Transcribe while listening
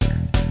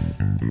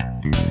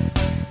Hey,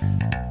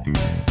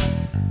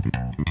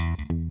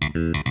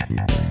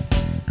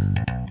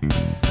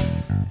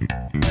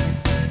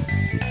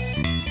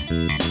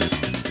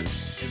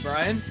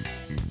 Brian.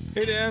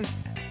 Hey, Dan.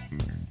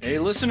 Hey,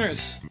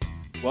 listeners.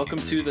 Welcome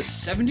to the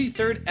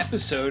 73rd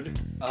episode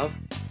of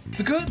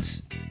The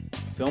Goods, a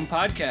film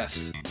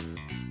podcast.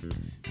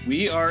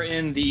 We are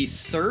in the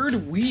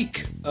third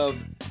week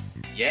of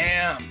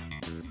YAM.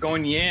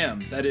 Going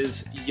YAM. That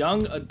is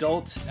Young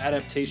Adult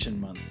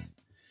Adaptation Month.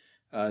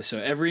 So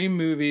every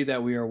movie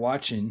that we are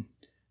watching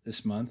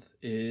this month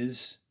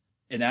is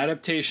an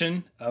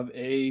adaptation of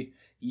a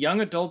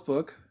young adult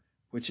book,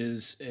 which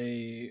is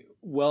a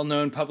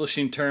well-known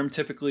publishing term,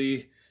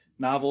 typically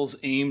novels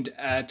aimed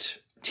at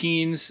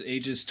teens,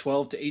 ages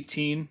 12 to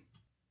 18.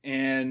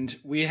 And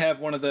we have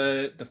one of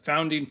the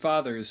founding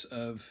fathers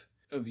of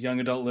young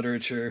adult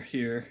literature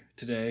here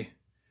today.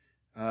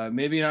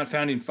 Maybe not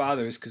founding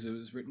fathers because it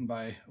was written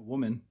by a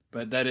woman,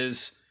 but that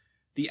is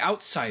The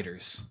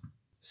Outsiders.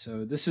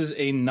 So this is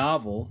a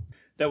novel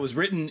that was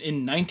written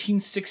in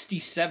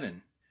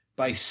 1967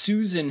 by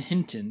Susan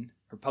Hinton.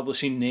 Her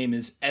publishing name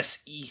is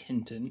S.E.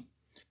 Hinton.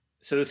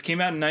 So this came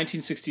out in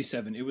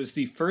 1967. It was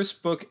the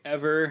first book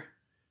ever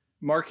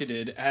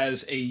marketed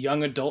as a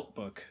young adult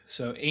book,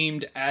 so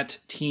aimed at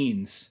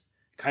teens.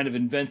 Kind of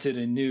invented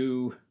a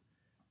new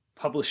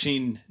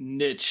publishing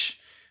niche.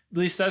 At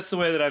least that's the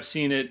way that I've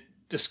seen it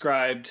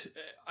described.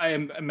 I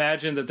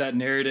imagine that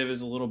narrative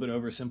is a little bit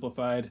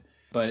oversimplified,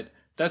 but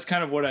that's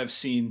kind of what I've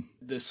seen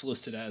this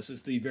listed as,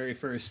 is the very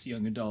first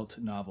young adult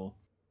novel.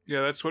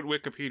 Yeah, that's what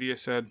Wikipedia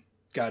said.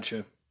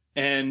 Gotcha.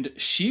 And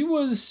she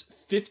was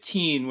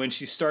 15 when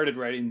she started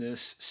writing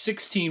this,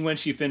 16 when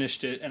she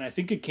finished it, and I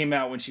think it came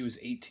out when she was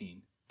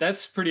 18.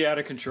 That's pretty out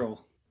of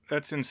control.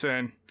 That's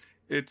insane.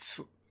 It's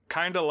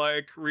kind of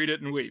like Read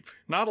It and Weep.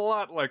 Not a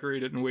lot like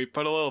Read It and Weep,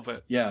 but a little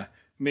bit. Yeah. I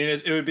mean,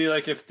 it would be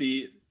like if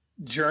the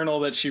journal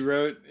that she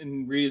wrote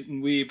in Read It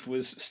and Weep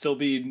was still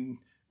being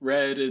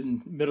read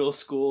in middle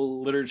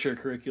school literature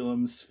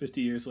curriculums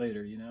 50 years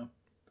later, you know?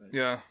 But...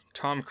 Yeah,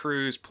 Tom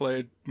Cruise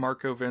played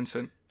Marco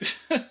Vincent.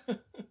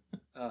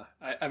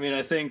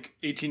 I think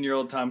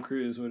 18-year-old Tom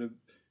Cruise would have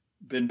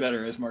been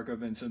better as Marco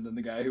Vincent than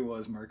the guy who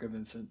was Marco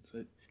Vincent.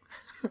 But...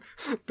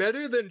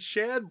 Better than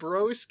Chad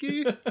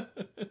Broski?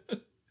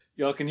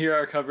 Y'all can hear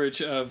our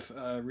coverage of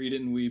Read It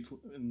and Weep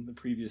in the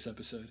previous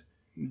episode.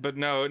 But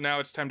no,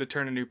 now it's time to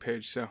turn a new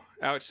page, so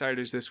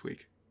Outsiders this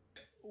week.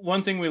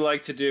 One thing we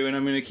like to do, and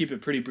I'm going to keep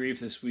it pretty brief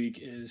this week,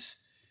 is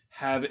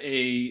have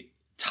a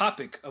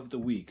topic of the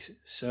week.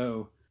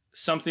 So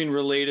something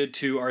related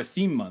to our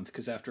theme month,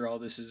 because after all,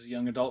 this is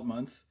Young Adult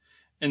Month.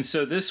 And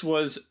so this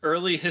was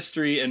early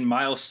history and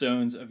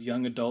milestones of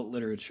young adult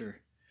literature.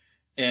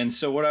 And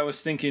so what I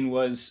was thinking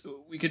was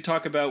we could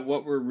talk about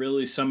what were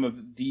really some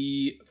of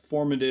the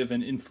formative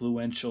and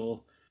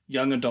influential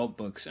young adult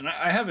books. And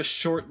I have a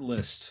short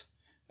list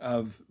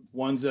of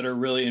ones that are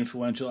really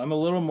influential. I'm a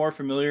little more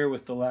familiar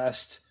with the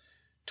last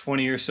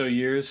 20 or so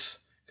years,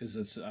 because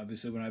that's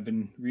obviously when I've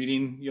been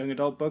reading young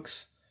adult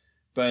books.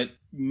 But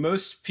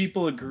most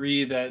people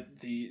agree that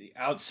The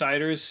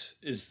Outsiders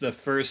is the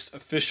first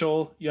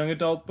official young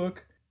adult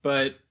book.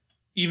 But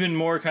even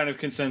more kind of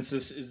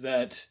consensus is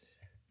that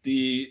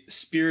the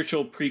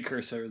spiritual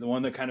precursor, the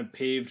one that kind of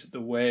paved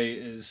the way,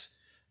 is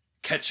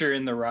Catcher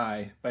in the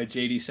Rye by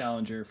J.D.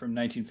 Salinger from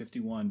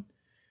 1951.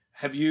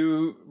 Have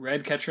you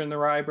read Catcher in the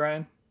Rye,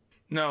 Brian?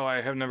 No,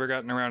 I have never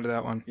gotten around to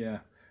that one. Yeah.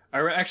 I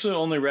actually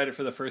only read it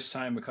for the first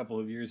time a couple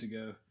of years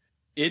ago.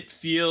 It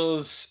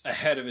feels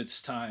ahead of its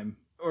time,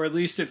 or at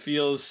least it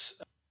feels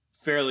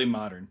fairly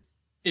modern.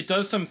 It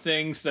does some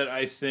things that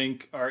I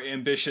think are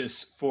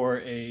ambitious for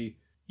a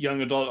young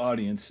adult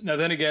audience. Now,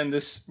 then again,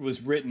 this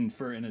was written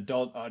for an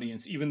adult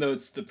audience, even though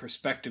it's the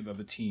perspective of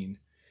a teen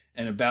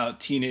and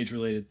about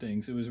teenage-related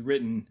things. It was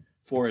written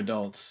for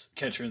adults,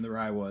 Catcher in the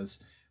Rye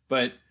was.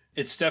 But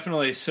it's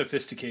definitely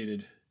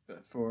sophisticated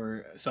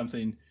for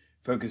something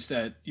focused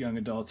at young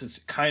adults. It's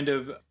kind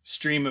of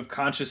stream of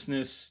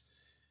consciousness.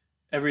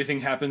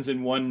 Everything happens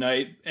in one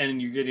night,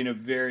 and you're getting a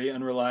very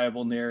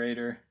unreliable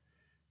narrator.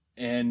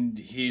 And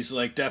he's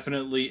like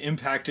definitely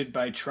impacted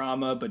by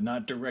trauma, but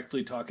not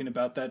directly talking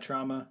about that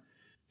trauma.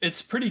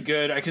 It's pretty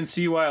good. I can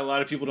see why a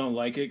lot of people don't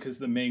like it, because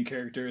the main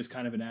character is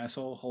kind of an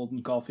asshole,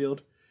 Holden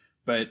Caulfield.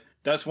 But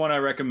that's one I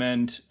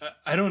recommend.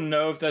 I don't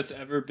know if that's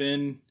ever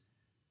been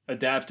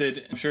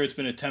adapted. I'm sure it's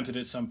been attempted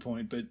at some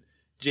point, but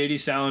J.D.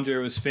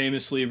 Salinger was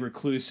famously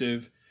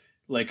reclusive,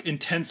 like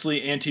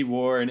intensely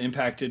anti-war and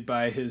impacted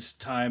by his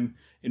time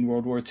in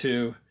World War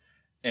II.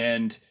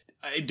 And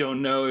I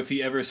don't know if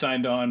he ever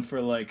signed on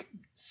for like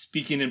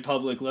speaking in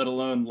public, let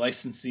alone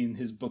licensing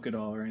his book at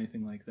all or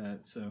anything like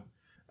that. So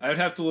I would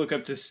have to look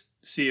up to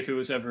see if it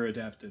was ever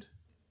adapted.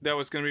 That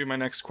was going to be my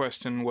next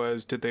question,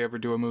 was did they ever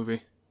do a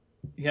movie?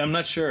 Yeah, I'm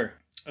not sure.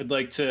 I'd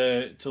like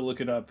to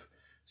look it up.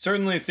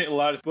 Certainly a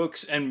lot of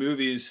books and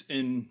movies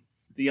in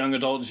the young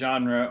adult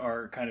genre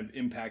are kind of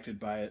impacted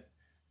by it.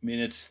 I mean,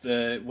 it's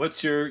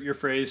what's your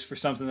phrase for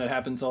something that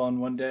happens all in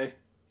one day?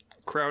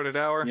 Crowded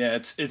hour? Yeah,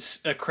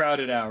 it's a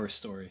crowded hour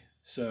story.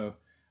 So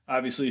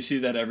obviously you see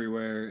that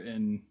everywhere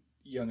in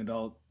young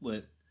adult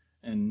lit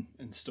and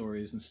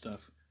stories and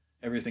stuff.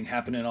 Everything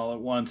happening all at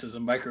once is a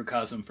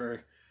microcosm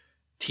for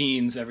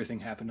teens. Everything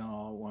happening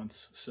all at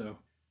once. So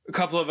a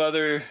couple of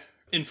other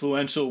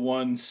influential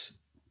ones.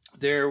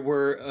 There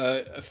were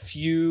a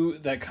few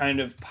that kind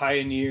of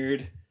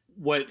pioneered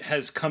what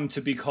has come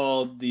to be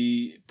called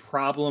the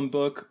problem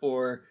book,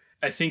 or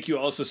I think you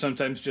also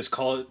sometimes just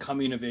call it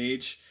coming of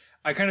age.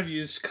 I kind of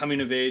use coming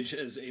of age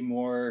as a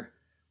more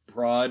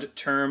broad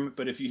term,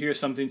 but if you hear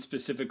something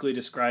specifically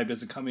described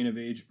as a coming of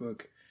age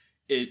book,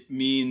 it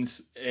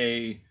means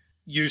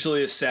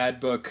usually a sad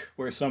book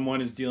where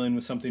someone is dealing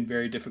with something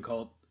very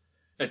difficult.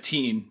 A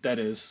teen, that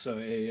is, so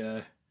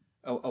a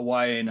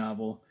YA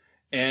novel.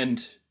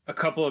 And a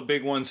couple of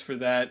big ones for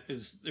that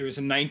is there was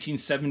a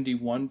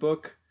 1971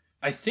 book.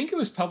 I think it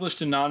was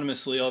published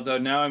anonymously, although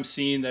now I'm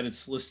seeing that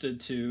it's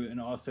listed to an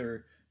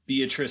author,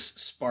 Beatrice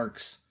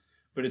Sparks,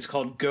 but it's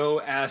called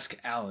Go Ask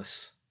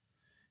Alice.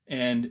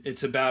 And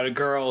it's about a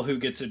girl who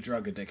gets a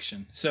drug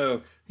addiction.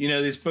 So,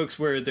 these books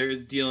where they're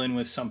dealing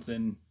with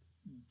something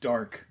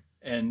dark,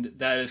 and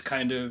that is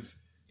kind of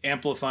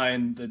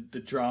amplifying the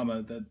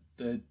drama that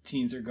the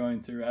teens are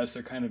going through as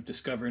they're kind of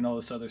discovering all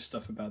this other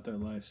stuff about their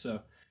life.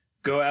 So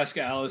Go Ask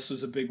Alice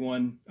was a big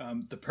one.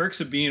 The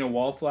Perks of Being a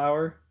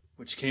Wallflower,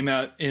 which came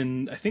out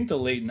in, I think, the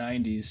late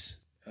 90s.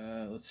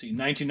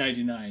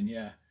 1999,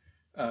 yeah.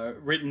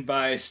 Written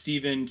by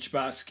Stephen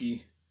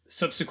Chbosky,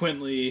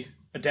 subsequently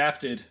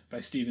adapted by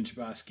Stephen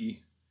Chbosky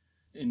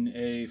in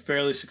a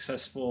fairly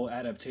successful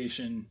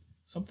adaptation,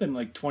 something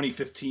like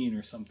 2015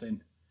 or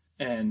something.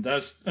 And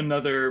that's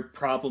another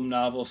problem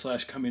novel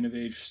 / coming of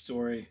age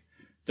story.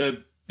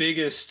 The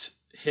biggest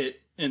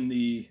hit in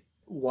the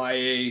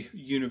YA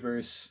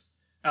universe,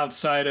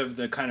 outside of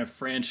the kind of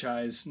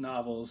franchise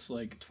novels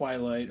like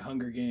Twilight,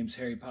 Hunger Games,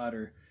 Harry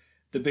Potter,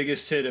 the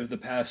biggest hit of the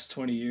past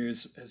 20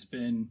 years has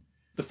been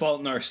The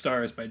Fault in Our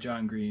Stars by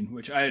John Green,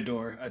 which I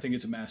adore. I think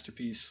it's a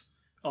masterpiece.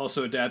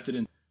 Also adapted,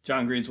 and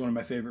John Green's one of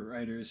my favorite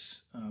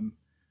writers.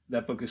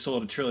 That book has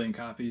sold 1 trillion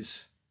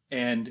copies.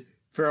 And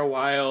for a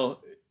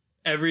while,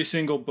 every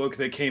single book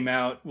that came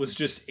out was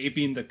just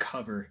aping the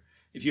cover.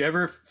 If you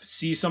ever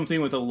see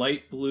something with a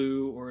light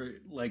blue or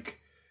like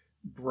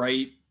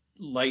bright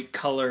light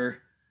color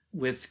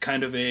with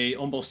kind of a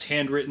almost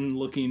handwritten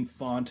looking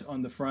font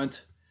on the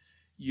front,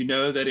 you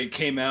know that it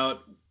came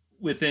out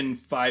within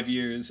 5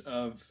 years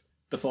of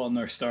The Fault in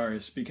Our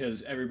Stars,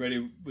 because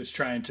everybody was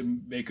trying to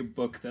make a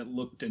book that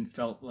looked and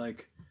felt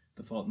like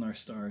The Fault in Our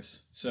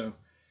Stars. So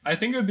I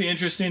think it would be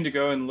interesting to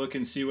go and look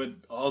and see what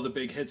all the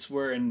big hits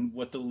were and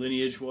what the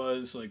lineage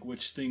was, like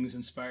which things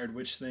inspired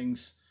which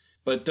things.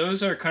 But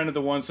those are kind of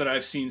the ones that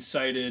I've seen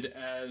cited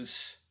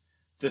as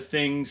the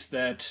things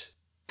that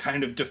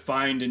kind of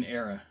defined an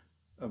era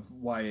of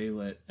YA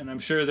lit. And I'm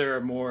sure there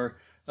are more.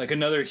 Like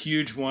another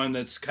huge one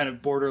that's kind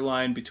of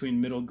borderline between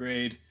middle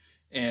grade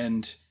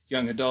and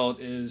young adult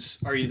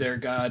is Are You There,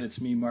 God? It's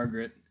Me,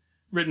 Margaret,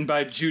 written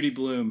by Judy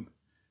Blume,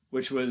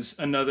 which was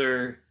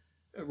another,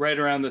 right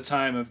around the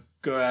time of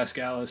Go Ask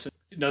Alice,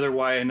 another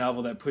YA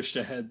novel that pushed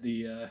ahead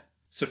the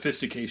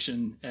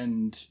sophistication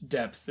and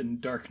depth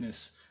and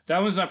darkness.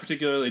 That one's not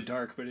particularly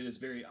dark, but it is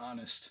very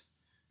honest,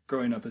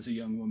 growing up as a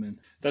young woman.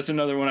 That's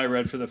another one I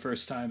read for the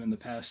first time in the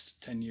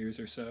past 10 years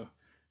or so.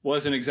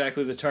 Wasn't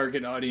exactly the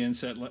target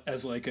audience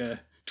as like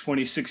a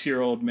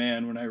 26-year-old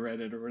man when I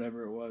read it or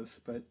whatever it was,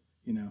 but,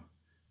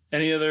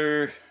 Any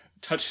other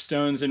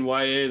touchstones in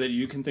YA that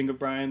you can think of,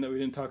 Brian, that we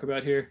didn't talk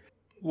about here?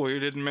 Well, you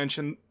didn't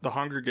mention The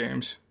Hunger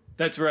Games.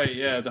 That's right,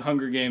 yeah, The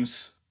Hunger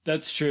Games.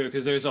 That's true,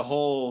 because there's a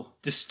whole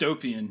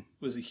dystopian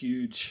was a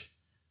huge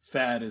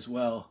fad as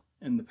well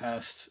in the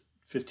past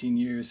 15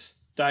 years.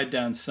 Died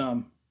down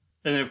some.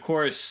 And then, of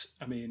course,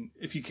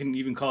 if you can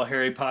even call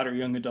Harry Potter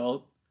young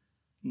adult,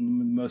 the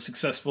most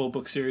successful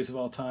book series of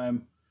all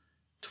time.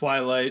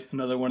 Twilight,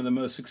 another one of the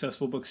most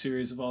successful book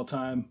series of all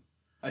time.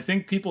 I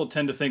think people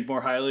tend to think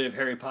more highly of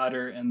Harry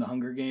Potter and The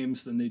Hunger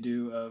Games than they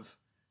do of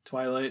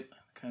Twilight.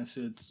 Kind of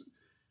see it's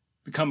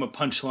become a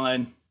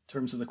punchline in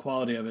terms of the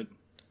quality of it.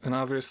 And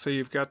obviously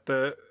you've got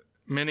the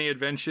many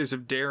adventures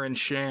of Darren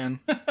Shan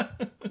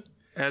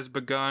as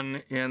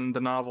begun in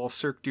the novel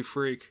Cirque du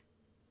Freak.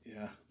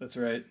 Yeah, that's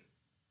right.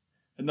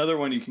 Another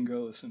one you can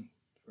go listen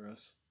for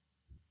us.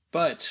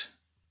 But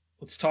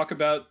let's talk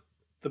about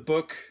the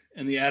book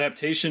and the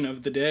adaptation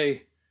of the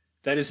day.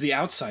 That is The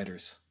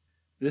Outsiders.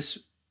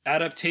 This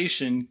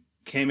adaptation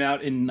came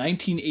out in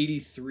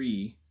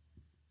 1983.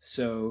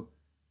 So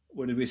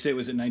what did we say?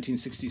 Was it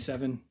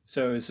 1967?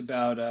 So it's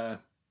about,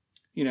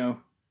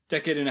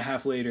 decade and a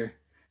half later.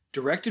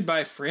 Directed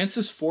by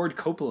Francis Ford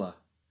Coppola.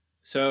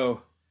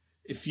 So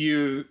if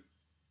you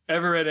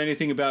ever read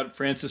anything about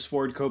Francis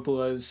Ford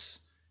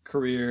Coppola's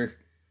career,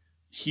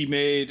 he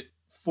made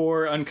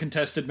 4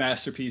 uncontested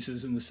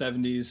masterpieces in the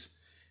 70s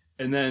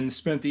and then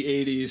spent the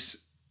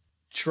 80s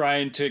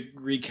trying to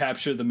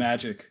recapture the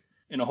magic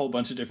in a whole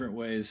bunch of different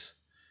ways,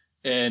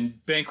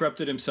 and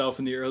bankrupted himself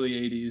in the early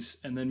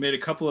 80s, and then made a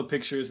couple of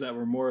pictures that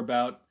were more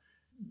about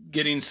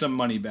getting some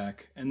money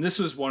back. And this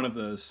was one of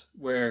those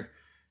where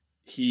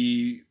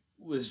he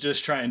was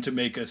just trying to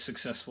make a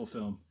successful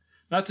film.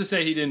 Not to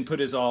say he didn't put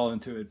his all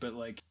into it, but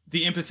like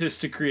the impetus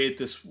to create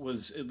this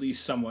was at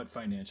least somewhat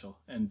financial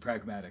and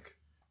pragmatic.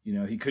 You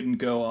know, he couldn't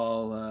go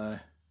all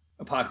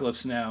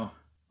Apocalypse Now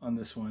on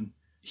this one.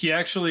 He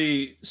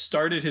actually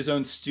started his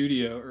own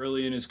studio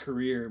early in his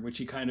career, which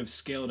he kind of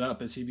scaled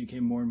up as he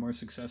became more and more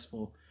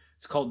successful.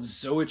 It's called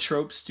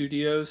Zoetrope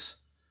Studios.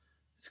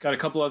 It's got a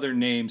couple other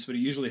names, but it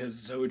usually has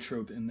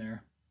Zoetrope in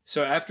there.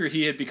 So after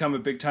he had become a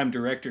big-time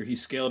director, he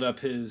scaled up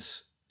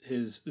his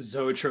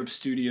Zoetrope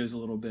Studios a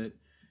little bit,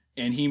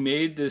 and he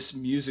made this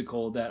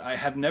musical that I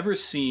have never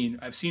seen.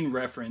 I've seen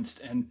referenced,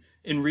 and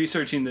in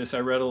researching this, I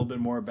read a little bit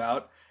more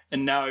about,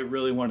 and now I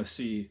really want to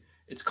see.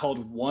 It's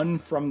called One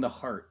from the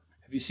Heart.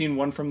 Have you seen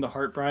One from the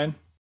Heart, Brian?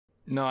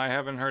 No, I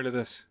haven't heard of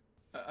this.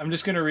 I'm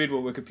just going to read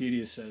what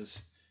Wikipedia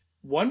says.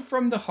 One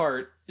from the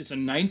Heart is a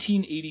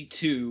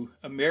 1982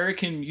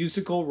 American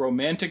musical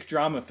romantic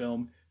drama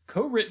film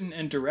co-written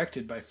and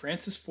directed by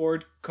Francis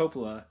Ford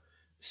Coppola,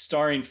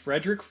 starring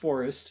Frederick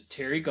Forrest,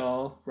 Terry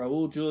Gall,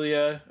 Raul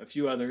Julia, a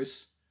few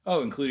others.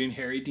 Oh, including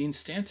Harry Dean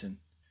Stanton.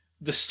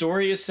 The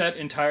story is set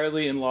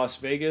entirely in Las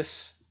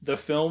Vegas. The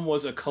film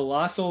was a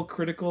colossal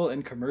critical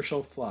and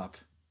commercial flop.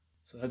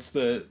 So that's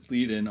the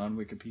lead-in on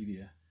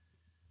Wikipedia.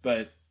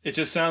 But it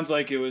just sounds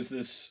like it was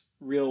this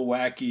real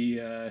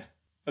wacky,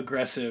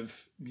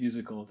 aggressive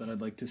musical that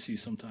I'd like to see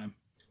sometime.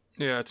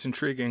 Yeah, it's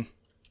intriguing.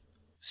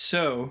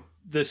 So,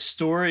 the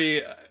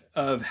story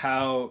of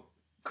how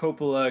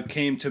Coppola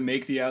came to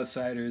make The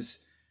Outsiders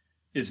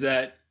is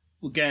that,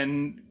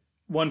 again,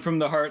 One from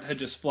the Heart had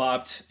just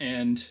flopped,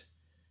 and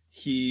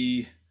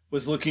he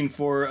was looking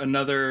for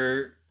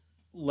another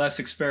less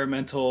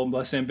experimental,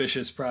 less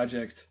ambitious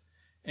project.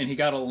 And he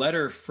got a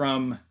letter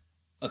from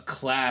a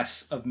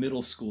class of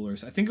middle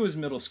schoolers. I think it was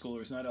middle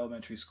schoolers, not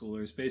elementary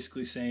schoolers,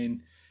 basically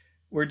saying,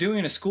 we're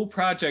doing a school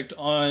project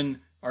on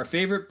our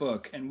favorite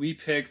book, and we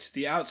picked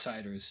The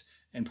Outsiders.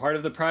 And part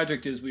of the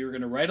project is we were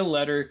going to write a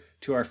letter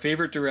to our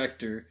favorite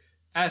director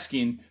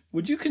asking,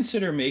 would you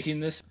consider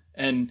making this?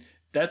 And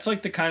that's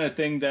like the kind of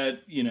thing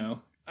that, you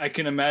know, I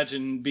can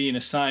imagine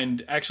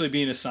actually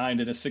being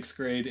assigned in a 6th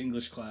grade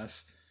English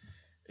class.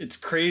 It's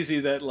crazy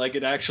that like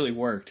it actually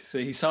worked. So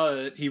he saw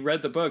it, he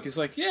read the book. He's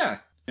like, yeah,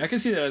 I can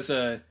see that as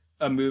a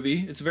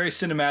movie. It's very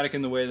cinematic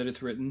in the way that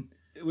it's written.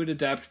 It would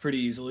adapt pretty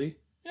easily.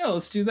 Yeah,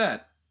 let's do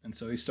that. And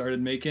so he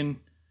started making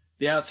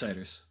The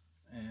Outsiders.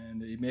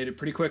 And he made it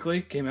pretty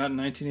quickly. Came out in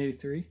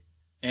 1983.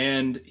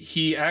 And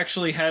he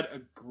actually had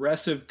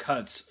aggressive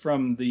cuts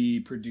from the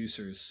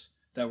producers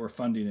that were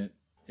funding it.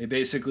 They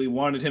basically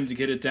wanted him to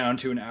get it down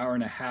to an hour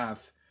and a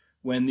half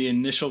when the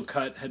initial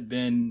cut had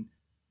been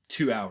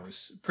 2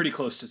 hours, pretty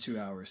close to 2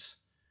 hours.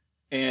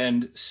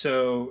 And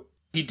so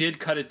he did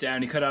cut it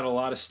down. He cut out a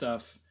lot of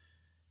stuff.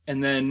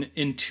 And then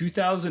in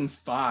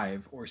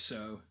 2005 or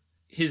so,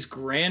 his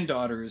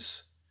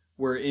granddaughters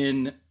were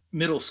in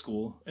middle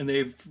school and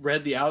they've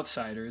read The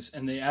Outsiders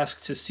and they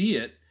asked to see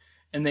it.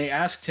 And they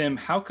asked him,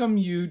 how come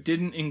you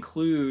didn't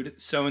include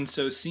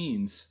so-and-so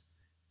scenes?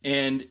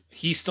 And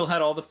he still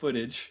had all the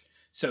footage.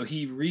 So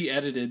he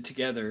re-edited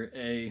together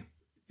a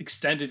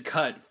extended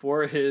cut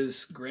for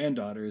his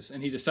granddaughters.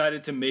 And he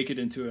decided to make it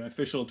into an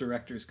official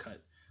director's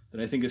cut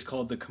that I think is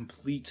called the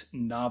Complete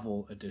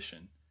Novel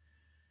Edition.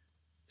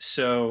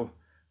 So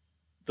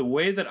the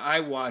way that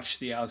I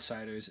watched The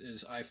Outsiders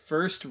is I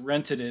first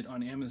rented it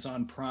on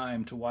Amazon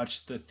Prime to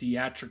watch the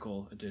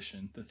theatrical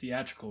edition, the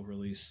theatrical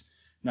release,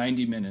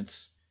 90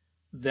 minutes.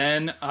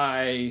 Then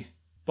I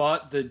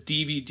bought the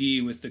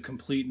DVD with the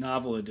Complete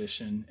Novel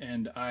Edition,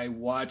 and I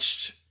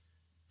watched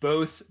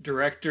both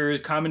director's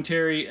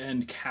commentary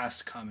and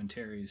cast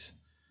commentaries.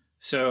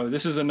 So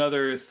this is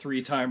another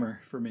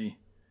 3-timer for me.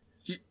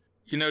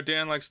 You know,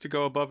 Dan likes to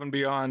go above and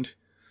beyond.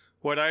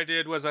 What I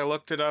did was I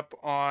looked it up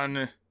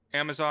on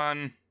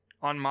Amazon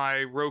on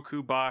my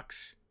Roku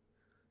box.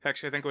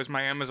 Actually, I think it was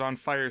my Amazon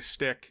Fire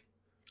Stick.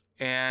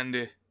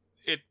 And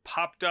it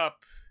popped up.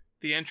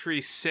 The entry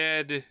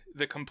said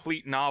the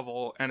complete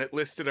novel, and it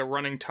listed a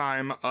running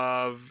time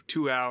of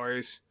 2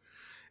 hours.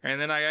 And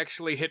then I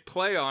actually hit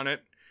play on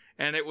it,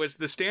 and it was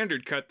the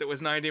standard cut that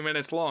was 90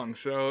 minutes long.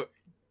 So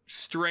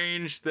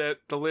strange that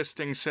the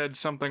listing said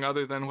something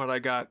other than what I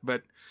got,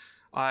 but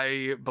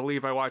I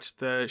believe I watched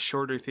the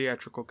shorter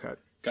theatrical cut.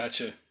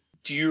 Gotcha.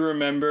 Do you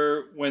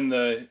remember when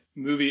the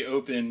movie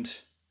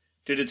opened,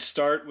 did it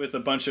start with a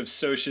bunch of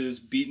Socs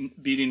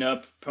beating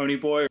up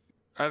Ponyboy?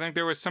 I think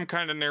there was some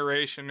kind of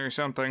narration or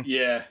something.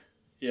 Yeah.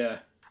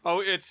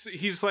 Oh,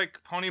 he's like,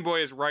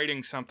 Ponyboy is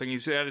writing something.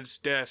 He's at his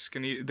desk,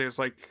 and there's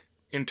like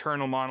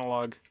internal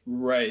monologue.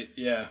 Right,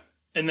 yeah.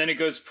 And then it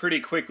goes pretty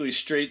quickly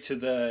straight to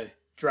the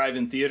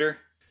drive-in theater.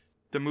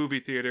 The movie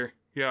theater,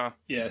 yeah.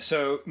 Yeah,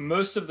 so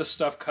most of the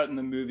stuff cut in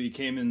the movie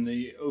came in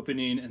the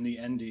opening and the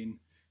ending.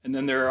 And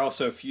then there are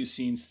also a few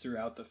scenes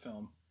throughout the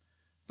film.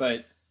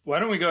 But why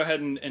don't we go ahead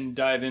and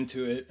dive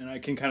into it, and I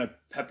can kind of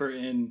pepper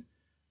in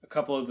a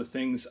couple of the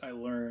things I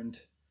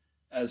learned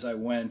as I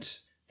went.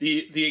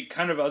 The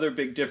kind of other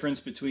big difference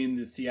between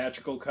the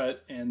theatrical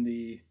cut and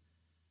the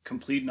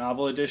complete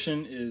novel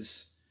edition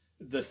is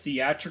The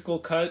theatrical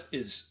cut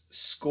is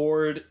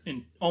scored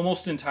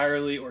almost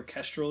entirely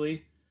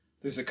orchestrally.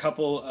 There's a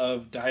couple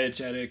of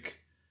diegetic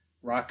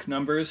rock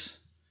numbers,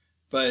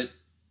 but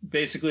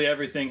basically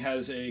everything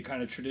has a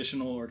kind of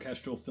traditional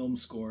orchestral film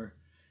score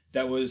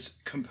that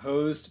was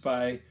composed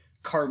by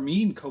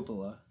Carmine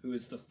Coppola, who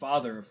is the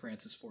father of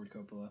Francis Ford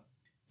Coppola.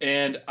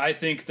 And I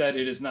think that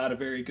it is not a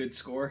very good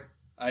score.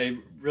 I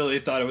really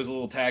thought it was a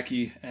little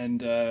tacky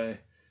and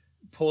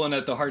pulling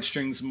at the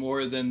heartstrings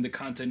more than the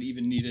content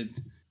even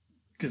needed,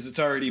 because it's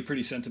already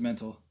pretty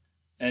sentimental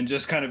and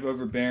just kind of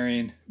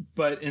overbearing.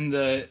 But in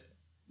the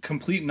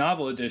complete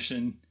novel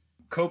edition,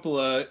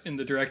 Coppola, in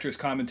the director's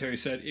commentary,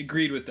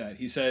 agreed with that.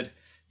 He said,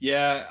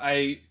 yeah,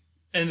 I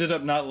ended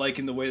up not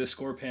liking the way the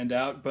score panned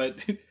out,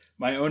 but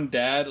my own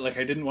dad,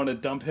 I didn't want to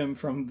dump him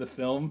from the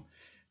film,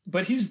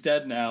 but he's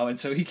dead now, and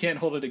so he can't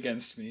hold it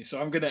against me.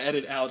 So I'm going to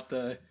edit out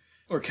the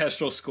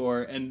orchestral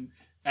score and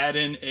add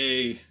in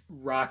a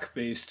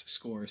rock-based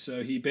score.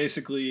 So he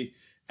basically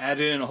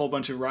added in a whole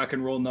bunch of rock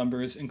and roll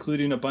numbers,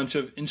 including a bunch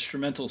of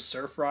instrumental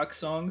surf rock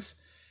songs.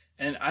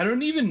 And I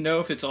don't even know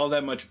if it's all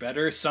that much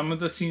better. Some of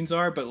the scenes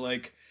are, but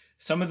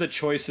some of the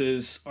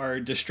choices are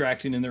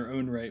distracting in their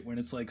own right, when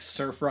it's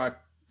surf rock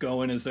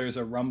going as there's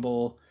a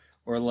rumble,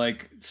 or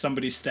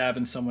somebody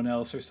stabbing someone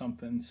else or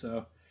something.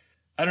 So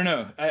I don't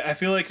know. I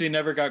feel like they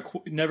never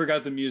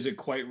got the music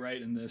quite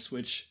right in this,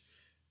 which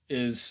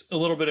is a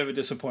little bit of a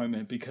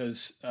disappointment,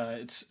 because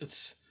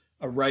it's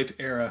a ripe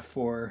era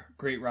for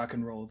great rock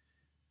and roll.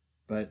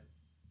 But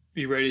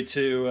be ready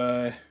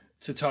to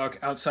talk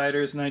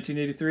Outsiders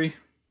 1983?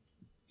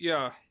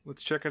 Yeah,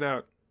 let's check it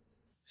out.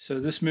 So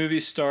this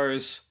movie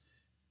stars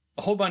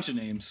a whole bunch of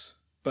names,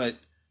 but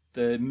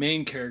the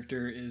main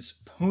character is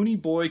Pony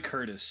Boy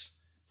Curtis,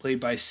 played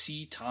by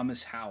C.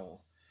 Thomas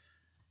Howell.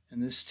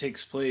 And this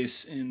takes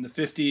place in the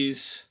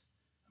 50s.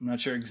 I'm not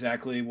sure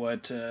exactly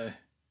what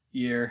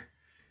year.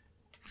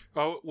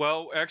 Oh,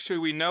 well, actually,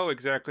 we know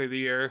exactly the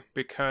year,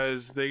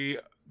 because they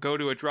go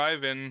to a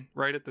drive-in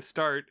right at the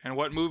start. And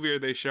what movie are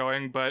they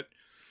showing but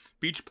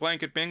Beach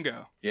Blanket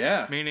Bingo?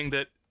 Yeah. Meaning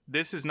that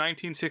this is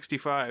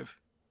 1965.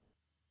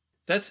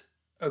 That's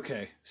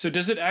okay. So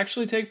does it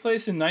actually take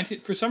place in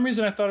For some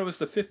reason, I thought it was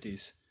the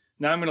 50s.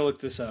 Now I'm going to look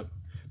this up.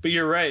 But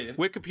you're right.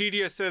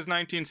 Wikipedia says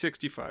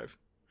 1965.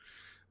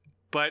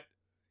 But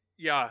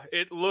yeah,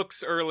 it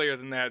looks earlier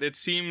than that. It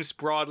seems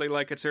broadly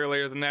like it's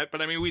earlier than that.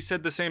 But I mean, we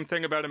said the same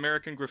thing about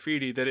American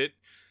Graffiti, that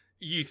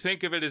you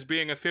think of it as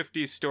being a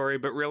 50s story,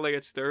 but really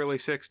it's the early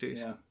 60s.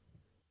 Yeah.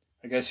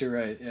 I guess you're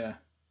right. Yeah.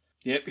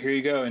 Yep. Here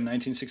you go. In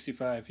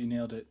 1965. You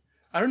nailed it.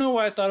 I don't know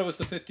why I thought it was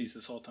the 50s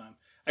this whole time.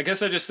 I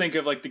guess I just think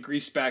of the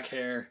greased back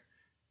hair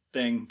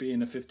thing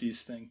being a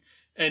 50s thing.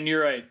 And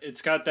you're right.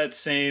 It's got that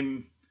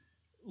same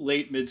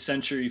late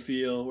mid-century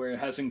feel where it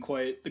hasn't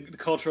quite, the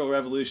Cultural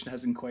Revolution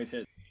hasn't quite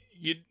hit.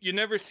 You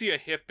never see a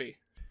hippie.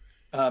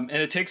 And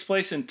it takes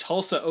place in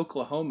Tulsa,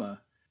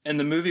 Oklahoma. And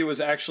the movie was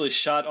actually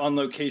shot on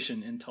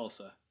location in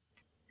Tulsa.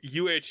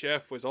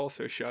 UHF was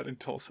also shot in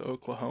Tulsa,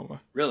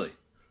 Oklahoma. Really?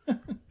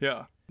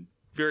 Yeah.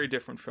 Very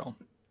different film.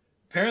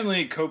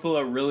 Apparently,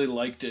 Coppola really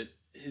liked it.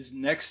 His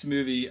next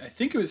movie, I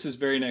think it was his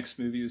very next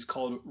movie, was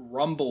called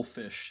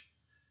Rumblefish,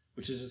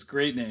 which is his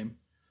great name.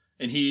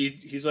 And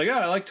he's like,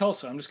 I like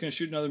Tulsa. I'm just going to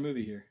shoot another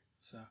movie here.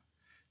 So,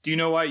 do you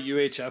know why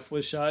UHF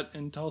was shot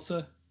in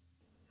Tulsa?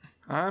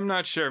 I'm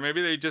not sure.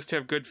 Maybe they just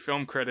have good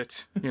film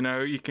credits.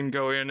 You can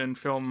go in and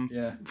film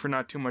for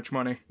not too much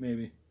money.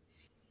 Maybe.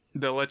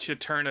 They'll let you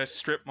turn a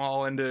strip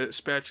mall into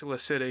Spatula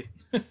City.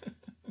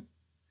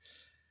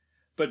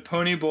 But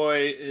Pony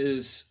Boy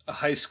is a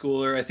high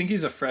schooler. I think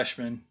he's a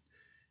freshman.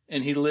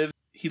 And he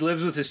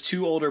lives with his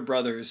two older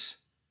brothers,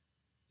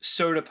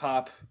 Soda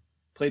Pop,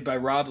 played by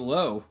Rob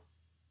Lowe,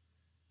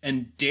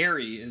 and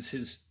Derry is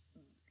his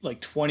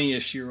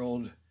 20-ish year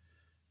old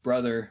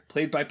brother,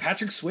 played by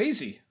Patrick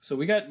Swayze. So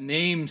we got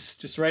names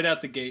just right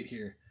out the gate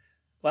here.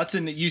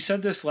 You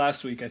said this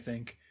last week, I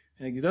think.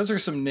 And those are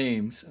some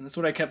names, and that's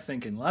what I kept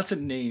thinking. Lots of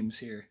names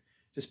here.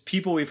 Just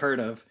people we've heard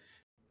of.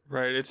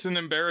 Right, it's an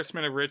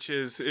embarrassment of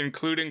riches,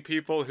 including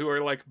people who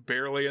are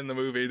barely in the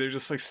movie. They're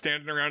just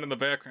standing around in the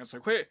background.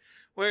 It's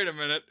wait a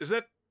minute. Is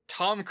that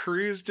Tom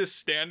Cruise just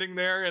standing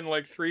there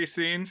in 3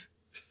 scenes?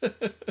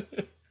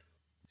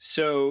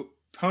 So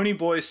Pony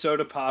Boy,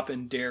 Soda Pop,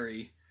 and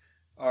Derry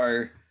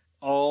are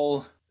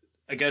all,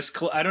 I guess,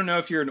 I don't know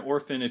if you're an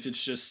orphan, if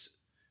it's just,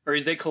 or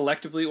are they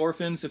collectively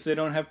orphans if they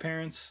don't have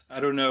parents? I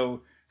don't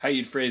know how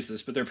you'd phrase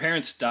this, but their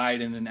parents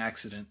died in an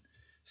accident.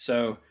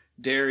 So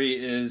Derry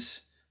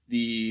is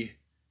the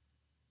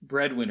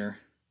breadwinner,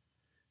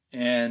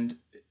 and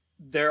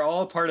they're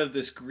all part of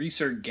this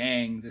greaser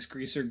gang, this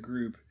greaser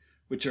group,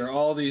 which are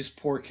all these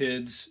poor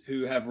kids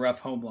who have rough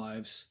home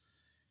lives,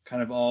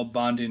 kind of all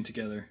bonding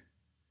together.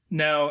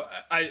 Now,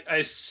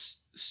 I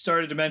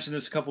started to mention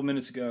this a couple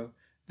minutes ago.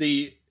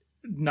 The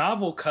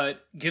novel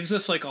cut gives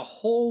us a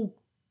whole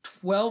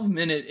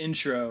 12-minute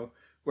intro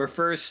where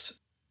first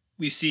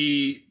we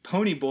see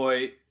Pony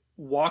Boy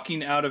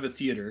walking out of a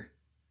theater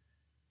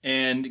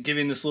and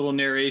giving this little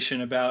narration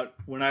about,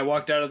 when I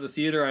walked out of the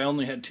theater, I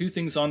only had 2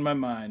 things on my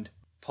mind: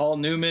 Paul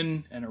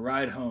Newman and A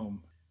Ride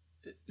Home.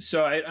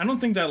 So I don't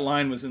think that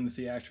line was in the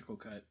theatrical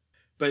cut.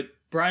 But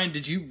Brian,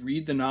 did you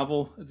read the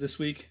novel this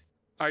week?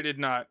 I did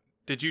not.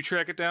 Did you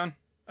track it down?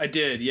 I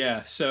did,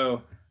 yeah.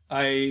 So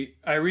I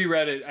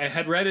reread it. I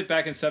had read it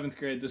back in 7th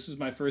grade. This was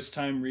my first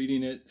time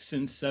reading it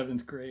since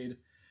 7th grade.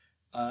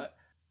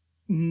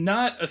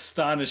 Not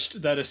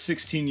astonished that a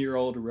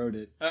 16-year-old wrote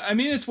it. I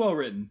mean, it's well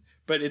written,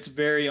 but it's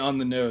very on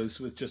the nose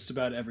with just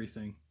about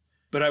everything.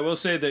 But I will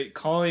say that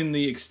calling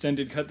the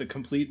extended cut the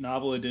complete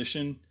novel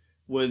edition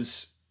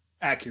was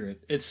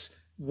accurate. It's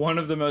one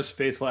of the most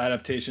faithful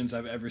adaptations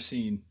I've ever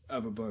seen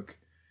of a book.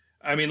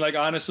 I mean, like,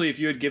 honestly, if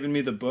you had given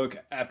me the book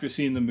after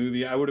seeing the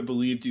movie, I would have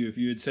believed you if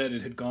you had said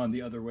it had gone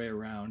the other way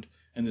around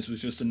and this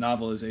was just a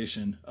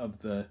novelization of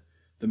the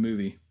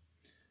movie.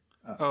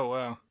 Oh,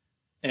 wow.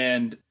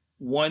 And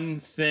one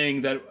thing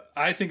that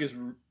I think is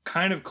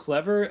kind of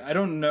clever, I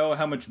don't know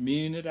how much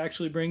meaning it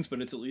actually brings, but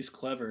it's at least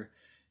clever,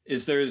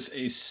 is there's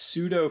a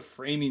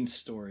pseudo-framing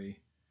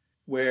story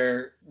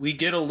where we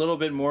get a little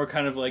bit more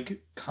kind of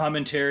like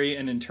commentary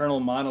and internal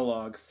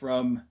monologue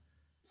from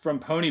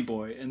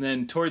Ponyboy. And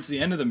then towards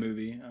the end of the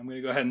movie, I'm going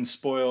to go ahead and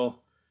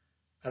spoil,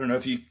 I don't know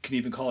if you can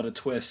even call it a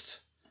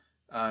twist,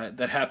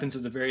 that happens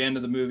at the very end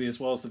of the movie as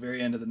well as the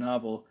very end of the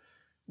novel.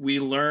 We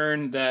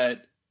learn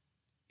that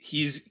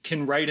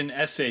can write an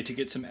essay to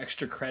get some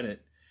extra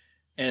credit.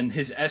 And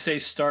his essay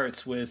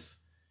starts with,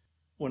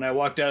 "When I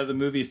walked out of the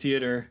movie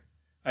theater,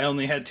 I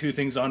only had 2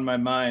 things on my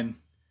mind,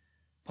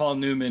 Paul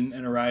Newman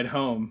and A Ride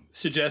Home,"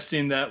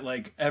 suggesting that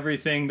like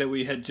everything that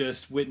we had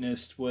just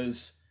witnessed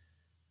was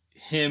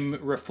him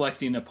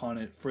reflecting upon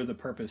it for the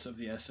purpose of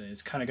the essay.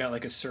 It's kind of got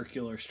like a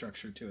circular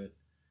structure to it.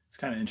 It's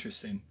kind of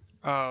interesting.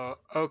 Oh,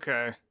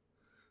 okay.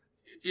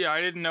 Yeah, I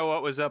didn't know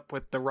what was up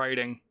with the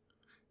writing.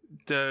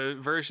 The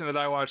version that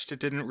I watched, it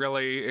didn't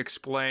really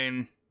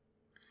explain.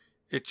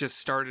 It just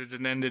started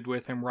and ended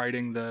with him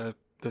writing the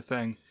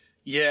thing.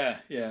 Yeah.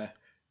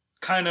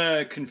 Kind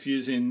of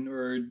confusing,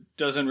 or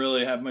doesn't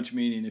really have much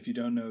meaning if you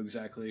don't know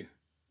exactly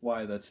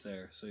why that's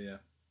there. So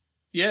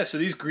yeah, so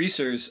these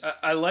greasers,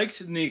 I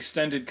liked in the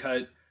extended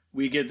cut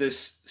we get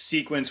this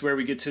sequence where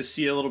we get to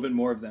see a little bit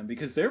more of them,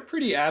 because they're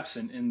pretty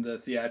absent in the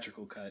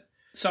theatrical cut.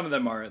 Some of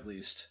them are, at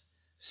least.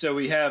 So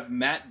we have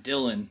Matt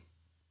Dillon.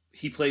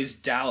 He plays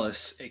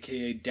Dallas,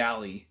 aka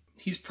Dally.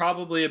 He's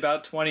probably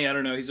about 20, I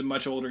don't know, he's a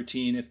much older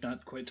teen, if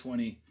not quite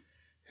 20,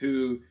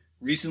 who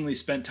recently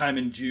spent time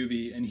in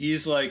juvie, and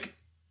he's like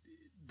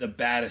the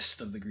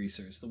baddest of the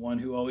greasers, the one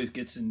who always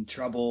gets in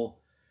trouble,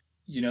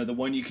 you know, the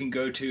one you can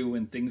go to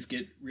when things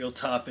get real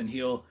tough, and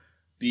he'll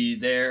be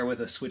there with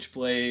a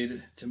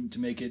switchblade to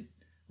make it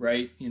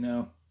right, you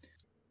know.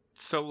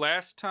 So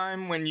last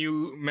time when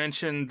you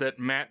mentioned that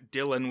Matt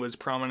Dillon was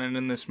prominent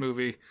in this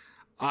movie,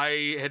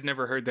 I had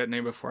never heard that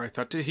name before. I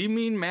thought, did he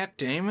mean Matt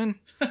Damon?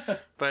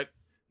 But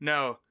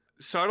no.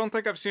 So I don't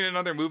think I've seen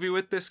another movie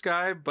with this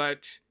guy,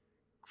 but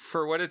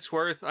for what it's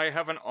worth, I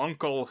have an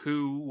uncle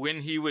who,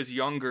 when he was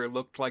younger,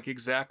 looked like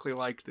exactly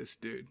like this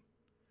dude.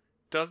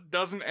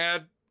 Doesn't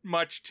add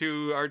much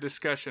to our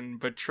discussion,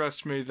 but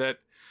trust me that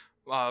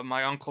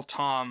my Uncle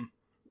Tom,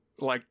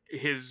 like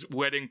his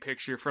wedding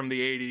picture from the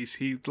 80s,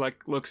 he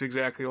like looks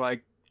exactly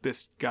like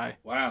this guy.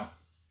 Wow.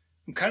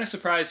 I'm kind of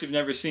surprised you've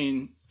never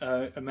seen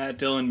a Matt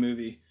Dillon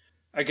movie.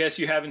 I guess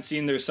you haven't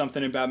seen There's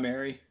Something About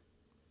Mary?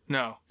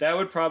 No. That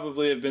would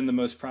probably have been the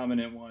most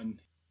prominent one.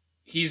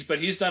 He's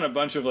done a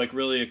bunch of like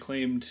really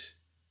acclaimed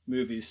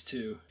movies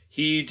too.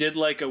 He did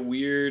like a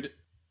weird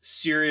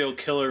serial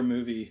killer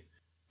movie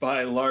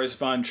by Lars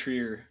von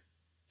Trier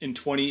in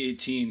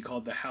 2018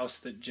 called The House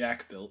That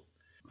Jack Built.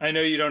 I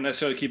know you don't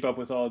necessarily keep up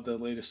with all the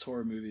latest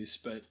horror movies,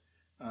 but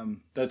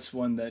that's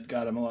one that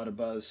got him a lot of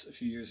buzz a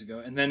few years ago.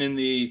 And then in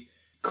the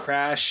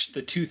Crash,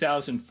 the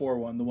 2004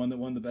 one, the one that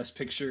won the Best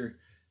Picture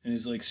and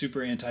is like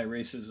super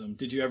anti-racism.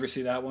 Did you ever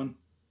see that one?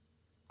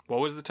 What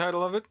was the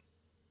title of it?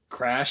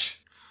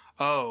 Crash.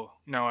 Oh,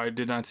 no, I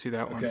did not see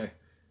that one. Okay.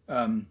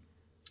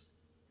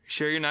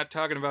 Sure you're not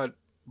talking about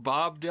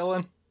Bob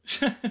Dylan?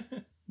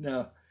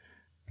 No.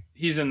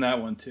 He's in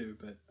that one too,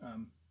 but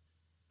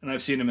and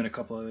I've seen him in a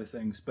couple other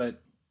things.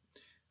 But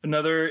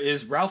another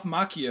is Ralph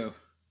Macchio,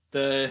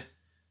 the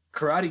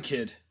Karate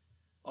Kid.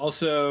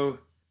 Also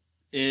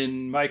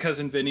in My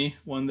Cousin Vinny,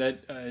 one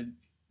that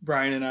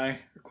Brian and I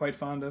are quite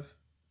fond of.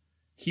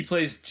 He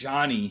plays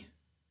Johnny,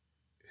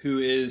 who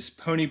is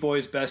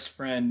Ponyboy's best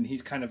friend.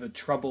 He's kind of a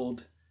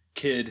troubled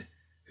kid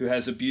who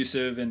has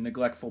abusive and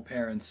neglectful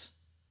parents.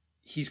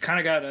 He's kind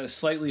of got a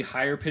slightly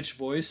higher pitched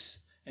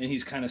voice, and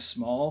he's kind of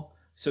small,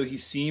 so he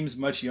seems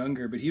much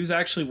younger, but he was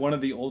actually one of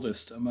the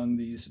oldest among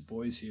these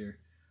boys here.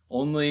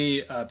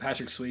 Only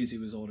Patrick Swayze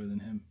was older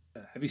than him.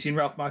 Have you seen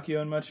Ralph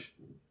Macchio in much?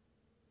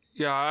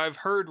 Yeah, I've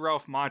heard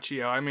Ralph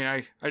Macchio. I mean,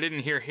 I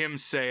didn't hear him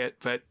say it,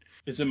 but...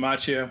 Is it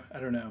Macchio? I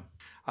don't know.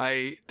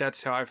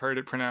 That's how I've heard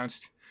it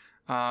pronounced.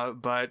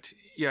 But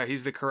yeah,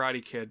 he's the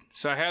Karate Kid.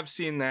 So I have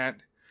seen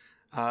that.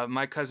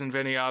 My Cousin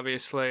Vinny,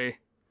 obviously.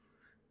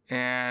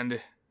 And I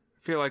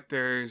feel like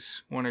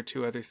there's one or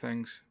two other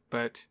things,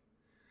 but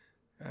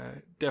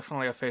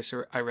definitely a face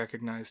I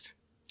recognized.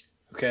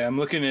 Okay, I'm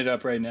looking it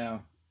up right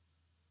now.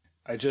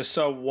 I just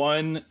saw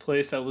one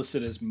place that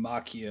listed as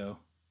Macchio.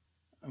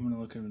 I'm going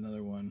to look at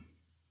another one.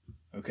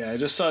 Okay, I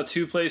just saw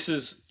two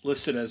places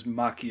listed as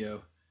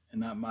Macchio and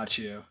not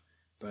Machio.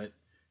 But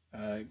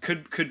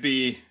could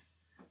be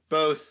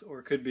both,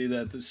 or could be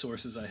that the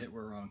sources I hit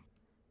were wrong.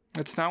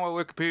 That's not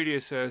what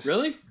Wikipedia says.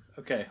 Really?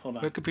 Okay, hold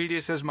on.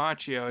 Wikipedia says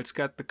Machio. It's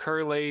got the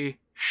curly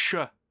sh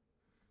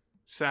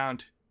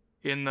sound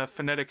in the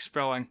phonetic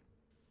spelling.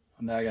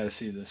 Well, now I got to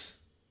see this.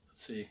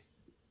 Let's see.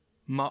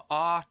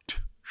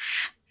 Machio.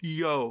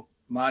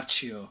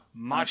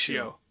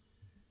 Machio.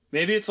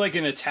 Maybe it's like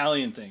an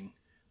Italian thing.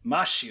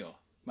 Machio.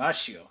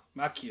 Macchio.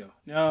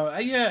 No,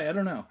 I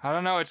don't know. I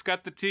don't know. It's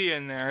got the T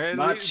in there.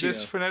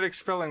 This phonetic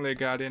spelling they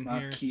got in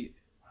here.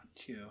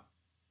 Macchio.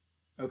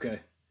 Okay.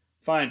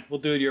 Fine. We'll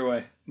do it your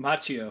way.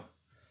 Macchio.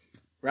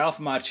 Ralph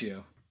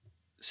Macchio.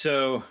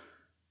 So,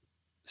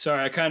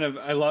 sorry,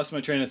 I lost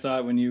my train of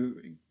thought when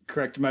you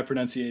corrected my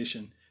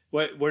pronunciation.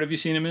 What have you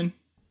seen him in?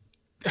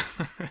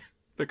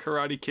 The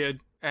Karate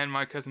Kid and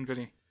My Cousin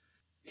Vinny.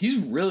 He's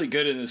really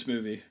good in this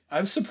movie.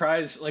 I'm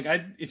surprised. Like,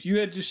 if you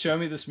had just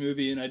shown me this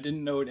movie and I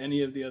didn't know what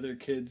any of the other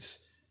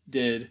kids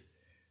did,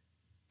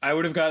 I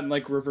would have gotten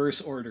like reverse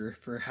order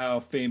for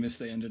how famous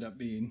they ended up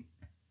being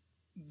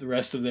the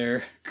rest of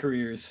their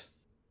careers.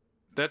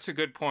 That's a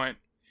good point.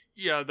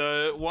 Yeah,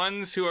 the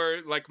ones who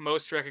are like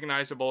most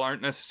recognizable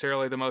aren't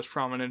necessarily the most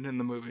prominent in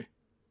the movie.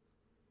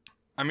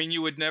 I mean,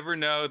 you would never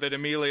know that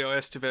Emilio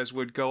Estevez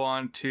would go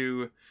on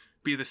to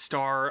be the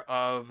star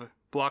of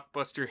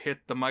blockbuster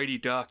hit The Mighty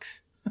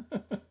Ducks.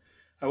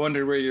 I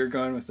wondered where you're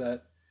going with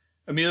that.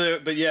 Emilio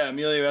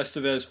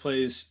Estevez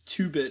plays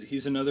Two-Bit.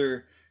 He's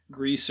another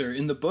greaser.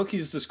 In the book,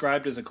 he's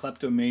described as a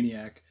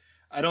kleptomaniac.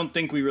 I don't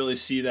think we really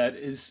see that.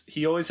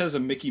 He always has a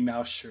Mickey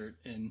Mouse shirt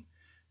in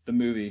the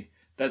movie.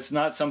 That's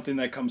not something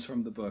that comes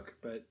from the book,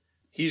 but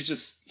he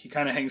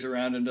kind of hangs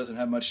around and doesn't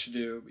have much to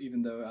do,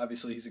 even though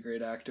obviously he's a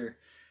great actor.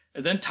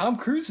 And then Tom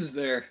Cruise is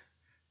there.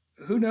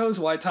 Who knows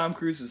why Tom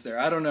Cruise is there?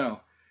 I don't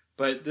know.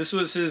 But this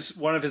was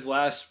one of his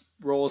last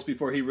roles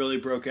before he really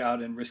broke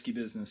out in Risky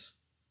Business.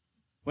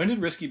 When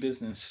did Risky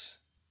Business?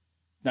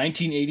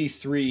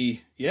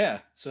 1983. Yeah,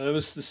 so it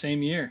was the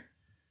same year.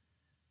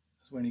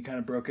 That's when he kind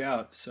of broke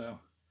out. So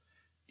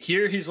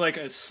here he's like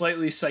a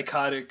slightly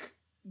psychotic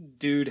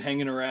dude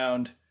hanging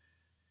around.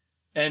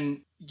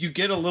 And you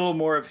get a little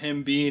more of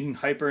him being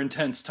hyper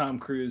intense Tom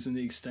Cruise in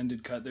the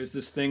extended cut. There's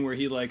this thing where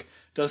he like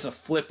does a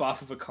flip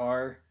off of a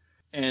car.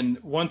 And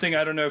one thing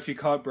I don't know if you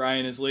caught,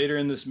 Brian, is later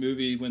in this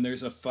movie when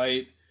there's a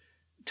fight,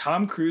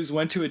 Tom Cruise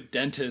went to a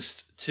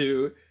dentist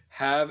to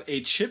have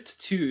a chipped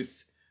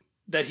tooth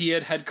that he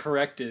had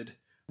corrected,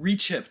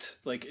 re-chipped,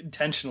 like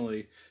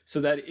intentionally,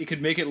 so that it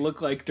could make it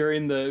look like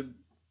during the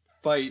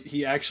fight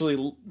he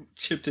actually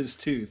chipped his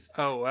tooth.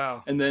 Oh,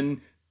 wow. And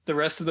then the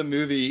rest of the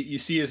movie, you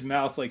see his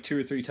mouth like 2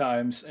 or 3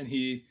 times, and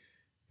he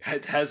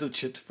has a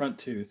chipped front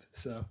tooth.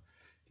 So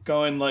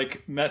going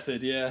like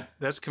method, yeah.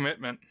 That's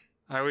commitment.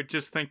 I would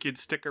just think you'd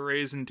stick a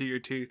raisin to your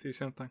tooth or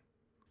something.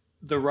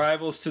 The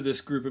rivals to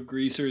this group of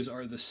greasers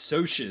are the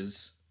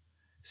Socs.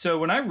 So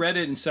when I read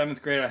it in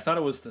 7th grade, I thought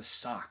it was the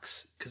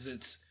Socs, because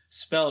it's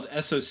spelled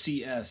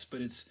S-O-C-S,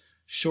 but it's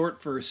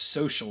short for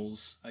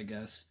socials, I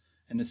guess.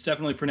 And it's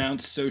definitely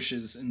pronounced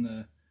Socs in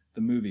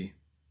the movie.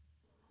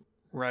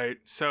 Right.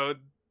 So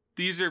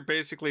these are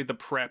basically the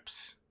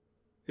preps,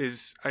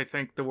 is I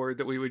think the word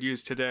that we would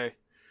use today.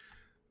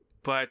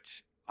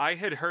 But I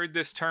had heard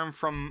this term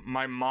from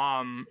my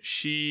mom.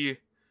 She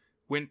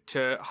went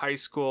to high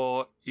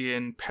school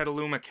in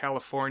Petaluma,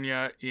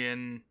 California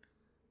in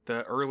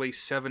the early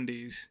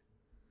 70s.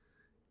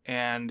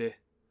 And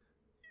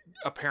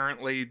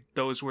apparently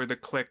those were the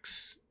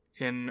cliques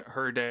in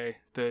her day,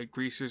 the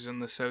greasers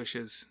and the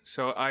Socs.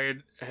 So I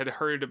had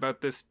heard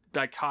about this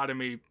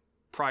dichotomy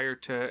prior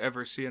to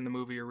ever seeing the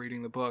movie or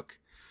reading the book.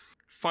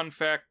 Fun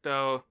fact,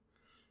 though,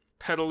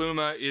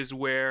 Petaluma is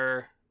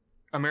where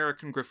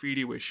American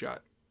Graffiti was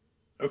shot.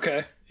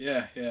 Okay,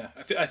 yeah.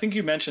 I think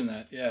you mentioned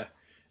that, yeah.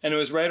 And it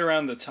was right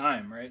around the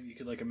time, right? You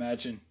could, like,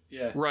 imagine,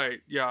 yeah.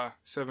 Right, yeah,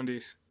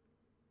 70s.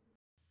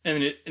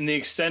 And in the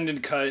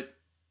extended cut,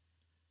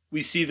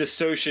 we see the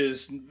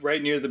Socs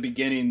right near the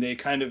beginning. They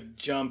kind of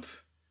jump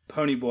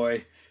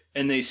Ponyboy,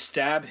 and they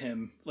stab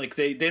him. Like,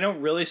 they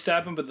don't really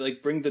stab him, but they,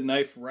 like, bring the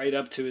knife right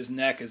up to his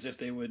neck as if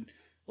they would,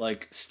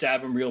 like,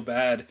 stab him real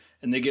bad.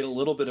 And they get a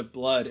little bit of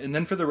blood. And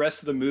then for the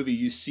rest of the movie,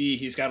 you see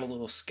he's got a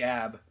little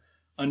scab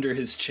under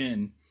his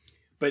chin.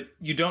 But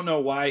you don't know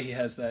why he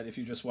has that if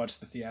you just watch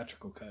the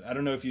theatrical cut. I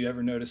don't know if you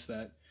ever noticed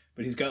that,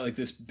 but he's got like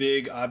this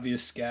big,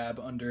 obvious scab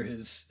under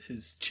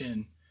his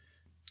chin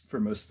for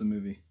most of the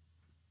movie.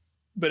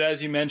 But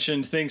as you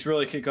mentioned, things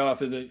really kick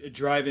off at a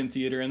drive-in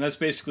theater, and that's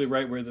basically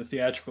right where the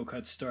theatrical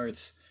cut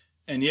starts.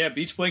 And yeah,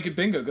 Beach Blanket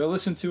Bingo. Go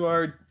listen to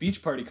our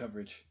beach party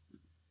coverage.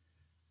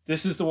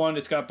 This is the one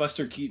that's got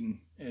Buster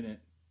Keaton in it.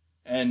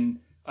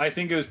 And I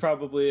think it was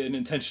probably an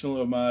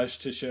intentional homage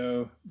to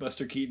show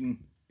Buster Keaton.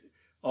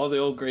 All the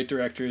old great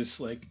directors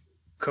like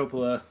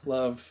Coppola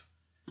love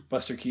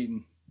Buster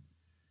Keaton.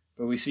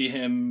 But we see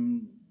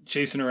him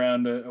chasing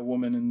around a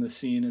woman in the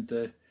scene at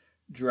the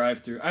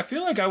drive-thru. I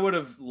feel like I would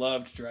have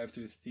loved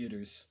drive-thru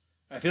theaters.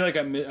 I feel like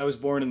I was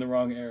born in the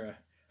wrong era.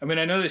 I mean,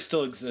 I know they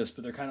still exist,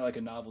 but they're kind of like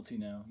a novelty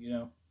now, you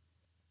know?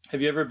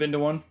 Have you ever been to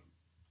one?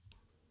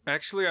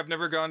 Actually, I've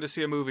never gone to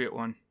see a movie at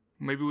one.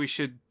 Maybe we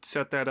should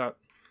set that up.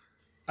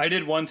 I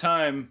did one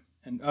time,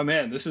 and oh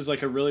man, this is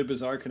like a really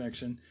bizarre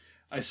connection.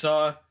 I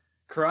saw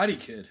Karate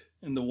Kid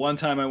in the one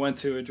time I went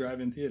to a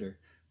drive-in theater.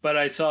 But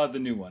I saw the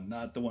new one,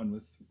 not the one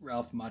with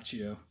Ralph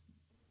Macchio.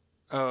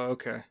 Oh,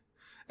 okay.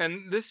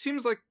 And this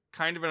seems like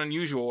kind of an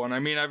unusual one. I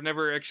mean, I've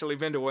never actually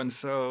been to one,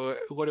 so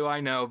what do I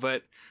know?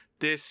 But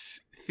this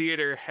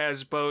theater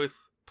has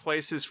both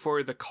places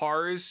for the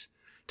cars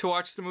to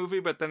watch the movie,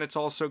 but then it's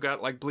also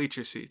got like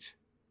bleacher seats.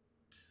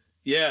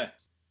 Yeah,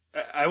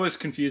 I was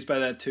confused by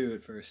that too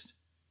at first.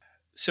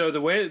 So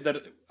the way that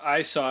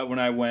I saw it when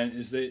I went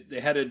is they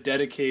had a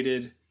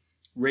dedicated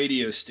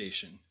radio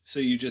station. So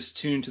you just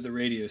tuned to the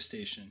radio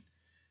station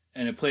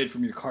and it played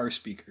from your car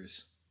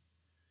speakers.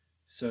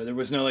 So there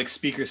was no like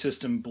speaker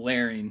system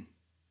blaring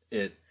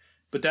it.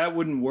 But that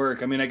wouldn't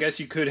work. I mean, I guess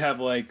you could have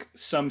like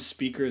some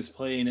speakers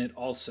playing it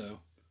also.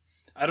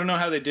 I don't know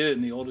how they did it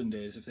in the olden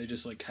days, if they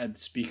just like had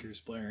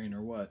speakers blaring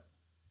or what.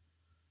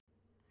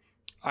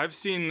 I've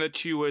seen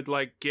that you would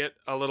like get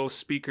a little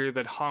speaker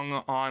that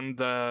hung on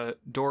the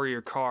door of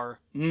your car.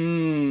 So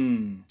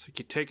you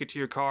could take it to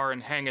your car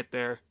and hang it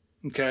there.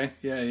 Okay,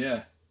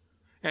 yeah.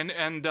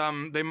 And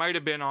they might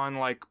have been on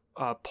like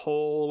a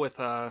pole with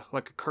a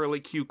curly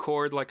Q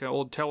cord, like an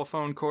old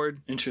telephone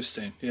cord.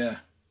 Interesting, yeah.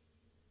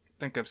 I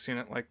think I've seen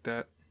it like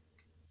that.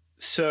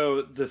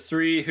 So the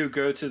three who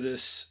go to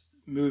this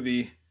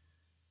movie,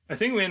 I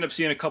think we end up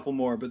seeing a couple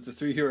more, but the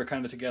three who are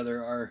kind of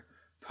together are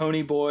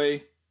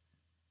Ponyboy,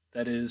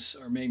 that is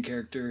our main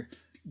character,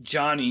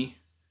 Johnny,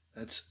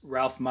 that's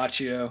Ralph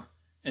Macchio,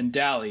 and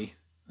Dally,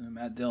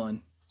 Matt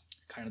Dillon,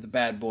 kind of the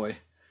bad boy.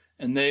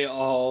 And they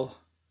all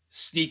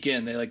sneak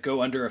in. They like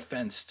go under a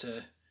fence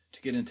to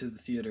get into the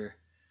theater.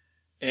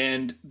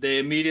 And they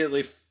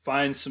immediately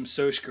find some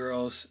Soch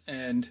girls,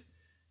 and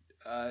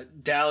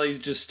Dally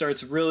just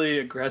starts really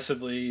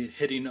aggressively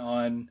hitting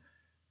on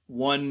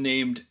one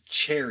named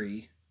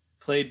Cherry,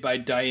 played by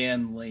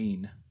Diane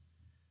Lane.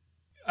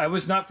 I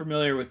was not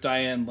familiar with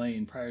Diane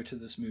Lane prior to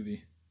this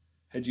movie.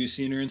 Had you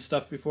seen her in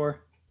stuff before?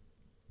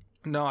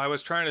 No, I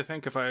was trying to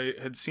think if I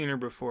had seen her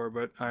before,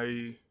 but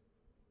I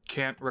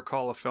can't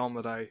recall a film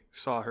that I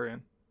saw her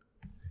in.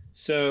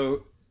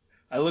 So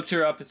I looked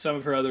her up at some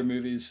of her other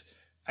movies.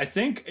 I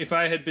think if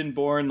I had been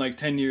born like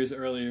 10 years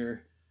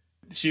earlier,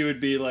 she would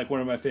be like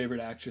one of my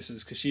favorite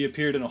actresses, because she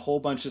appeared in a whole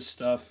bunch of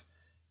stuff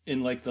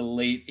in like the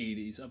late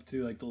 80s, up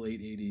to like the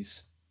late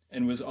 80s,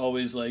 and was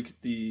always like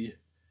the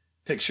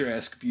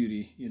picturesque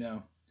beauty, you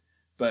know.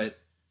 But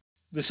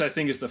this, I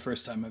think, is the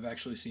first time I've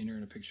actually seen her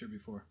in a picture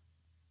before.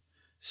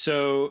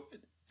 So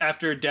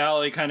after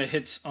Dally kind of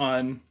hits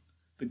on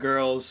the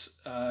girls,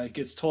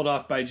 gets told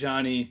off by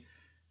Johnny,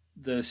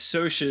 the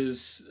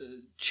Soches,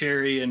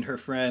 Cherry and her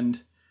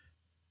friend,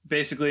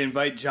 basically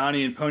invite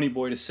Johnny and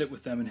Ponyboy to sit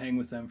with them and hang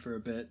with them for a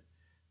bit.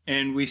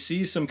 And we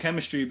see some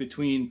chemistry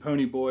between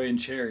Ponyboy and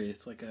Cherry.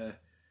 It's like a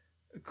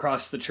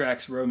across the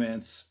tracks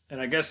romance.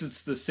 And I guess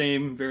it's the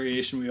same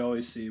variation we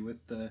always see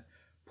with the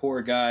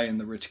poor guy and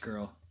the rich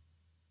girl.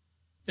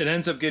 It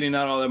ends up getting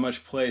not all that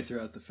much play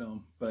throughout the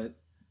film, but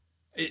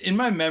in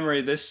my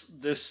memory,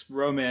 this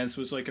romance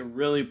was like a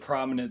really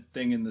prominent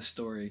thing in the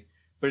story.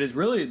 But it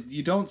really,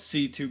 you don't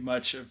see too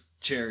much of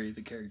Cherry,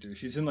 the character.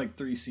 She's in like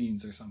 3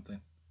 scenes or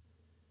something.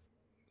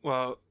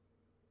 Well,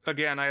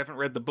 again, I haven't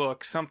read the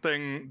book.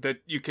 Something that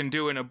you can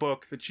do in a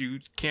book that you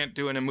can't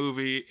do in a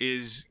movie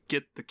is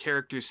get the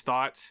character's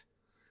thoughts.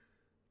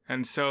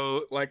 And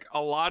so, like,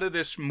 a lot of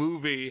this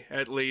movie,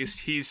 at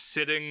least, he's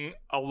sitting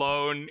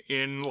alone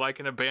in, like,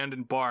 an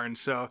abandoned barn.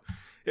 So,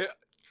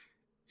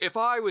 if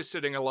I was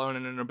sitting alone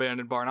in an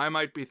abandoned barn, I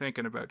might be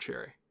thinking about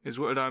Cherry, is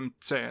what I'm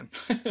saying.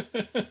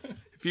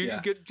 If you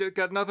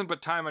got nothing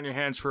but time on your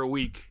hands for a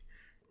week,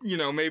 you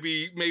know,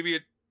 maybe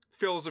it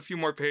fills a few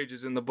more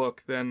pages in the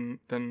book than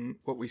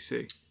what we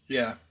see.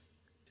 Yeah.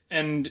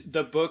 And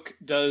the book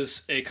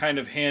does a kind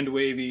of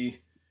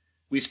hand-wavy,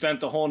 we spent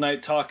the whole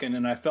night talking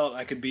and I felt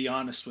I could be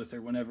honest with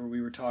her whenever we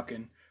were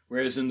talking.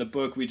 Whereas in the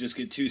book, we just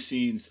get 2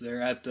 scenes.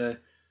 They're at the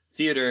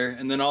theater,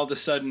 and then all of a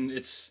sudden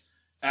it's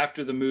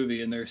after the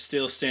movie and they're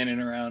still standing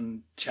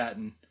around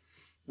chatting.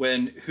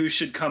 When who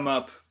should come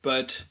up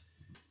but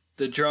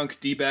the drunk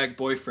D-bag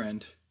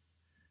boyfriend.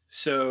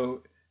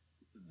 So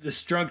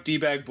this drunk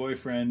D-bag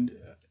boyfriend,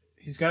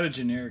 he's got a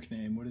generic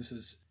name. What is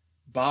his?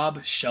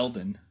 Bob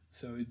Sheldon.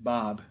 So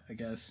Bob, I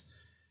guess.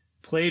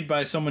 Played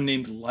by someone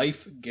named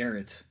Leif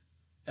Garrett.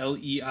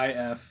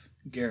 Leif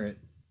Garrett.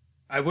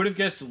 I would have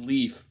guessed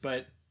Leaf,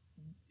 but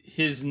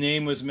his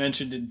name was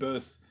mentioned in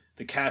both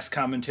the cast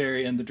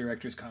commentary and the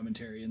director's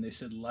commentary, and they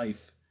said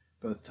Leif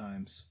both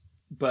times.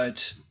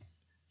 But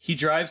he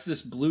drives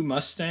this blue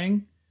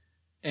Mustang,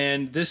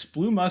 and this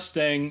blue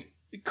Mustang,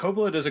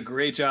 Coppola does a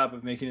great job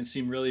of making it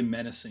seem really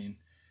menacing.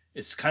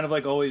 It's kind of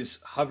like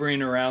always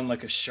hovering around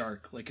like a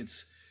shark, like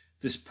it's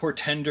this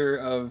portender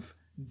of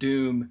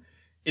Doom,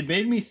 it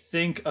made me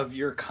think of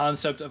your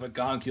concept of a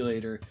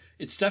gonculator.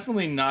 It's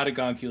definitely not a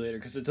gonculator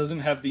because it doesn't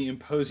have the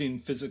imposing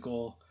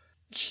physical,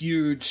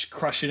 huge,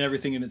 crushing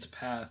everything in its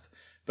path,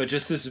 but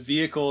just this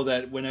vehicle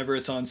that whenever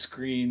it's on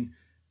screen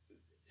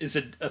is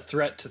a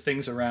threat to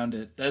things around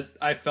it. That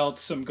I felt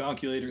some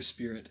gonculator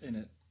spirit in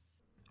it.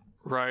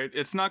 Right.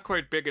 It's not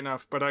quite big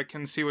enough, but I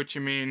can see what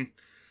you mean.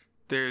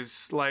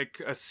 There's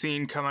like a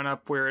scene coming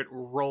up where it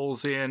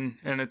rolls in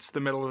and it's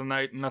the middle of the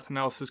night and nothing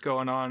else is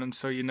going on, and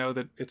so you know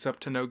that it's up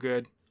to no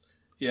good.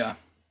 Yeah.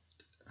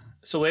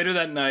 So later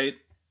that night,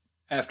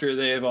 after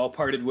they have all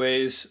parted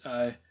ways,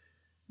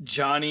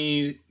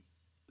 Johnny,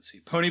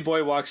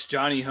 Ponyboy walks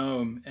Johnny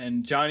home,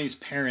 and Johnny's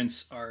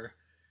parents are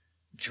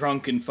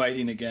drunk and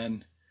fighting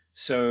again.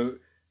 So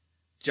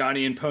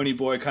Johnny and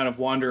Ponyboy kind of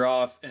wander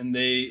off, and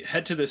they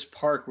head to this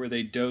park where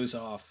they doze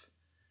off.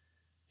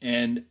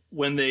 And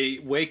when they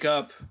wake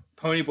up,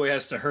 Ponyboy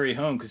has to hurry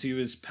home because he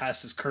was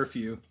past his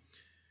curfew.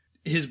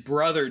 His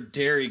brother,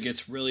 Derry,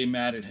 gets really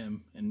mad at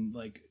him and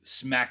like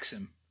smacks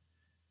him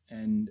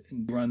and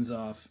runs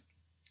off.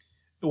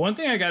 The one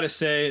thing I got to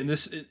say,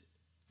 and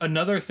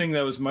another thing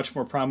that was much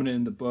more prominent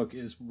in the book,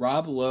 is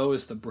Rob Lowe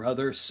is the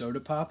brother Soda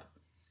Pop.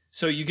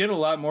 So you get a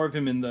lot more of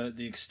him in the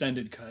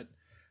extended cut,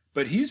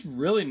 but he's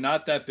really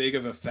not that big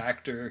of a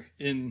factor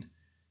in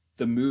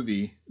the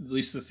movie, at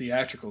least the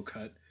theatrical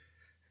cut.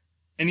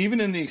 And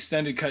even in the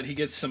extended cut, he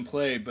gets some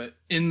play, but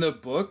in the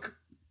book,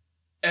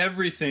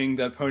 everything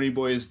that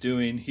Ponyboy is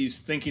doing, he's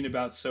thinking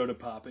about Soda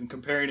Pop and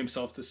comparing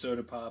himself to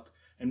Soda Pop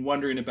and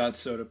wondering about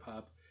Soda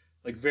Pop.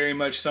 Like very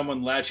much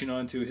someone latching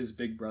onto his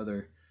big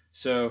brother.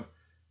 So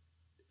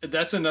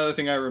that's another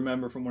thing I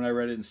remember from when I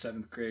read it in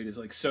 7th grade, is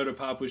like Soda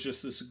Pop was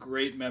just this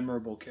great,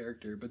 memorable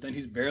character, but then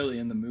he's barely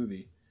in the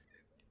movie.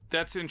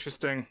 That's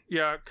interesting.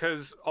 Yeah,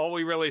 because all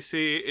we really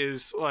see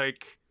is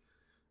like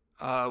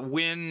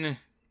when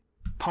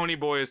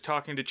Ponyboy is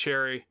talking to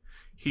Cherry,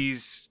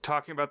 he's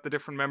talking about the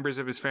different members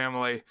of his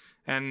family,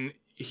 and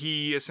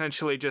he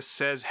essentially just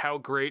says how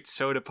great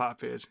Soda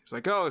Pop is. He's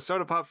like, oh,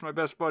 Soda Pop's my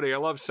best buddy. I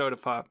love Soda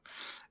Pop.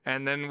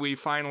 And then we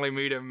finally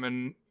meet him,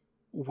 and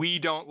we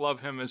don't love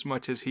him as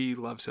much as he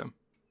loves him.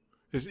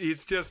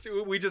 It's just,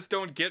 we just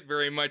don't get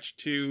very much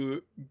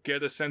to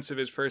get a sense of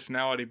his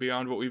personality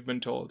beyond what we've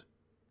been told.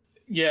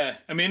 Yeah,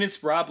 I mean,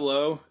 it's Rob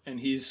Lowe, and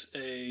he's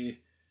a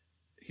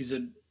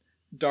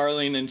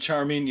darling and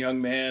charming young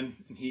man,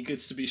 and he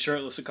gets to be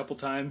shirtless a couple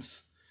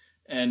times.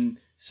 And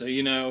so,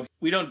 you know,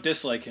 we don't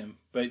dislike him,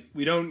 but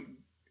we don't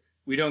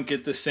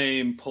get the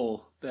same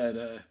pull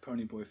that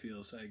Ponyboy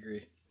feels. I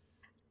agree.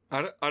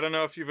 I don't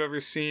know if you've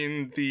ever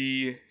seen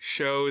the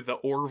show The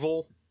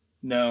Orville.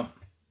 No.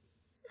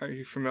 Are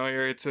you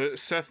familiar? It's a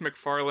Seth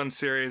MacFarlane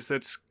series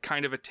that's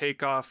kind of a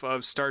takeoff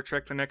of Star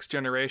Trek The Next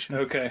Generation.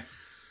 Okay.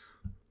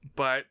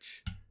 But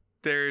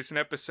there's an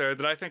episode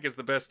that I think is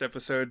the best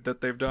episode that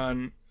they've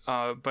done,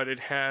 but it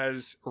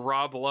has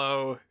Rob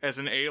Lowe as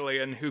an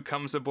alien who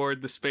comes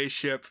aboard the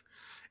spaceship,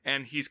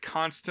 and he's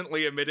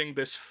constantly emitting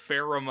this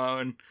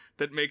pheromone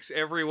that makes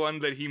everyone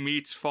that he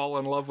meets fall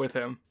in love with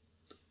him.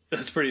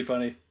 That's pretty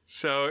funny.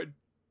 So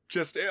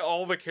just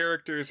all the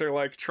characters are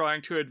like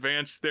trying to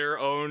advance their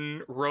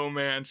own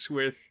romance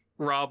with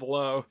Rob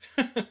Lowe.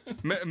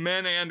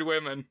 Men and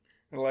women.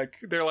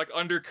 They're like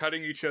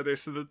undercutting each other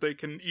so that they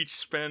can each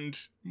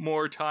spend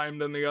more time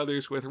than the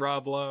others with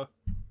Rob Lowe.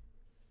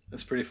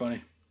 That's pretty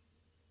funny.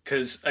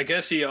 Because I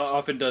guess he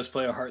often does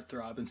play a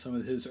heartthrob in some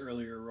of his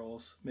earlier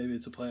roles. Maybe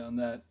it's a play on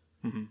that.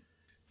 Mm-hmm.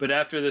 But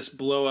after this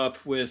blow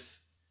up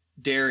with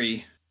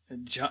Derry,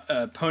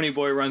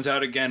 Ponyboy runs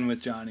out again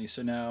with Johnny.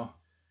 So now,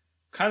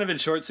 kind of in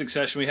short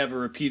succession, we have a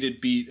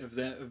repeated beat of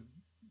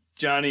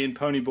Johnny and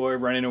Ponyboy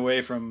running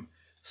away from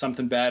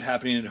something bad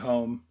happening at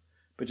home,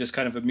 but just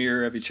kind of a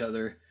mirror of each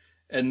other,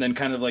 and then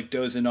kind of like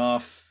dozing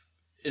off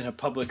in a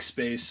public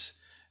space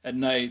at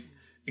night.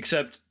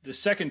 Except the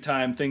second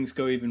time things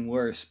go even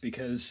worse,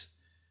 because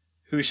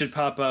who should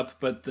pop up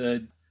but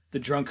the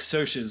drunk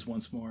Socs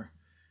once more.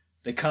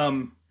 They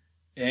come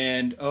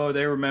and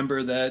they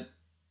remember that,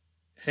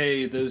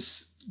 hey,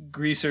 those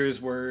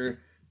greasers were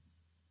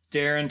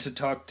daring to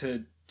talk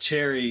to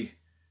Cherry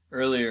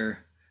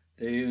earlier.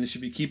 They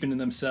should be keeping to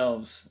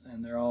themselves,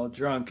 and they're all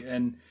drunk,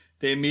 and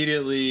they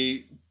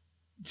immediately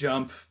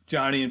jump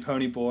Johnny and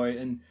Ponyboy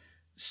and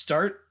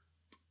start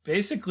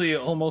basically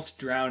almost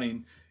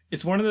drowning.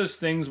 It's one of those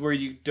things where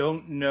you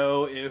don't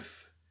know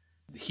if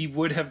he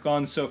would have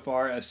gone so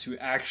far as to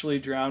actually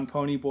drown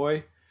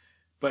Ponyboy,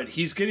 but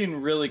he's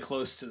getting really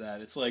close to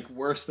that. It's like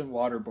worse than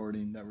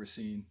waterboarding that we're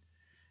seeing.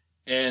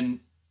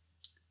 And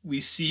we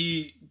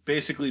see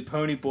basically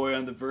Ponyboy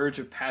on the verge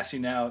of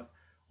passing out,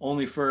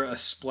 only for a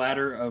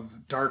splatter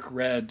of dark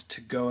red to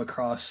go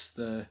across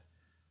the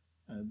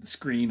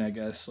screen, I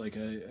guess, like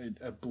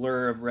a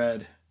blur of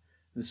red,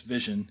 this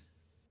vision.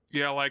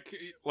 Yeah,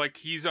 like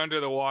he's under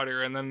the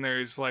water, and then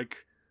there's like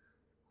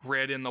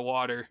red in the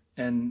water.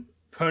 And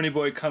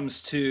Ponyboy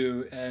comes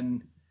to,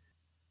 and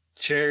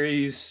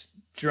Cherry's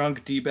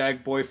drunk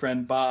D-bag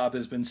boyfriend Bob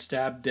has been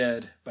stabbed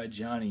dead by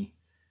Johnny.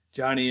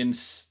 Johnny, in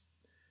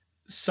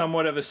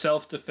somewhat of a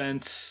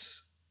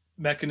self-defense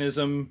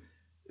mechanism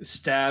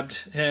stabbed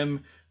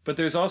him. But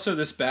there's also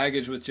this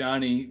baggage with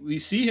Johnny. We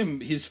see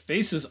him, his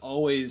face is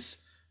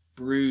always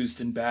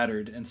bruised and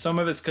battered. And some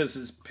of it's because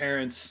his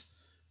parents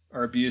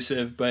are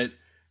abusive, but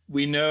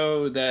we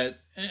know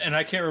that, and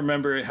I can't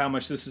remember how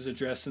much this is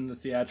addressed in the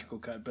theatrical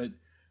cut, but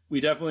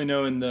we definitely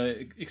know in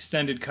the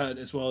extended cut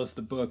as well as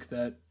the book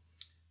that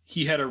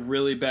he had a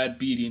really bad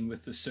beating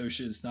with the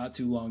Socs not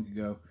too long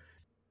ago.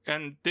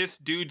 And this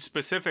dude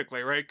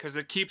specifically, right? Because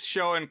it keeps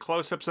showing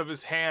close-ups of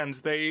his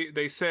hands.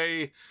 They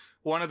say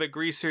one of the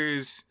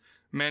greasers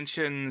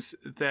mentions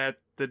that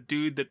the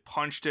dude that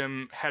punched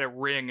him had a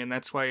ring, and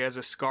that's why he has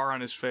a scar on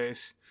his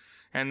face.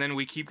 And then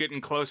we keep getting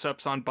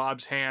close-ups on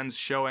Bob's hands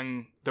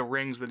showing the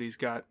rings that he's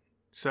got.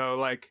 So,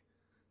 like,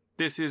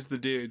 this is the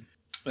dude.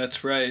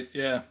 That's right,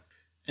 yeah.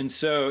 And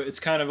so it's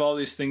kind of all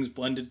these things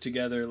blended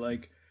together,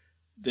 like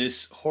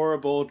this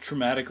horrible,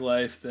 traumatic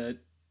life that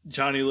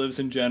Johnny lives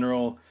in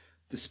general,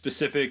 the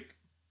specific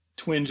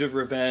twinge of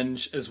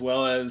revenge, as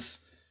well as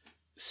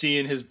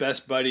seeing his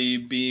best buddy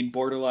being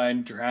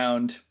borderline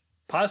drowned,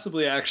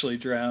 possibly actually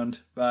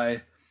drowned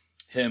by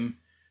him,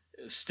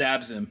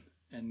 stabs him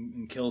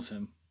and kills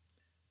him.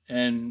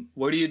 And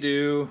what do you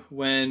do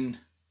when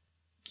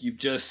you've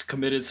just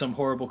committed some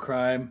horrible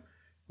crime?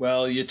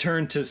 Well, you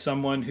turn to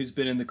someone who's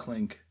been in the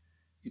clink.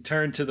 You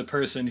turn to the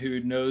person who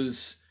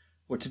knows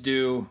what to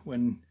do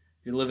when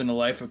you're living a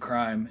life of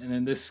crime. And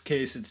in this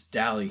case, it's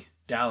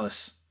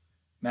Dallas,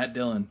 Matt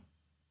Dillon.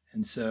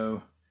 And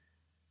so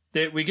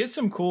we get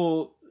some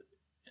cool,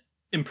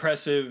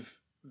 impressive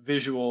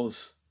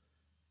visuals.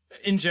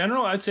 In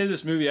general, I'd say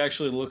this movie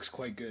actually looks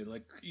quite good.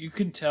 Like, you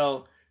can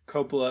tell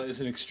Coppola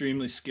is an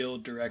extremely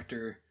skilled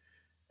director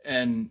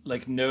and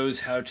like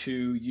knows how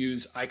to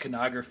use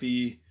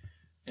iconography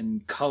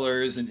and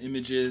colors and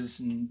images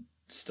and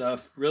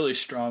stuff really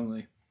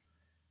strongly.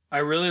 I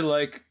really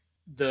like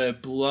the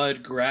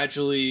blood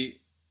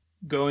gradually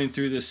going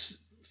through this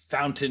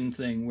fountain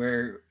thing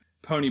where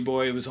Pony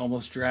Boy was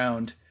almost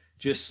drowned,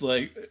 just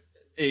like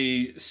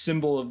a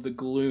symbol of the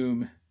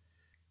gloom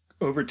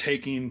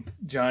overtaking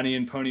Johnny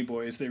and Pony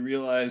Boy as they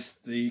realize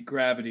the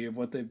gravity of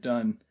what they've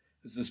done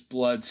as this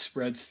blood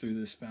spreads through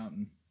this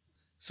fountain.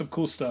 Some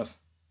cool stuff.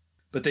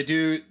 But they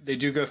do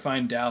go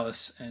find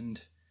Dallas,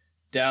 and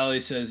Dally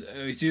says,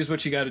 oh, here's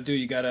what you got to do.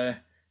 You got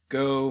to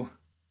go.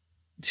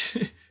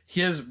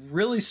 He has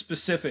really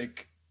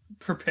specific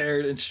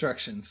prepared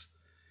instructions.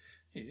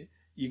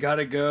 You got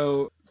to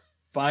go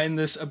find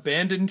this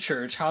abandoned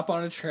church, hop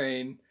on a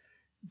train,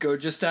 go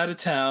just out of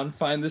town,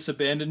 find this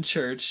abandoned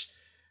church.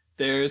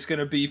 There's going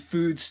to be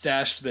food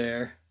stashed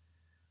there.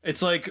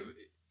 It's like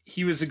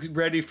he was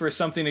ready for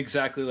something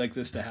exactly like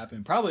this to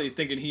happen. Probably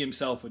thinking he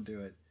himself would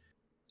do it.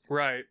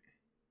 Right.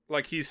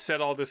 Like he's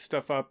set all this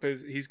stuff up.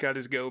 He's got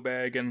his go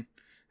bag and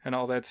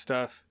all that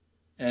stuff.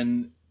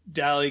 And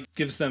Dally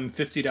gives them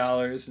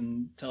 $50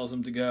 and tells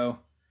them to go.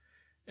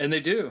 And they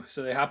do.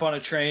 So they hop on a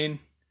train,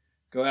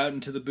 go out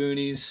into the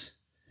boonies.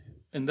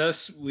 And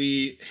thus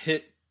we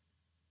hit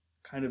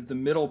kind of the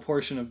middle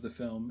portion of the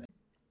film.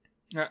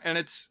 And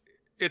it's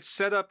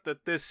set up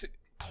that this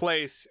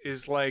place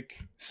is like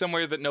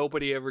somewhere that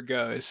nobody ever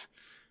goes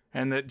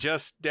and that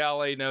just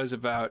Dally knows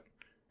about,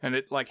 and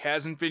it like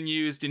hasn't been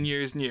used in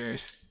years and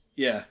years.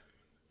 Yeah.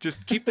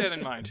 Just keep that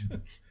in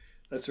mind.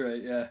 That's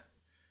right, yeah.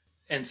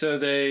 And so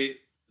they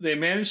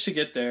manage to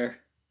get there.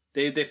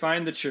 They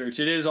find the church.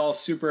 It is all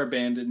super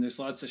abandoned. There's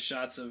lots of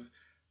shots of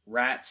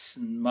rats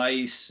and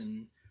mice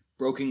and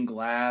broken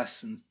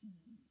glass and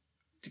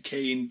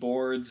decaying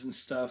boards and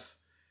stuff.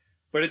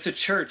 But it's a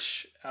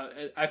church.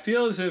 I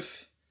feel as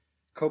if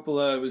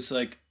Coppola was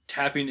like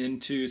tapping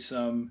into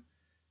some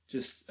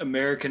just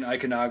American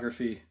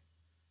iconography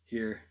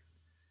here.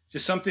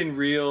 Just something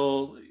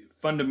real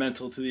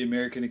fundamental to the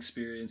American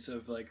experience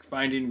of like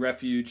finding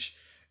refuge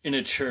in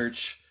a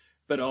church,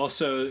 but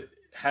also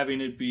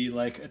having it be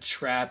like a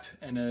trap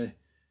and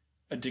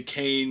a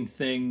decaying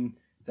thing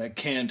that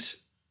can't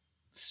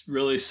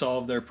really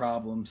solve their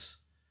problems.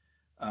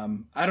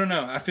 I don't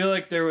know. I feel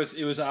like it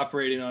was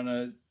operating on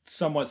a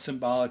somewhat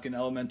symbolic and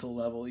elemental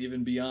level,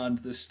 even beyond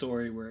this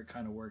story where it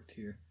kind of worked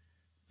here.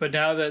 But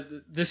now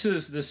that this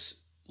is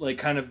this like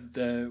kind of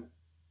the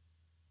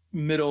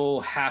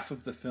middle half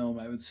of the film,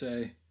 I would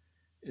say,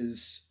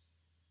 is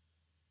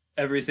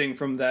everything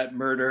from that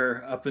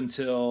murder up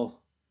until,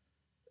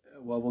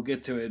 well, we'll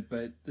get to it,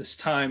 but this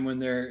time when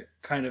they're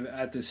kind of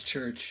at this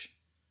church,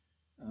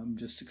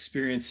 just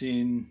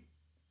experiencing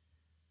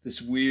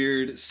this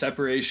weird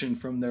separation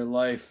from their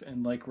life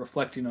and like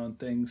reflecting on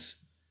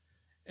things.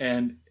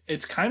 And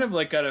it's kind of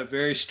like got a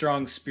very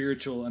strong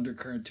spiritual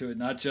undercurrent to it,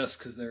 not just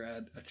because they're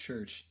at a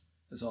church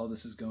as all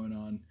this is going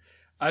on.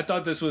 I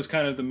thought this was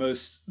kind of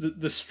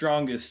the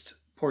strongest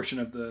portion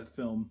of the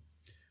film,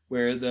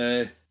 where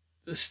the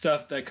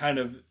stuff that kind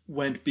of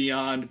went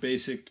beyond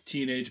basic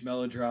teenage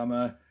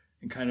melodrama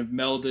and kind of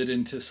melded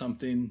into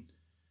something,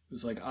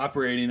 was like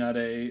operating at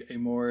a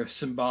more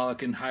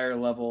symbolic and higher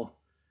level,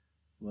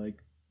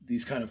 like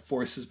these kind of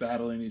forces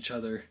battling each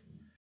other.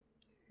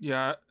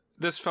 Yeah,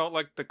 this felt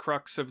like the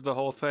crux of the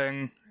whole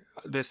thing,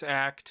 this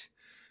act.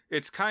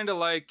 It's kind of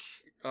like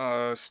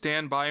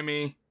Stand By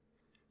Me.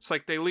 It's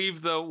like they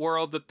leave the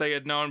world that they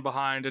had known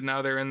behind, and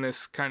now they're in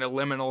this kind of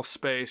liminal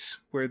space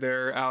where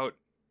they're out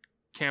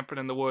camping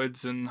in the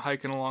woods and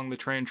hiking along the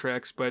train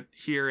tracks. But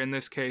here, in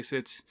this case,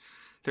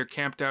 they're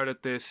camped out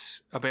at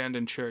this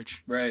abandoned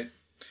church. Right.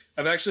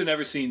 I've actually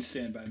never seen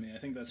Stand By Me. I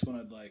think that's one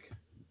I'd like.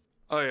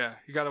 Oh, yeah.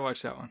 You got to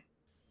watch that one.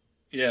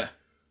 Yeah.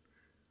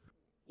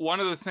 One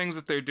of the things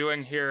that they're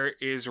doing here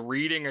is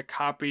reading a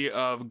copy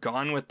of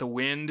Gone with the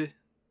Wind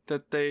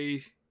that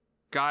they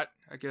got.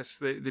 I guess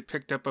they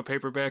picked up a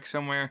paperback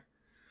somewhere.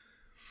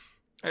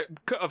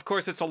 Of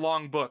course, it's a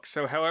long book,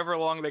 so however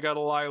long they gotta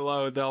lie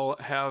low, they'll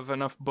have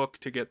enough book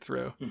to get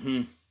through.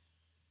 Mm-hmm.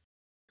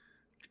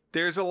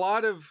 There's a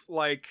lot of,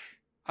 like,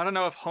 I don't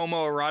know if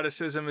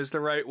homoeroticism is the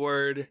right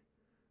word,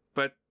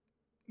 but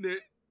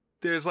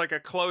there's like a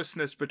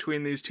closeness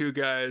between these two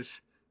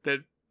guys that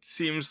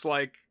seems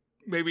like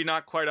maybe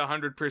not quite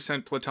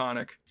 100%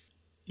 platonic.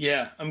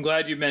 Yeah, I'm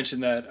glad you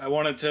mentioned that.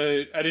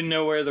 I didn't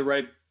know where the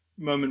right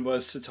moment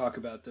was to talk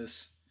about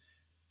this.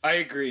 I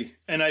agree.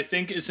 And I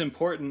think it's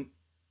important.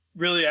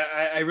 Really,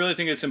 I really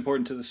think it's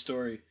important to the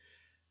story.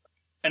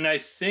 And I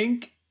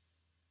think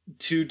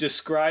to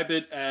describe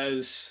it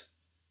as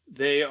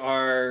they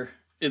are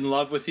in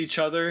love with each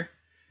other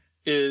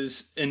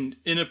is an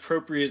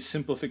inappropriate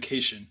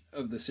simplification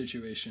of the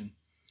situation.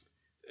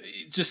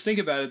 Just think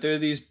about it. There are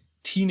these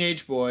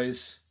teenage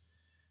boys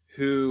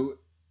who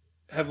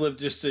have lived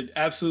just an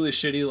absolutely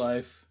shitty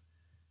life.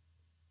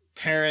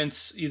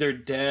 Parents either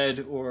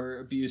dead or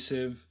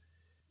abusive,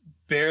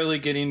 barely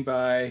getting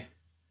by.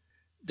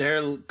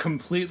 They're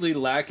completely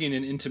lacking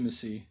in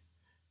intimacy.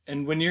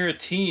 And when you're a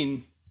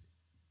teen,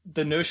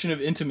 the notion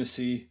of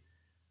intimacy,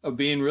 of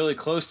being really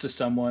close to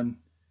someone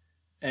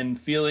and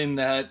feeling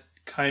that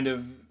kind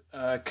of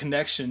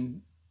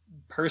connection,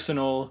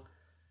 personal,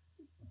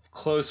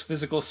 close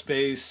physical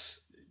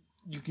space,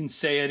 you can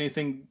say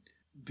anything,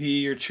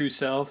 be your true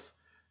self.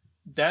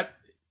 That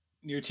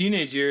your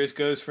teenage years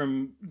goes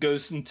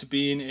into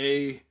being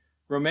a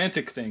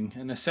romantic thing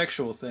and a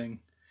sexual thing.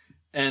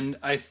 And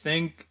I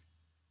think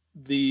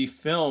the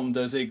film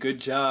does a good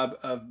job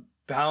of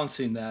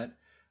balancing that,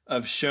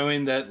 of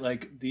showing that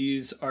like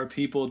these are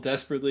people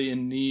desperately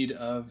in need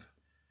of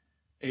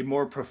a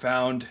more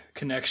profound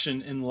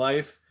connection in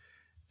life,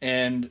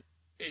 and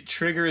it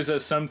triggers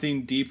as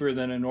something deeper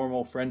than a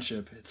normal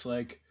friendship. It's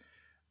like,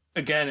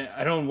 again,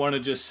 I don't want to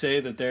just say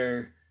that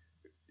they're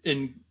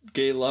in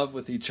gay love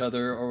with each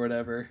other or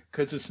whatever,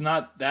 because it's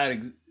not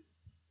that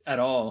at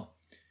all.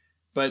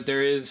 But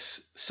there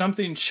is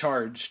something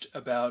charged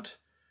about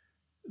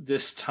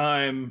this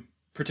time,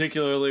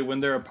 particularly when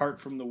they're apart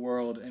from the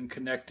world and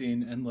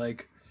connecting, and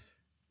like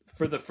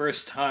for the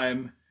first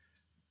time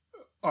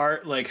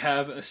are like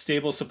have a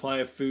stable supply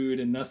of food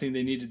and nothing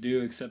they need to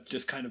do except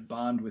just kind of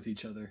bond with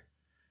each other.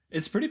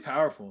 It's pretty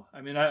powerful.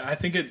 I mean, I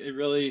think it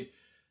really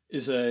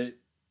is a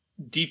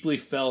deeply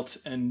felt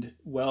and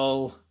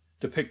well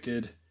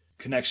depicted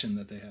connection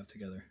that they have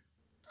together.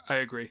 I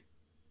agree.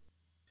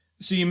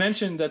 So you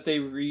mentioned that they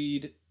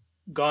read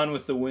Gone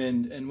with the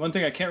Wind, and one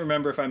thing I can't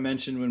remember if I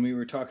mentioned when we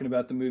were talking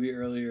about the movie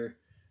earlier,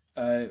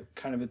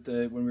 kind of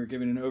when we were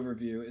giving an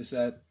overview, is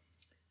that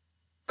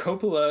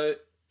Coppola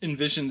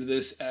envisioned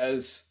this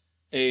as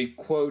a,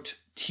 quote,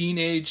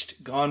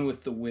 teenaged Gone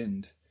with the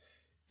Wind,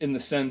 in the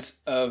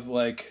sense of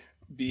like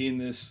being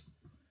this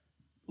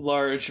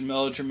large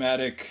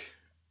melodramatic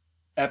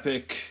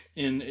epic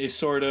in a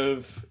sort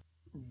of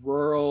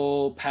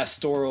rural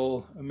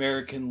pastoral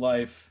American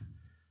life,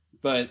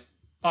 but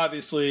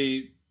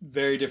obviously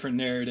very different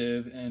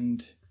narrative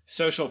and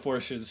social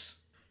forces.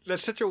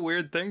 That's such a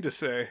weird thing to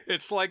say.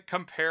 It's like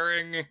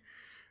comparing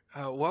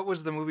what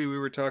was the movie we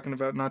were talking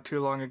about not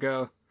too long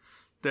ago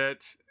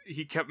that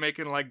he kept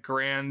making like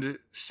grand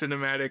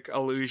cinematic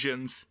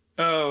allusions.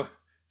 Oh,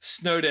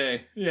 Snow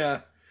Day.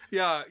 Yeah.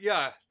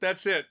 Yeah,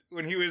 that's it.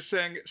 When he was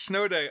saying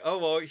Snow Day, oh,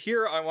 well,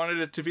 here I wanted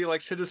it to be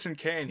like Citizen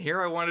Kane.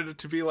 Here I wanted it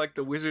to be like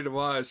The Wizard of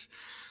Oz.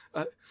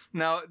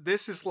 Now,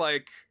 this is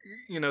like,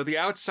 The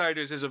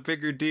Outsiders is a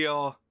bigger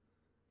deal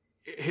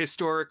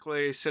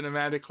historically,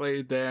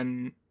 cinematically,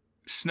 than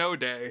Snow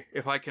Day,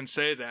 if I can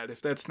say that,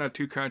 if that's not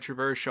too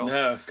controversial.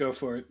 No, go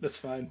for it. That's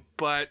fine.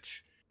 But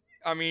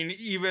I mean,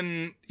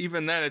 even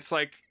then, it's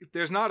like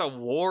there's not a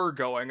war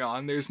going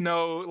on. There's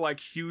no like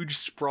huge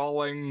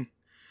sprawling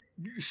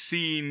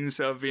scenes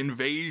of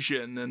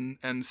invasion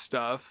and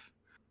stuff.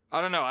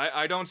 I don't know.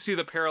 I don't see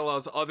the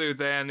parallels other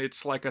than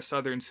it's like a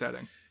southern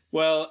setting.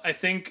 Well, I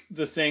think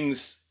the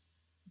things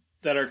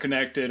that are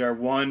connected are,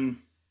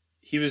 one,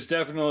 he was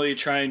definitely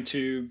trying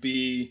to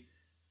be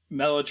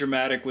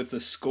melodramatic with the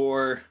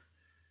score,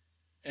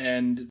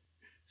 and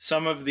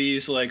some of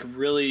these like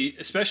really,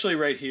 especially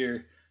right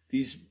here,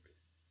 these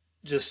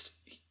just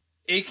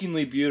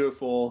achingly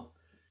beautiful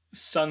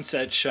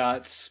sunset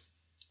shots,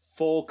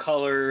 full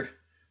color,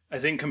 I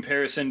think,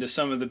 comparison to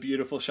some of the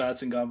beautiful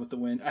shots in Gone with the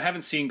Wind. I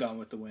haven't seen Gone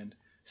with the Wind,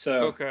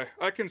 so okay,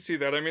 I can see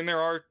that. I mean, there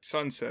are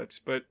sunsets,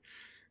 but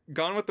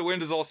Gone with the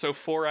Wind is also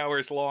 4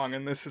 hours long,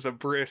 and this is a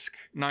brisk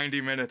 90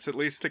 minutes, at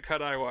least the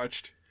cut I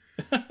watched.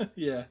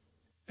 Yeah.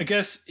 I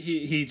guess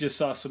he just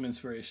saw some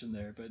inspiration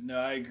there, but no,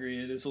 I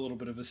agree. It is a little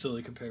bit of a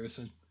silly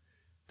comparison.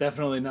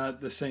 Definitely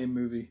not the same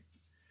movie.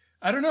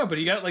 I don't know, but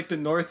you got like the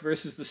North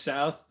versus the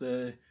South,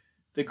 the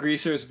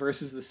Greasers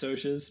versus the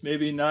Socias.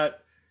 Maybe not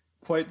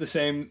quite the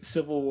same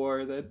civil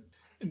war that,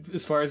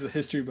 as far as the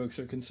history books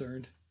are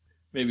concerned.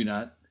 Maybe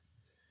not.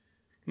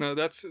 No,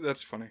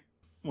 that's funny.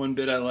 One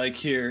bit I like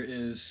here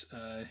is,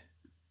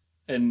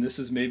 and this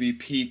is maybe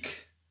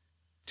peak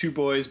two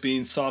boys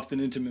being soft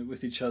and intimate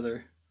with each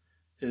other,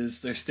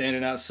 is they're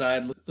standing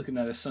outside looking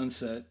at a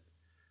sunset,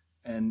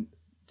 and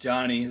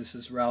Johnny, this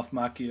is Ralph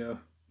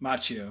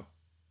Macchio,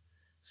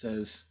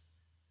 says,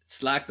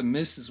 "It's like the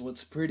mist is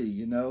what's pretty,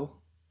 you know?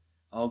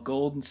 All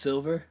gold and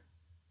silver."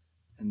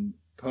 And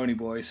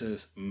Ponyboy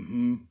says,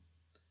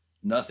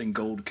 "Nothing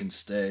gold can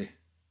stay."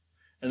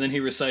 And then he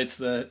recites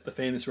the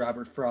famous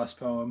Robert Frost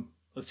poem.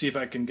 Let's see if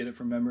I can get it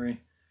from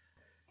memory.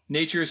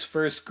 "Nature's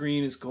first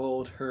green is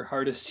gold, her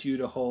hardest hue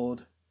to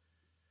hold.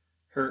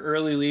 Her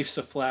early leaf's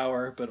a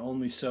flower, but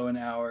only so an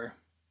hour.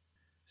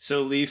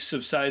 So leaf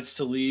subsides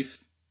to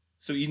leaf,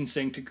 so Eden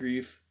sank to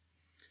grief.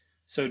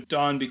 So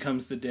dawn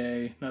becomes the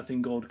day,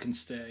 nothing gold can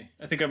stay."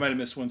 I think I might have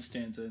missed one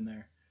stanza in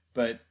there.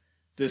 But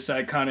this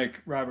iconic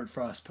Robert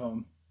Frost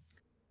poem.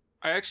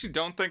 I actually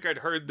don't think I'd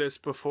heard this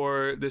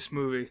before this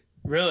movie.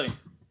 Really?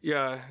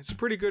 Yeah, it's a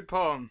pretty good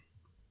poem.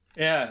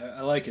 Yeah,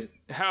 I like it.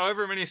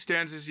 However many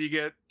stanzas you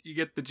get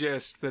the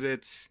gist that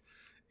it's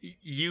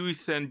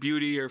youth and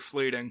beauty are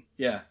fleeting.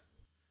 Yeah.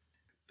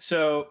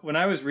 So when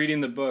I was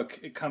reading the book,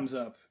 it comes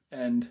up,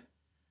 and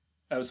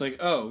I was like,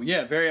 oh,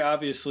 yeah, very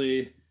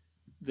obviously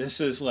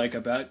this is like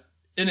about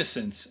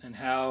innocence and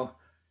how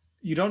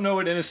you don't know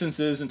what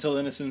innocence is until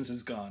innocence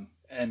is gone.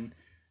 And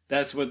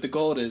that's what the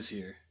gold is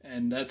here.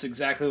 And that's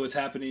exactly what's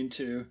happening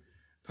to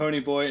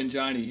Ponyboy and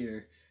Johnny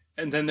here.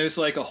 And then there's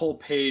like a whole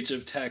page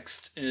of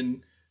text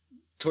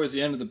towards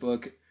the end of the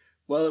book.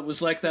 Well, it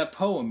was like that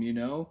poem, you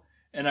know?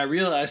 And I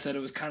realized that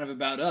it was kind of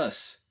about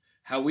us.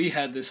 How we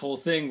had this whole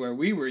thing where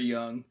we were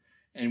young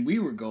and we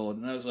were gold.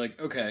 And I was like,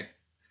 okay,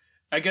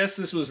 I guess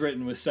this was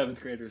written with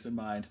 7th graders in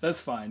mind.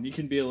 That's fine. You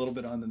can be a little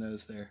bit on the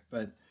nose there.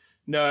 But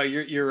no,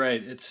 you're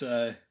right.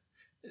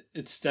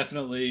 It's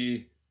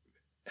definitely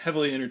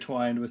heavily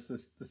intertwined with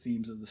the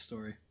themes of the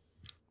story.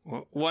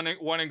 Well,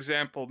 one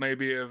example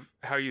maybe of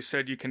how you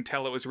said you can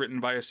tell it was written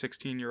by a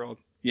 16-year-old.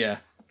 Yeah,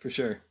 for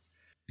sure.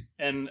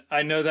 And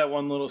I know that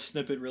one little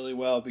snippet really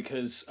well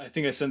because I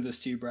think I sent this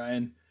to you,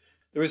 Brian.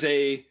 There was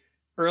a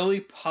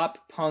early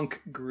pop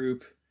punk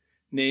group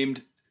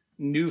named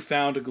New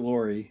Found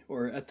Glory,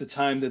 or at the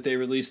time that they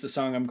released the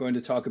song I'm going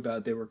to talk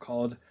about, they were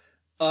called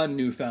A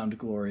New Found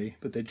Glory,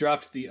 but they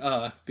dropped the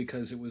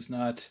because it was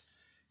not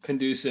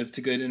conducive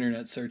to good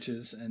internet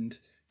searches and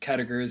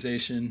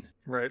categorization.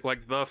 Right,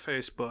 like the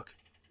Facebook.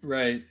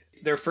 Right.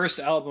 Their first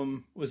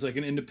album was like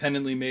an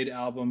independently made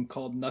album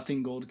called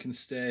Nothing Gold Can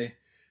Stay,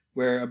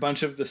 where a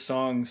bunch of the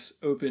songs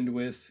opened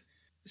with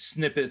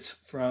snippets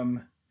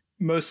from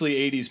mostly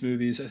 80s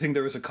movies. I think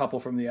there was a couple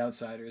from The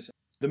Outsiders.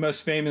 The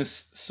most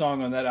famous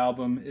song on that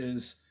album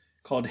is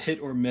called Hit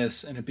or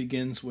Miss, and it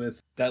begins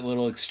with that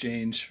little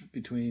exchange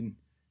between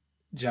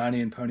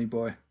Johnny and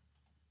Ponyboy.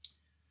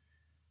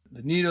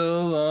 "The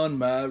needle on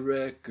my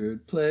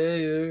record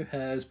player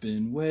has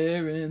been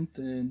wearing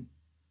thin."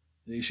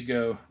 You should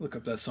go look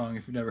up that song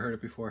if you've never heard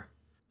it before.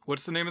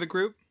 What's the name of the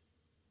group?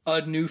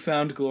 A New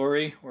Found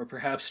Glory, or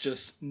perhaps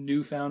just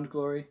New Found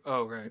Glory.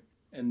 Oh, right.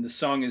 And the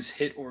song is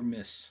Hit or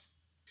Miss.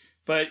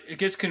 But it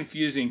gets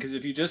confusing because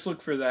if you just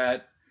look for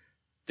that,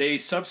 they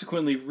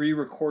subsequently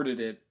re-recorded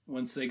it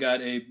once they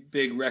got a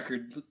big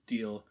record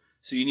deal.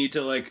 So you need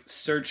to like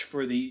search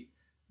for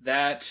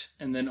that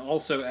and then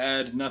also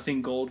add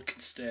Nothing Gold Can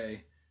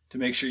Stay to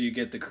make sure you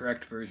get the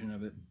correct version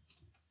of it.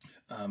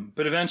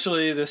 But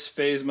eventually this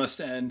phase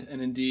must end,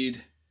 and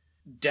indeed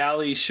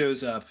Dally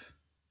shows up,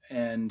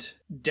 and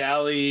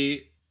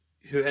Dally,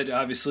 who had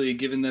obviously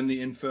given them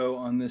the info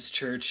on this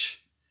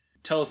church,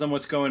 tells them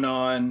what's going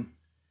on.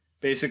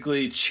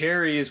 Basically,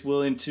 Cherry is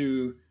willing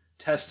to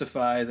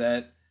testify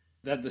that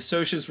the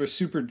Socias were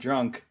super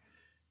drunk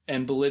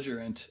and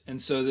belligerent,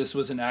 and so this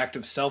was an act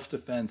of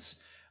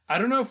self-defense. I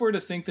don't know if we're to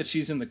think that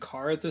she's in the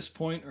car at this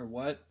point or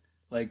what.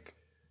 Like,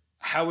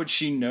 how would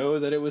she know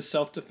that it was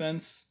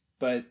self-defense?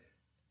 But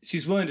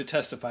she's willing to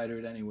testify to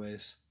it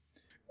anyways.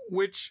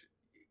 Which,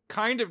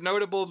 kind of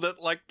notable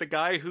that, like, the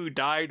guy who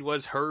died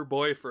was her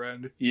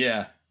boyfriend.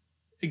 Yeah,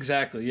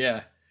 exactly,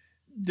 yeah.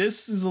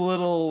 This is a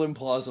little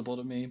implausible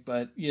to me,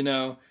 but, you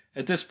know,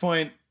 at this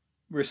point,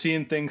 we're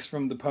seeing things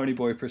from the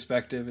Ponyboy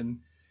perspective, and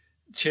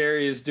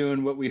Cherry is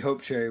doing what we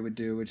hope Cherry would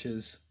do, which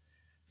is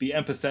be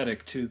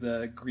empathetic to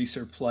the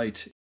greaser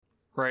plight.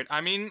 Right.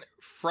 I mean,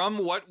 from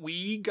what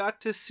we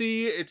got to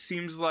see, it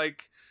seems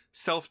like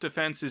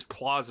self-defense is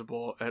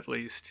plausible, at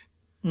least.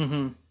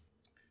 Mm-hmm.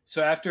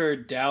 So after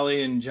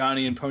Dally and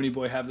Johnny and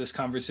Ponyboy have this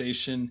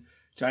conversation,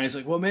 Johnny's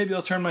like, well, maybe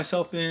I'll turn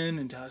myself in.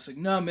 And Dally's like,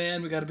 no,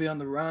 man, we got to be on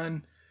the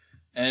run.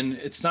 And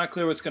it's not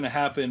clear what's going to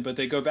happen, but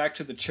they go back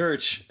to the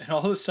church, and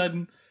all of a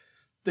sudden,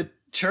 the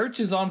church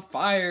is on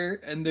fire,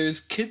 and there's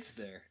kids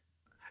there.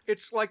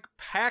 it's like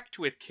packed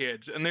with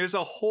kids, and there's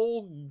a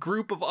whole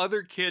group of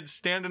other kids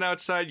standing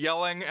outside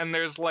yelling, and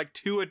there's like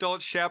 2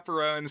 adult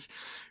chaperones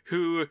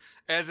who,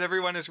 as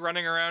everyone is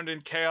running around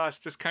in chaos,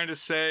 just kind of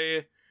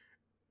say,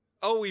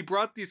 "Oh, we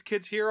brought these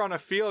kids here on a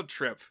field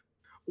trip."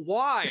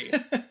 Why?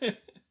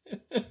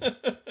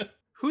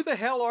 Who the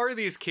hell are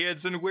these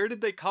kids, and where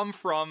did they come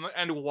from,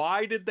 and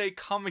why did they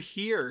come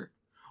here?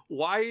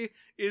 Why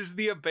is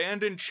the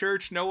abandoned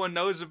church no one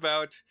knows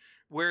about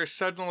where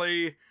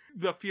suddenly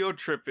the field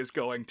trip is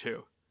going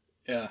to?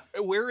 Yeah.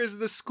 Where is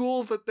the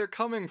school that they're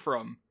coming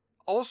from?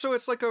 Also,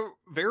 it's like a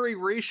very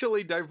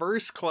racially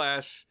diverse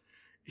class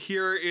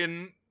here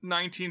in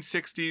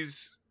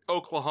 1960s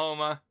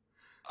Oklahoma.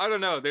 I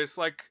don't know, there's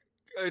like,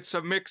 it's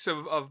a mix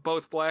of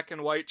both black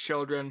and white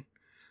children.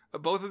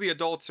 Both of the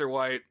adults are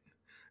white.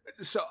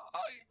 So,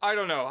 I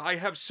don't know. I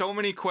have so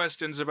many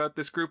questions about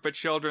this group of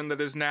children that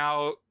is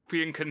now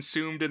being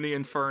consumed in the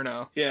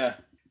inferno. Yeah.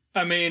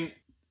 I mean,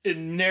 it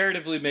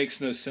narratively makes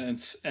no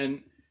sense.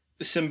 And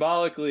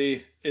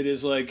symbolically, it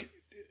is like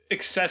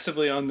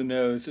excessively on the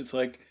nose. It's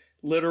like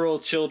literal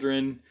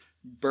children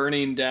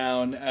burning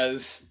down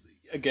as,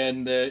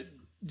 again, the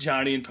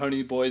Johnny and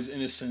Pony Boy's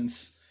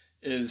innocence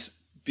is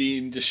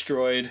being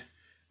destroyed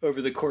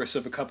over the course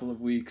of a couple of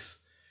weeks.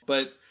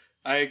 But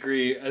I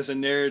agree, as a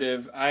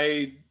narrative,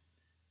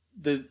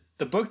 the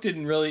book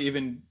didn't really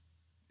even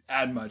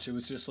add much. It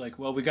was just like,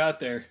 well, we got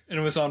there and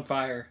it was on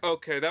fire.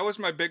 Okay, that was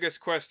my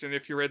biggest question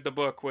if you read the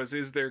book, was,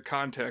 is there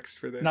context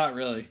for this? Not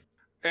really.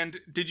 And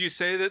did you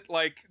say that,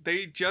 like,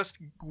 they just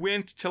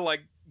went to,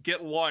 like,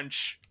 get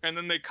lunch and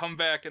then they come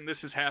back and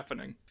this is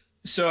happening?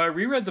 So I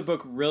reread the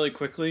book really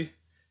quickly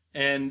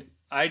and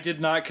I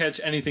did not catch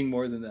anything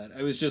more than that.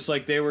 I was just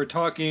like, they were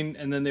talking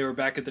and then they were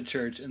back at the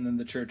church and then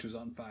the church was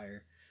on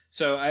fire.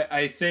 So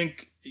I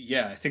think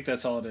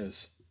that's all it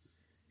is.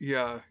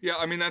 Yeah,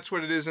 I mean, that's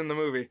what it is in the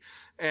movie.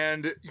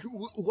 And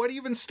what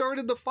even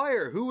started the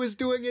fire? Who was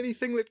doing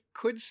anything that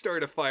could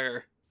start a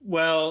fire?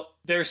 Well,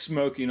 they're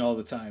smoking all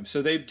the time,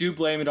 so they do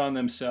blame it on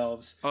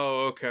themselves.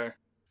 Oh, okay.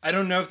 I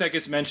don't know if that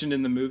gets mentioned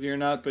in the movie or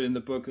not, but in the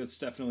book that's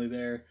definitely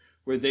there,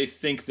 where they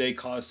think they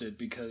caused it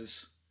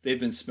because they've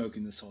been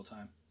smoking this whole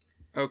time.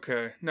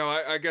 Okay. No,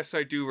 I guess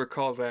I do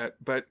recall that,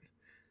 but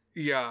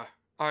yeah,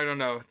 I don't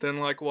know. Then,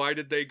 like, why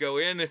did they go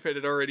in if it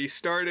had already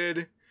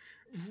started?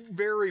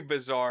 Very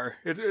bizarre.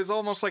 It is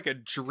almost like a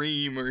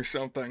dream or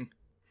something.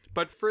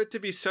 But for it to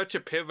be such a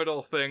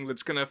pivotal thing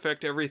that's going to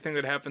affect everything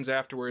that happens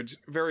afterwards,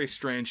 very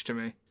strange to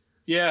me.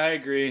 Yeah, I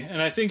agree.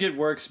 And I think it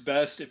works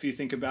best if you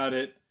think about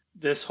it.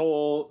 This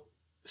whole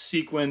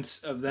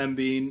sequence of them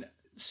being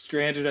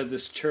stranded at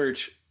this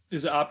church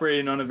is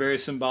operating on a very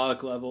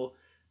symbolic level.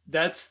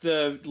 That's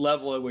the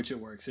level at which it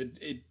works.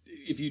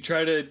 If you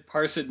try to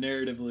parse it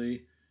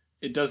narratively,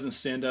 it doesn't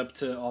stand up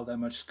to all that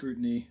much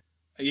scrutiny.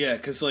 Yeah,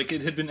 because like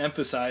it had been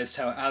emphasized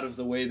how out of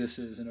the way this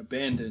is and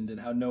abandoned and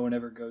how no one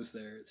ever goes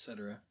there,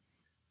 etc.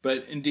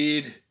 But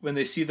indeed, when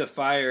they see the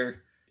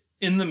fire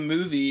in the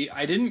movie,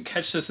 I didn't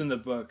catch this in the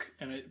book,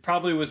 and it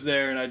probably was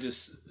there and I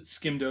just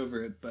skimmed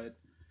over it. But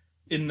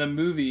in the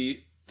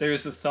movie,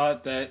 there's the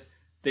thought that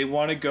they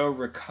want to go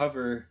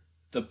recover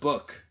the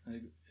book.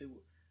 Like,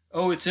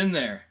 oh, it's in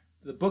there.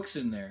 The book's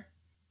in there.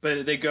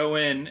 But they go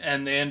in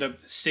and they end up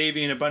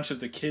saving a bunch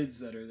of the kids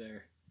that are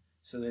there.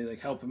 So they like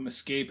help them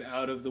escape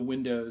out of the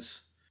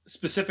windows.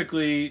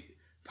 Specifically,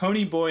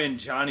 Pony Boy and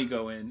Johnny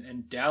go in,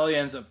 and Dally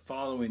ends up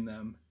following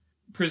them,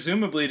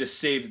 presumably to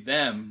save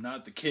them,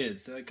 not the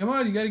kids. They're like, come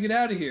on, you got to get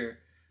out of here.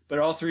 But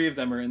all 3 of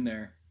them are in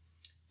there.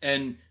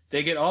 And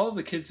they get all of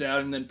the kids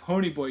out, and then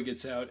Pony Boy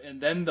gets out,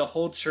 and then the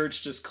whole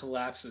church just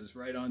collapses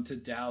right onto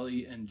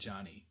Dally and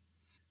Johnny.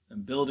 The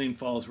building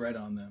falls right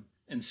on them.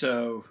 And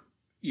so,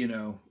 you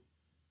know,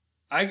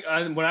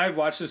 I when I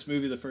watched this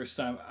movie the first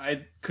time,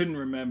 I couldn't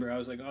remember. I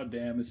was like, oh,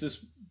 damn,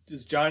 is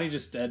Johnny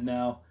just dead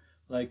now?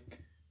 Like,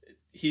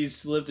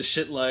 he's lived a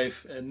shit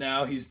life, and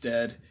now he's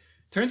dead.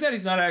 Turns out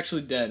he's not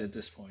actually dead at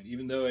this point,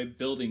 even though a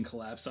building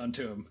collapsed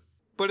onto him.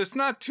 But it's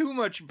not too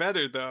much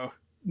better, though.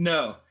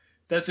 No,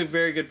 that's a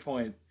very good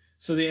point.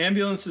 So the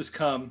ambulances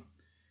come.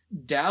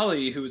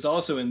 Dally, who was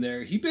also in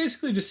there, he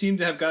basically just seemed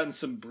to have gotten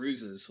some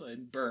bruises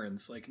and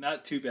burns, like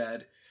not too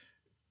bad.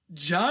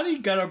 Johnny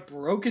got a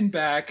broken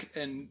back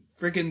and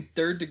freaking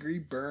 3rd-degree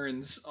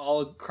burns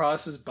all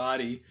across his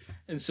body.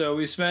 And so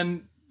we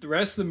spend the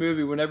rest of the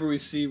movie, whenever we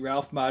see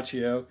Ralph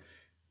Macchio,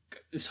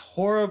 this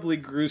horribly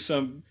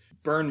gruesome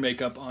burn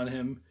makeup on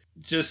him,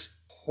 just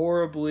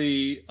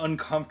horribly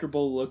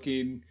uncomfortable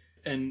looking,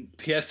 and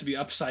he has to be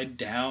upside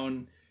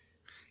down.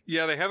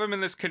 Yeah, they have him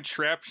in this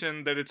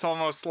contraption that it's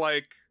almost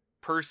like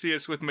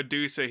Perseus with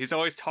Medusa. He's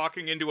always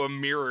talking into a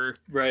mirror.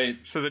 Right.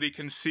 So that he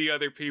can see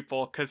other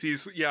people, because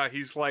he's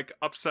like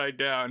upside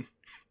down.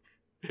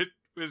 It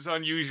was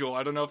unusual.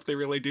 I don't know if they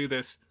really do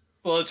this.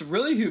 Well, it's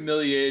really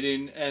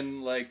humiliating,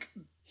 and like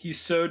he's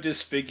so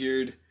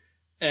disfigured,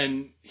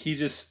 and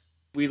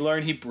we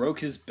learn he broke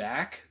his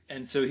back,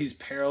 and so he's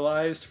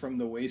paralyzed from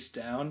the waist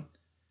down.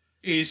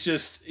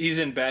 He's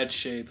in bad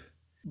shape.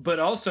 But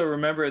also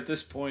remember, at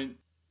this point,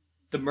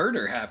 the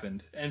murder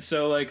happened. And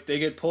so like they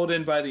get pulled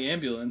in by the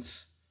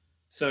ambulance.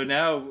 So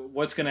now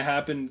what's going to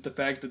happen with the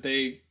fact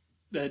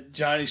that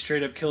Johnny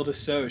straight up killed a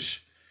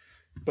Soch?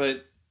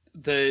 But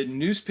the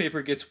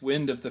newspaper gets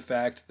wind of the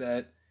fact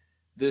that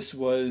this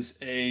was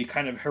a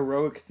kind of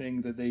heroic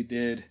thing that they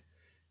did.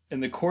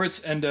 And the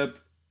courts end up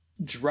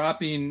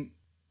dropping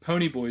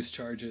Ponyboy's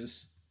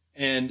charges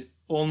and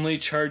only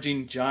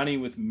charging Johnny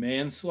with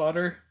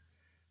manslaughter,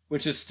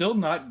 which is still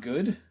not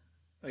good.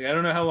 Like, I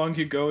don't know how long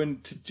you go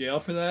into jail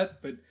for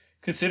that, but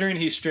considering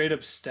he straight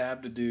up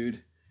stabbed a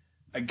dude,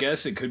 I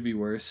guess it could be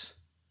worse.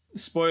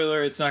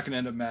 Spoiler, it's not going to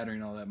end up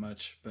mattering all that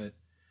much, but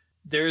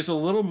there's a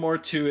little more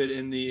to it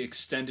in the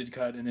extended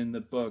cut and in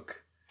the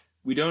book.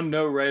 We don't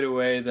know right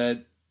away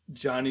that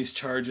Johnny's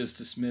charge is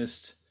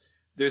dismissed.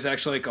 There's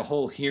actually like a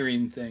whole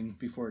hearing thing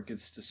before it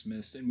gets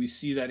dismissed, and we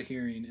see that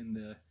hearing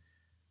in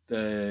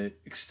the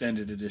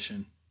extended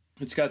edition.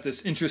 It's got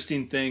this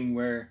interesting thing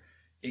where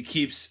it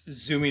keeps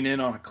zooming in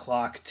on a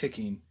clock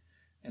ticking,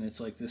 and it's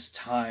like this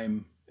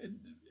time.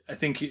 I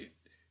think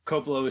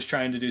Coppola was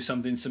trying to do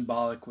something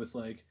symbolic with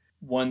like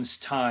one's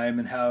time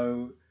and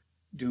how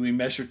do we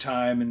measure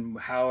time and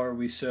how are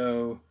we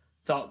so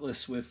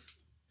thoughtless with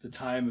the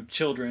time of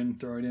children,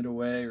 throwing it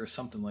away or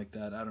something like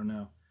that. I don't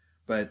know.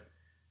 But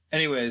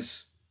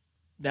anyways,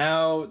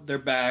 now they're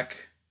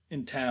back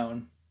in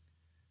town.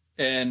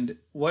 And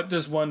what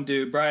does one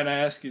do? Brian, I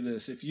ask you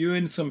this. If you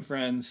and some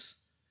friends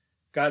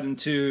got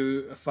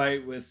into a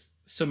fight with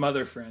some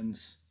other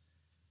friends,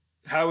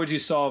 how would you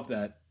solve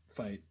that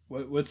fight?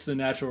 What's the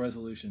natural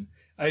resolution?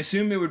 I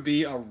assume it would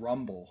be a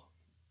rumble.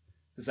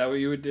 Is that what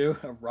you would do?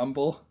 A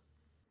rumble?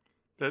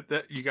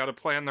 That you got to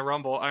plan the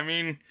rumble. I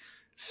mean,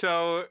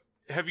 so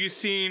have you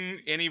seen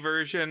any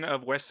version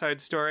of West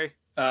Side Story?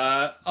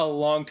 A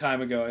long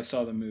time ago, I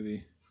saw the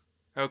movie.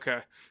 Okay.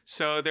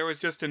 So there was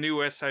just a new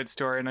West Side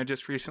Story, and I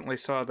just recently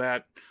saw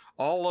that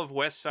all of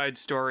West Side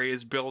Story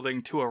is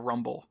building to a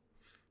rumble.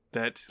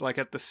 That, like,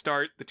 at the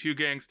start, the two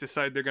gangs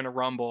decide they're going to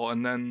rumble,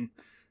 and then...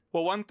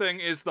 Well, one thing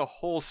is the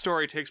whole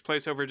story takes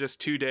place over just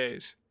 2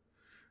 days.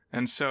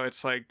 And so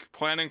it's, like,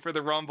 planning for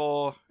the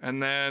rumble,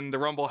 and then the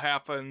rumble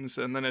happens,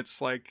 and then it's,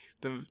 like,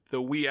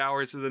 the wee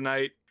hours of the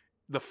night,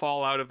 the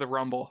fallout of the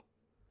rumble.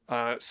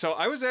 So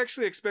I was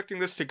actually expecting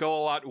this to go a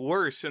lot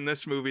worse in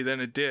this movie than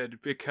it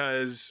did,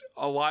 because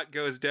a lot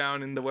goes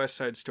down in the West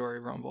Side Story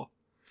rumble,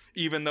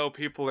 even though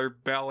people are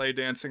ballet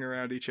dancing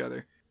around each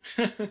other.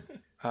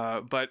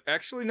 But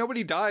actually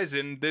nobody dies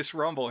in this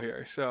rumble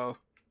here, so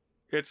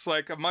it's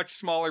like a much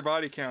smaller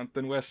body count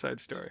than West Side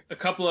Story. A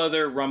couple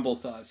other rumble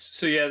thoughts.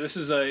 So yeah, this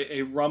is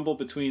a rumble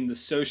between the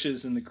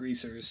Socs and the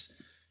Greasers,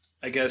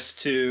 I guess,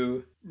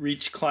 to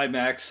reach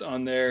climax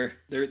on their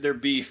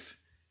beef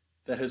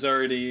that has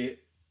already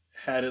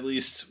had at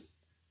least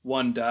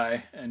one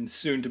die, and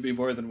soon to be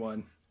more than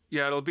one.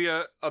 Yeah, it'll be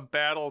a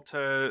battle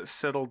to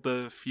settle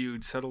the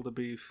feud, settle the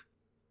beef.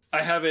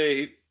 I have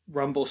a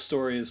rumble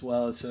story as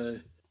well. It's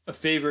a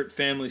favorite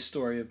family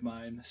story of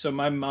mine. So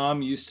my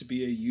mom used to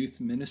be a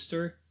youth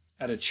minister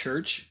at a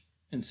church,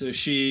 and so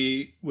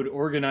she would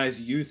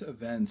organize youth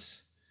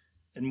events.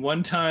 And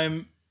one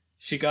time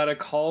she got a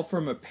call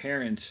from a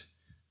parent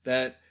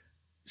that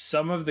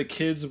some of the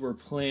kids were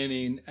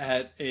planning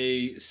at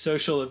a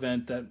social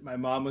event that my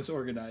mom was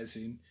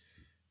organizing,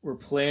 were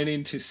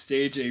planning to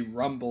stage a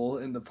rumble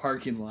in the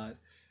parking lot.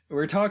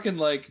 We're talking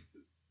like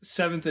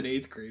 7th and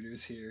 8th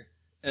graders here.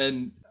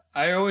 And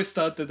I always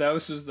thought that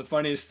was just the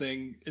funniest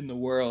thing in the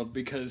world,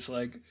 because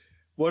like,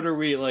 what are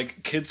we,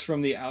 like kids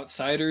from The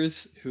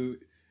Outsiders who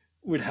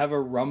would have a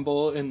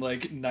rumble in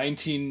like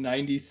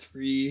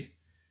 1993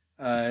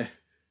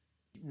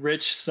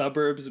 rich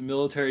suburbs of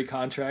military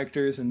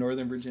contractors in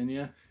Northern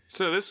Virginia?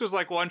 So this was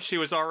like once she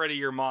was already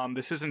your mom.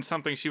 This isn't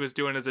something she was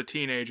doing as a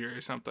teenager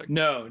or something.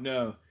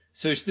 No.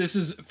 So this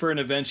is for an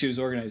event she was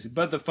organizing.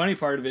 But the funny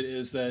part of it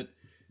is that,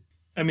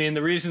 I mean,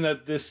 the reason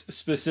that this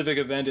specific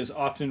event is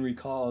often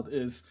recalled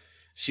is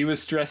she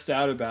was stressed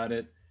out about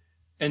it,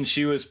 and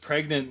she was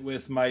pregnant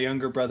with my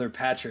younger brother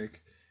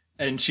Patrick,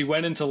 and she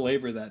went into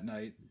labor that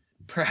night.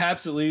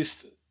 Perhaps at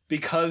least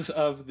because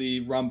of the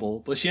rumble,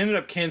 but she ended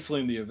up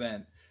canceling the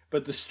event.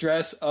 But the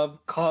stress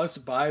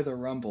caused by the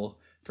rumble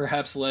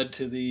perhaps led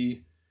to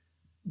the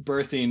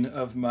birthing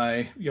of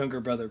my younger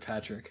brother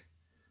Patrick.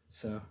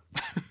 So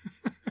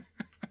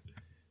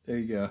there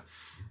you go.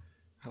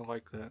 I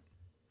like that.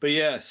 But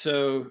yeah,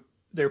 so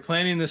they're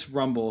planning this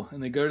rumble,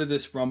 and they go to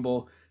this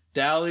rumble.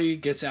 Dally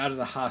gets out of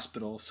the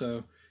hospital.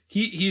 So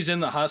he's in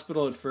the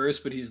hospital at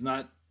first, but he's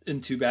not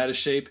in too bad a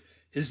shape.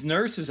 His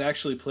nurse is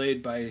actually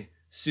played by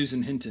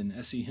Susan Hinton,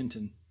 S.E.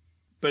 Hinton.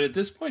 But at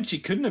this point, she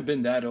couldn't have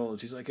been that old.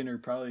 She's like in her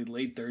probably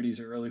late 30s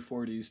or early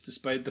 40s,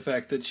 despite the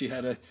fact that she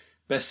had a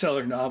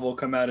bestseller novel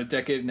come out a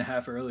decade and a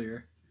half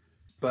earlier.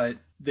 But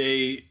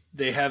they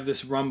have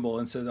this rumble,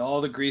 and so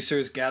all the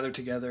greasers gather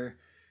together.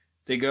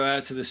 They go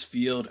out to this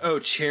field. Oh,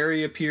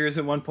 Cherry appears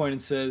at one point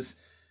and says,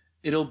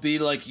 "It'll be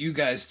like you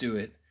guys do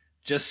it,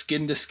 just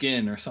skin to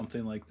skin," or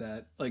something like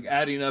that. Like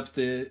adding up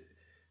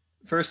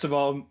first of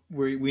all,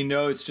 we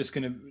know it's just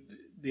going to,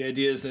 the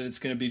idea is that it's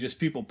going to be just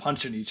people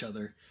punching each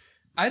other.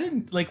 I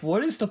didn't like.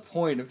 What is the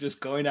point of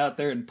just going out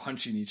there and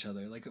punching each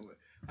other? Like,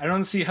 I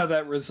don't see how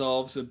that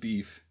resolves a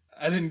beef.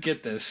 I didn't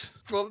get this.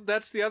 Well,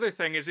 that's the other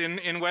thing is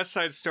in West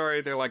Side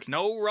Story, they're like,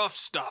 no rough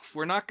stuff.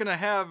 We're not gonna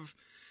have.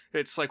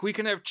 It's like, we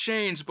can have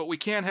chains, but we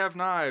can't have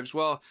knives.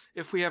 Well,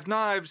 if we have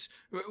knives,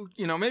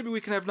 maybe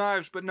we can have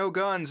knives, but no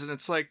guns. And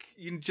it's like,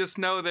 you just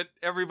know that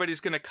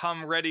everybody's going to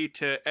come ready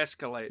to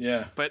escalate.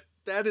 Yeah. But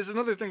that is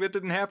another thing that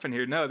didn't happen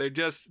here. No,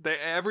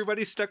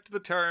 everybody stuck to the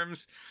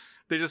terms.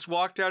 They just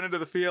walked out into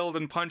the field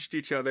and punched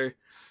each other.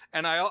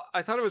 And I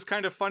thought it was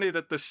kind of funny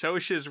that the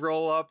Socs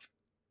roll up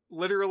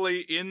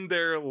literally in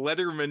their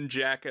Letterman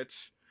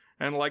jackets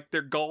and like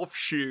their golf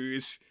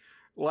shoes.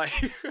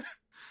 Like,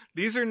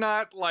 these are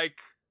not like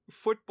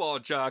football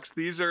jocks.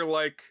 These are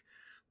like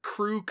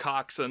crew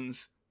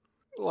coxswains.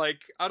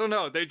 Like, I don't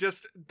know,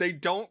 they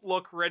don't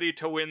look ready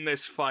to win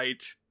this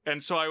fight,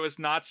 and so I was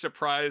not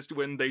surprised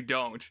when they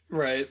don't.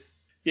 Right.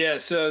 Yeah,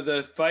 so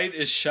the fight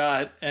is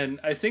shot, and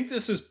I think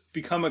this has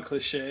become a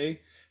cliche.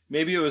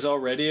 Maybe it was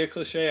already a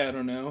cliche, I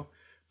don't know.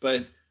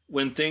 But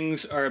when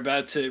things are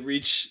about to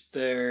reach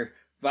their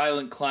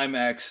violent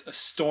climax, a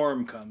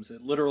storm comes, a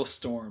literal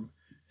storm.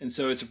 And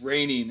so it's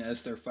raining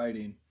as they're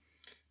fighting.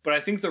 But I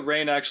think the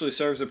rain actually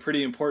serves a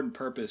pretty important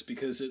purpose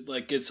because it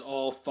like gets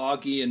all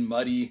foggy and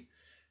muddy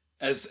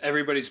as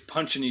everybody's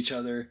punching each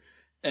other,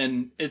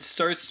 and it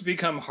starts to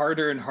become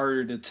harder and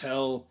harder to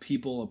tell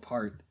people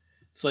apart.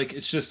 It's like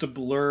it's just a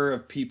blur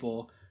of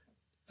people.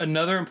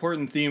 Another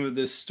important theme of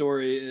this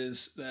story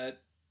is that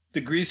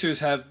the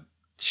greasers have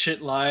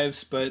shit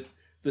lives, but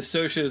the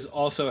Socs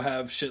also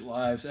have shit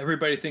lives.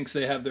 Everybody thinks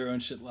they have their own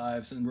shit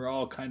lives, and we're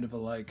all kind of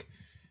alike.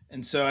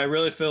 And so I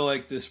really feel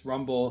like this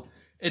Rumble,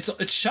 it's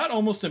shot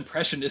almost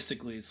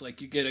impressionistically. It's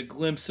like you get a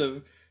glimpse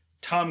of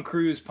Tom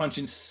Cruise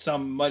punching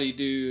some muddy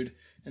dude,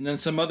 and then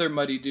some other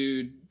muddy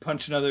dude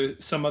punch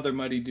some other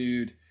muddy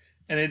dude.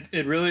 And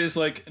it really is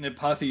like an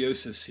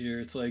apotheosis here.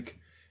 It's like,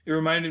 it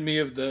reminded me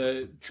of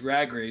the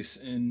drag race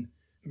in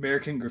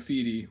American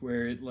Graffiti,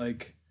 where it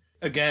like,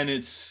 again,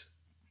 it's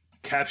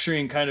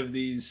capturing kind of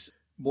these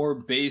more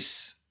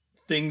base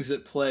things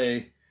at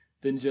play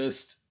than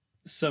just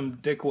some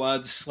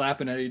dickwads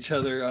slapping at each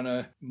other on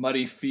a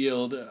muddy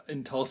field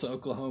in Tulsa,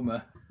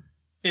 Oklahoma.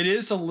 It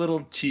is a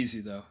little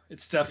cheesy, though.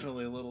 It's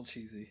definitely a little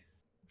cheesy.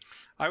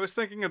 I was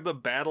thinking of the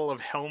Battle of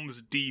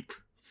Helm's Deep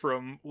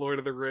from Lord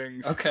of the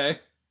Rings. Okay.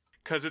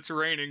 Because it's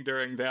raining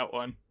during that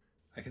one.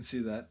 I can see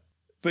that.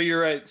 But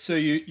you're right. So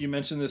you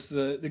mentioned this.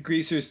 The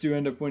Greasers do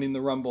end up winning the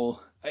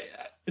Rumble.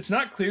 It's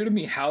not clear to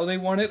me how they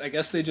won it. I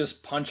guess they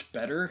just punch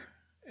better.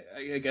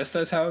 I guess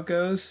that's how it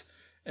goes.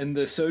 And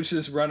the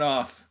Socs run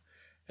off.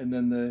 And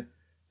then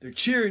they're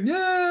cheering,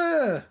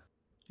 yeah!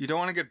 You don't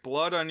want to get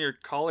blood on your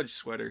college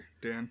sweater,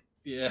 Dan.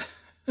 Yeah.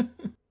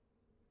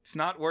 It's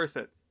not worth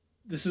it.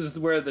 This is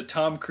where the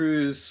Tom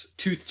Cruise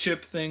tooth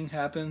chip thing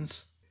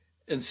happens.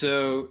 And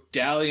so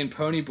Dally and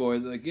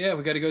Ponyboy, they're like, yeah,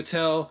 we got to go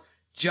tell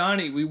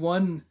Johnny we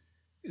won.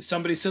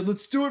 Somebody said,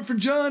 let's do it for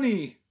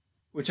Johnny,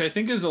 which I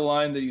think is a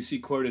line that you see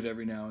quoted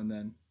every now and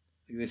then.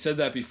 Like they said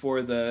that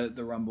before the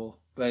Rumble,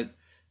 but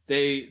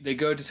they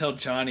go to tell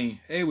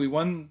Johnny, hey, we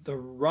won the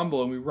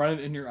Rumble and we run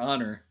it in your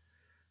honor.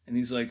 And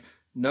he's like,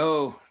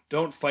 no,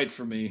 don't fight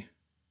for me.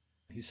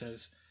 He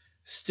says,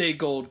 stay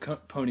gold,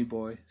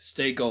 Ponyboy,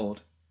 stay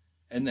gold.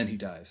 And then he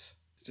dies.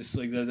 Just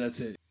like that,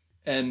 that's it.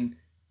 And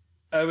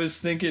I was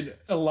thinking,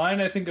 a line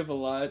I think of a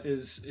lot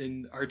is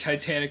in our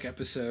Titanic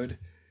episode,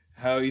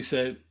 how he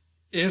said,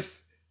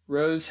 if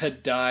Rose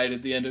had died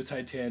at the end of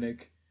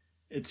Titanic,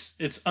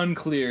 it's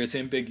unclear, it's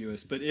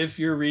ambiguous, but if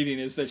your reading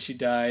is that she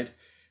died,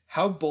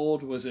 how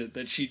bold was it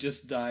that she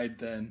just died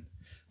then?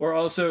 Or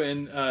also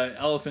in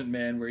Elephant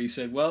Man, where he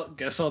said, well,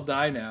 guess I'll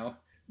die now.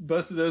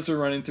 Both of those are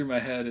running through my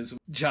head as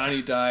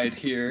Johnny died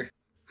here.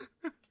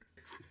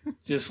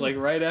 Just like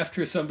right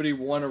after somebody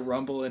won a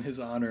Rumble in his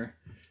honor.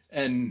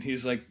 And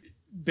he's like,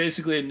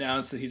 basically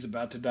announced that he's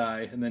about to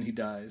die, and then he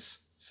dies.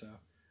 So,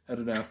 I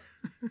don't know.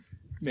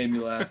 Made me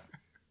laugh.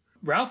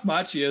 Ralph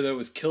Macchio, though,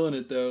 was killing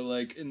it, though,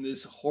 like in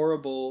this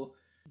horrible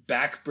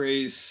back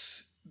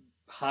brace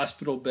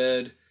hospital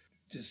bed,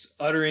 just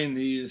uttering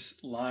these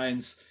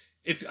lines.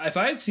 If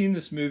I had seen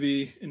this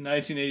movie in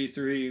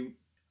 1983,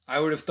 I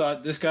would have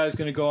thought this guy's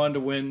going to go on to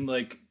win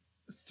like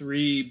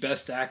 3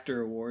 Best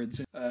Actor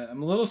awards.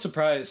 I'm a little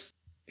surprised.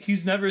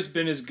 He's never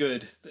been as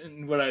good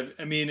in what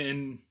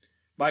in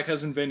My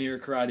Cousin Vinny or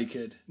Karate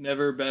Kid.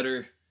 Never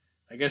better.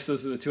 I guess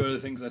those are the 2 other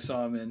things I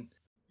saw him in.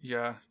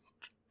 Yeah,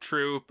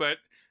 true. But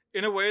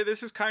in a way,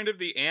 this is kind of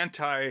the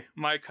anti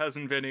My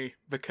Cousin Vinny,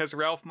 because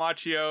Ralph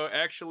Macchio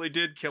actually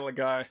did kill a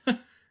guy.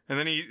 And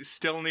then he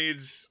still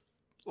needs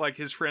like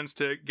his friends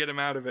to get him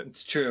out of it.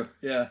 It's true.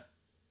 Yeah.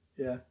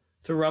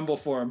 To rumble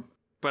for him.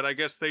 But I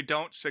guess they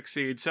don't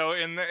succeed. So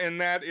in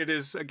that, it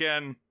is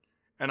again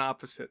an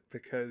opposite,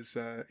 because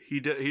he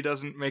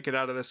doesn't make it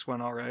out of this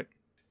one all right.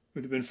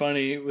 Would have been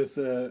funny with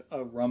a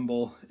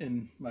rumble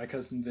in My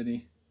Cousin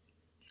Vinny.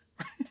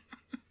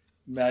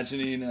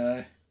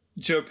 Imagining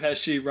Joe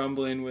Pesci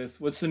rumbling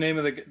with, what's the name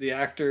of the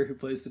actor who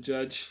plays the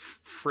judge?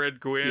 Fred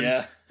Gwynne.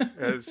 Yeah.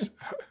 As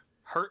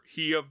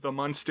He of the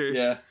Munsters.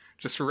 Yeah.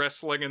 Just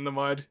wrestling in the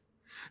mud.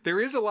 There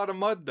is a lot of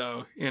mud,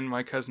 though, in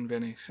My Cousin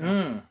Vinny.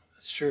 So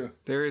that's true.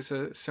 there is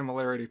a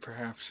similarity,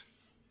 perhaps.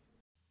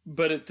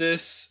 But at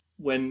this,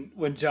 when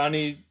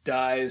Johnny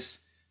dies,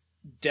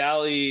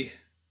 Dally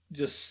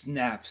just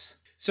snaps.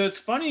 So it's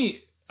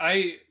funny,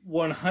 I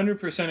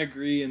 100%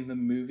 agree in the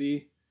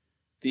movie.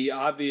 The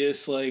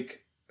obvious,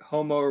 like,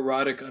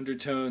 homoerotic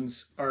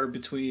undertones are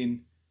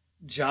between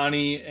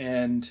Johnny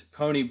and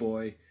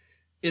Ponyboy.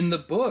 In the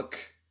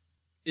book,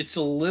 it's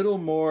a little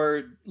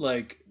more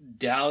like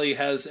Dally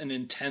has an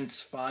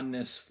intense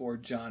fondness for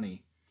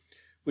Johnny,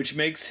 which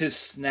makes his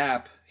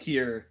snap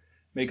here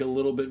make a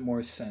little bit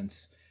more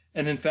sense.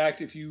 And in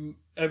fact, if you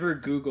ever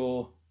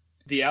Google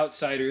The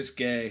Outsiders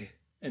gay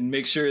and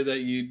make sure that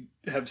you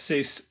have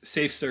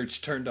safe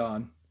search turned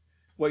on,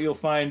 what you'll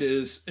find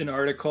is an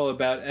article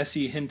about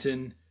S.E.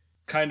 Hinton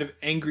kind of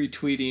angry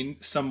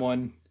tweeting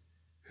someone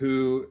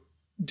who,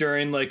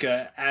 during like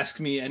a Ask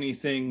Me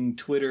Anything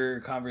Twitter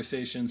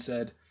conversation,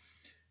 said,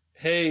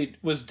 "Hey,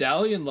 was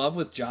Dally in love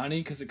with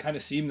Johnny? Because it kind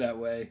of seemed that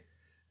way."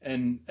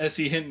 And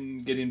S.E.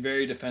 Hinton getting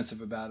very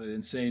defensive about it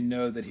and saying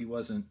no, that he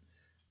wasn't.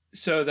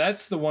 So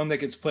that's the one that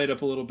gets played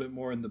up a little bit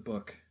more in the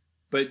book.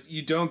 But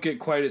you don't get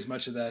quite as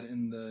much of that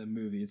in the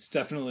movie. It's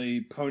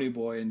definitely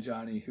Ponyboy and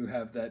Johnny who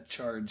have that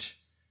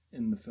charge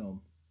in the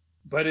film.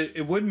 But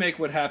it would make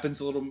what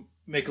happens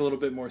make a little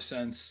bit more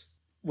sense.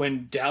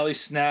 When Dally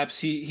snaps,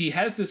 he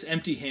has this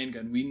empty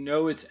handgun. We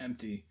know it's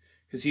empty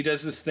because he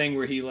does this thing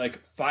where he like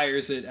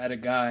fires it at a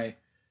guy,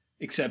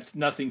 except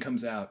nothing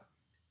comes out.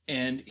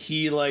 And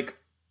he like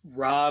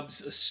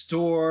robs a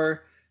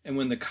store, and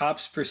when the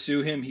cops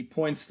pursue him, he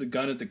points the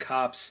gun at the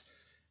cops,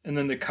 and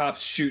then the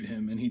cops shoot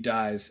him and he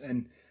dies.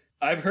 And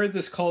I've heard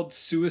this called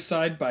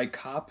suicide by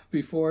cop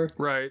before.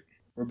 Right.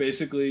 Where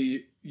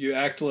basically you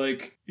act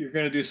like you're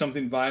going to do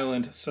something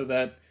violent so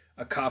that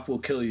a cop will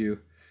kill you.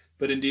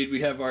 But indeed,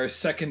 we have our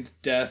second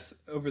death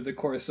over the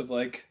course of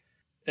like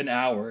an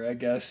hour, I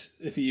guess,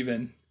 if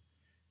even,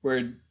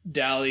 where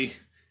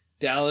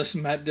Dallas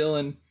Matt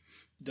Dillon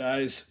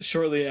dies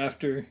shortly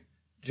after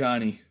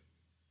Johnny.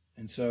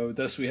 And so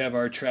thus we have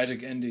our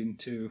tragic ending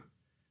to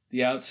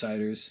The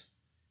Outsiders.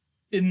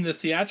 In the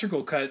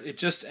theatrical cut, it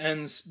just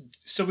ends.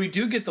 So we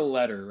do get the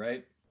letter,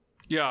 right?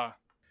 Yeah.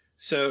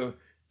 So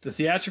the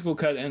theatrical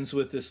cut ends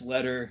with this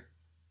letter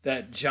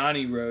that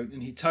Johnny wrote,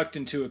 and he tucked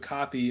into a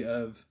copy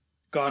of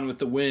Gone with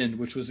the Wind,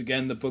 which was,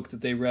 again, the book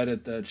that they read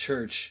at the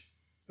church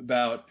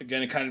about.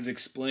 Again, it kind of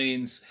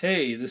explains,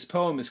 hey, this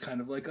poem is kind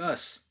of like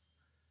us.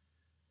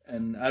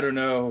 And I don't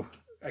know,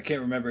 I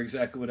can't remember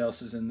exactly what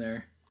else is in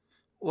there.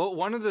 Well,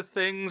 one of the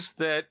things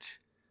that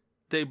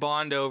they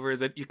bond over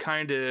that you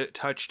kind of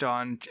touched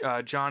on,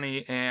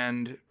 Johnny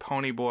and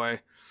Ponyboy,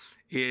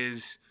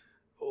 is,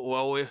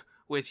 well,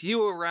 with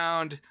you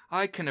around,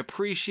 I can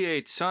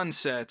appreciate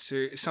sunsets,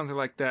 or something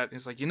like that.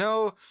 It's like,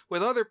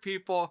 with other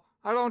people,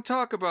 I don't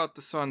talk about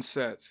the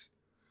sunsets.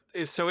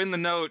 So in the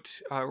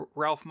note,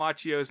 Ralph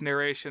Macchio's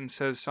narration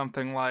says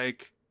something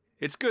like,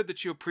 "It's good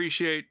that you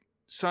appreciate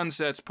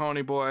sunsets,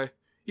 Ponyboy.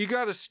 You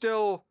gotta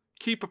still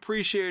keep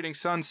appreciating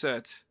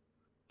sunsets."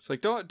 It's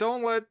like,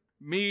 don't let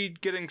me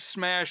getting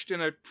smashed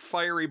in a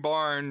fiery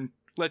barn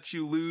let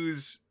you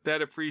lose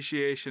that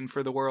appreciation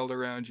for the world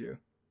around you.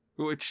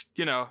 Which,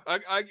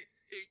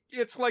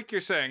 it's like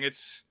you're saying,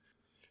 it's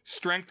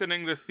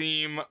strengthening the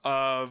theme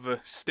of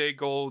Stay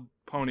Gold,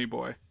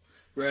 Ponyboy.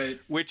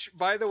 Right. Which,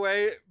 by the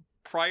way,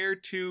 prior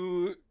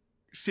to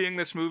seeing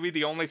this movie,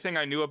 the only thing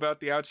I knew about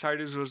The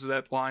Outsiders was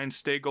that line,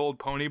 "Stay Gold,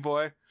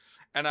 Ponyboy."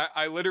 And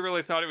I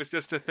literally thought it was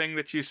just a thing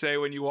that you say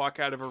when you walk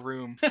out of a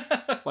room.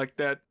 Like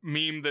that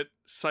meme that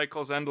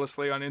cycles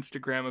endlessly on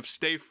Instagram of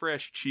 "Stay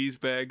fresh, cheese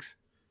bags."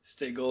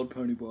 Stay gold,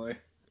 Ponyboy.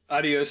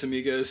 Adios,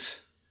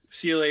 amigos.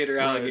 See you later,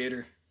 alligator.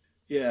 Right.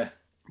 Yeah.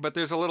 But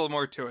there's a little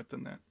more to it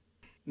than that.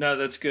 No,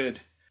 that's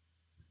good.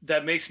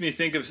 That makes me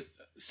think of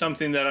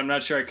something that I'm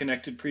not sure I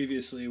connected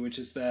previously, which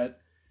is that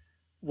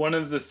one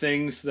of the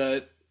things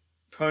that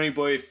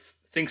Ponyboy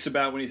thinks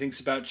about when he thinks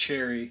about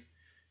Cherry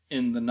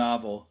in the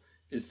novel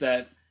is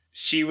that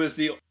she was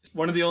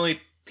one of the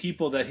only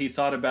people that he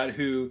thought about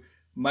who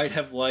might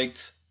have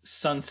liked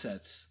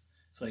sunsets.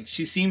 It's like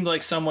she seemed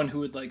like someone who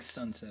would like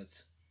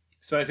sunsets.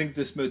 So I think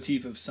this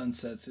motif of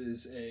sunsets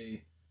is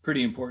a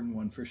pretty important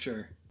one for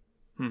sure.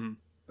 Mm-hmm.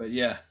 But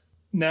yeah.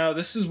 Now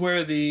this is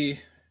where the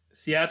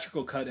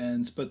theatrical cut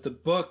ends, but the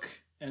book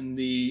and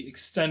the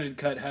extended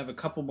cut have a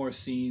couple more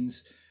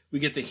scenes. We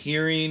get the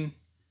hearing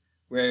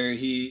where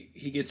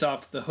he gets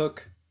off the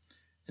hook.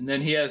 And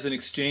then he has an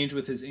exchange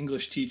with his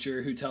English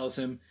teacher who tells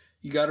him,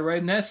 "You got to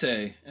write an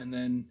essay." And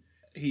then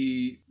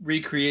he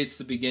recreates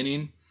the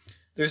beginning.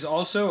 There's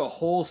also a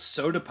whole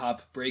soda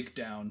pop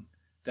breakdown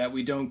that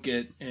we don't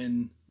get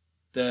in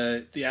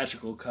the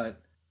theatrical cut.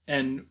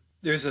 And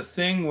there's a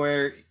thing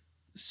where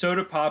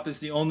Soda Pop is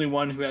the only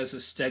one who has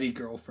a steady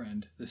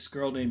girlfriend, this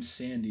girl named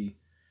Sandy.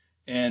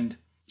 And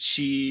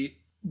she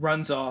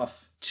runs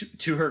off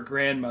to her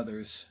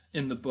grandmother's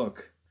in the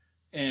book.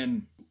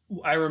 And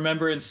I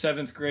remember in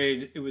 7th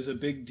grade, it was a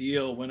big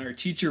deal when our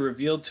teacher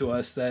revealed to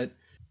us that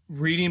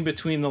reading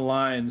between the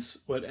lines,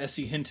 what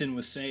Essie Hinton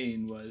was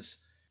saying was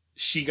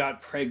she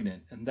got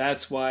pregnant, and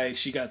that's why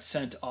she got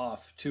sent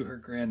off to her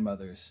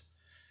grandmother's.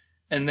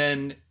 And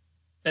then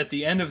at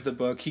the end of the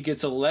book, he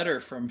gets a letter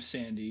from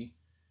Sandy,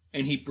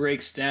 and he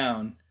breaks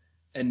down,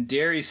 and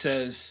Derry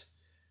says,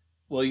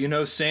 well, you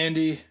know,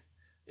 Sandy,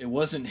 it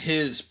wasn't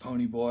his,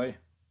 pony boy.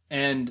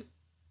 And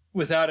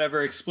without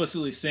ever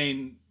explicitly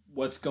saying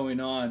what's going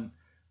on,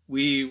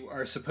 we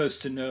are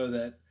supposed to know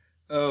that,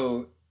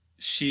 oh,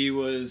 she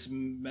was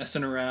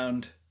messing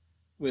around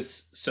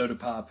with Soda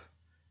Pop,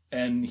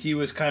 and he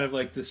was kind of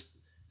like this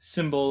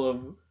symbol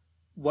of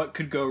what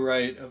could go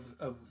right,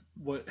 of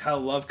how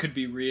love could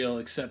be real,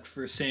 except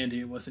for Sandy,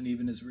 it wasn't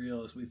even as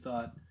real as we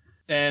thought.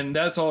 And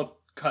that's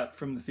all cut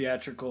from the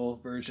theatrical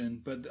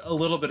version, but a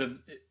little bit of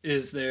it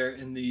is there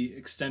in the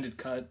extended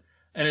cut,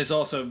 and it's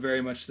also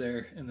very much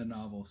there in the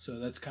novel. So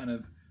that's kind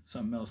of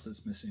something else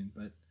that's missing.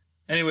 But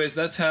anyways,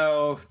 that's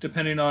how,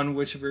 depending on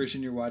which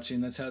version you're watching,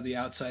 that's how The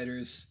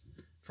Outsiders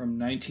from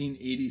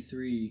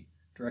 1983,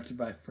 directed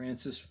by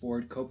Francis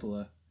Ford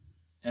Coppola,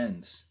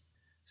 ends.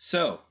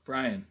 So,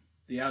 Brian,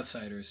 The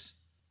Outsiders.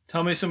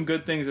 Tell me some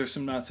good things or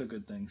some not so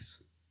good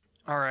things.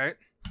 All right.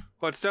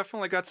 Well, it's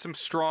definitely got some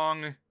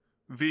strong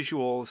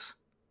visuals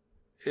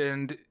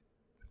and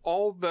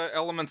all the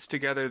elements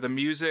together, the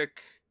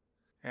music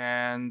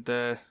and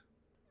the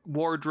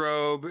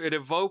wardrobe. It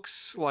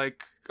evokes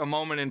like a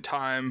moment in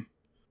time,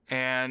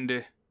 and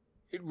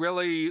it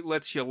really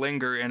lets you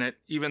linger in it,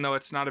 even though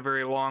it's not a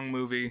very long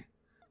movie.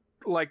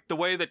 Like the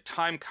way that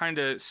time kind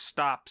of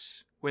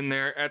stops when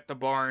they're at the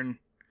barn,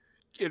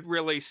 it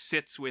really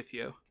sits with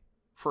you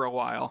for a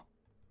while.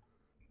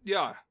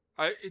 Yeah,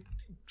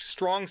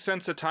 strong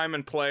sense of time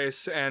and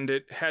place, and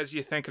it has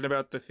you thinking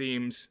about the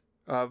themes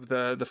of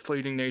the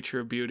fleeting nature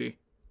of beauty.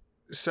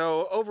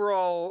 So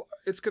overall,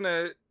 it's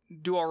gonna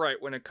do all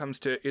right when it comes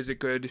to is it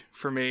good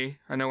for me.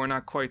 I know we're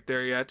not quite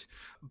there yet,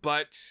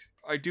 but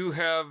I do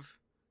have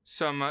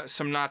some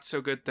not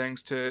so good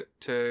things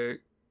to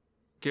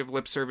give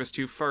lip service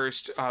to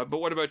first. But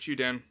what about you,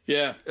 Dan?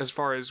 Yeah. As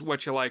far as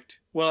what you liked?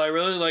 Well, I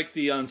really like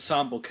the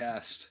ensemble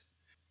cast.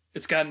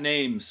 It's got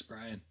names,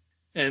 Brian,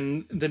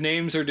 and the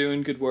names are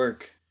doing good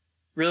work.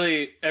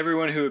 Really,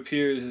 everyone who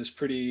appears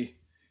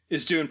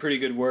is doing pretty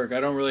good work. I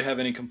don't really have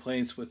any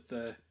complaints with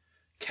the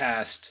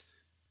cast.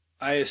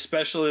 I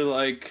especially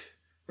like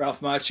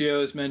Ralph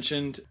Macchio, as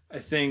mentioned. I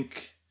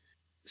think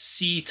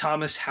C.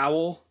 Thomas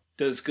Howell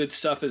does good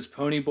stuff as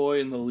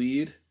Ponyboy in the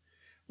lead.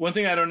 One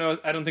thing I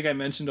don't think I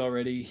mentioned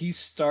already, he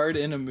starred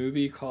in a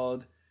movie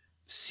called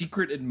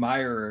Secret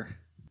Admirer,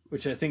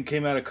 which I think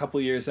came out a couple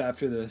years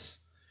after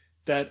this,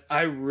 that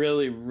I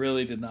really,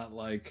 really did not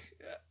like.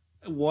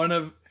 One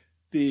of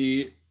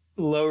the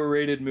lower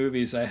rated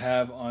movies I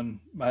have on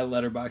my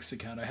Letterboxd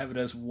account. I have it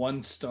as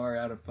 1 star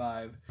out of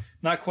 5.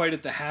 Not quite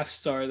at the half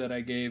star that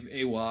I gave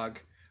AWOG,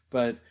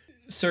 but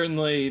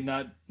certainly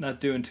not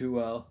doing too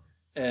well.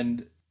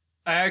 And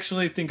I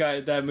actually think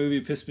that movie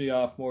pissed me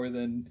off more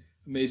than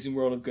Amazing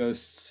World of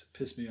Ghosts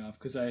pissed me off,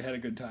 because I had a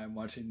good time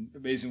watching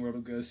Amazing World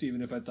of Ghosts,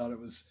 even if I thought it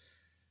was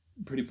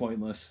pretty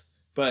pointless.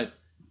 But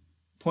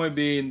point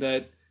being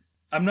that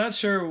I'm not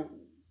sure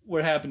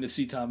what happened to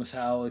C. Thomas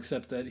Howell,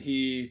 except that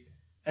he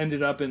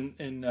ended up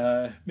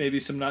in maybe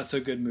some not so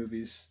good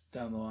movies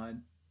down the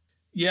line.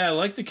 Yeah, I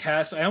like the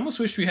cast. I almost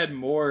wish we had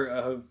more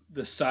of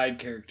the side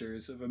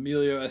characters of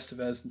Emilio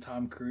Estevez and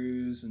Tom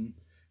Cruise and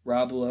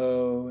Rob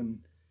Lowe and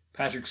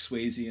Patrick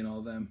Swayze and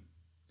all them,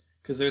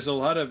 because there's a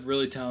lot of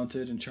really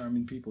talented and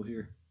charming people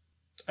here.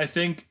 I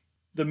think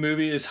the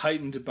movie is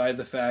heightened by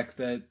the fact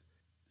that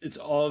it's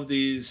all of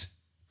these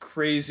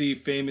crazy,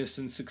 famous,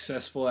 and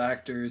successful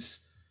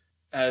actors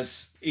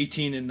as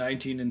 18 and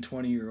 19 and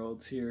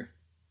 20-year-olds here.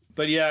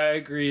 But yeah, I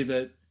agree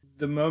that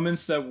the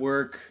moments that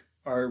work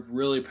are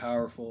really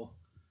powerful,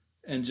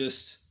 and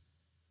just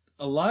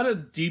a lot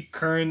of deep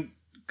current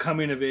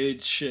coming of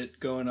age shit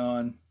going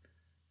on.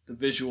 The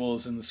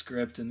visuals and the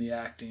script and the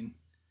acting.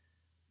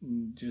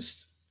 And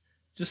just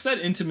that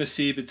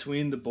intimacy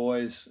between the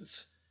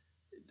boys.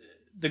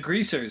 The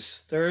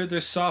greasers, they're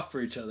soft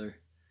for each other.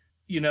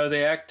 You know,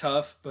 they act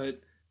tough,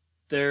 but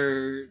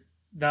they're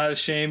not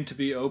ashamed to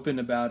be open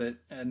about it.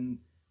 And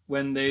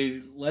when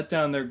they let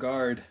down their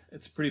guard,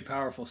 it's pretty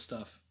powerful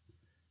stuff.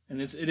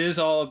 And it is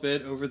all a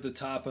bit over the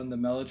top on the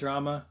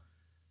melodrama,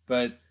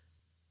 but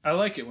I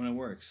like it when it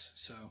works.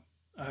 So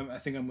I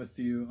think I'm with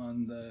you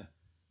on the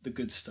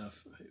good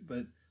stuff.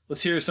 But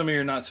let's hear some of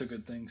your not so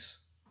good things.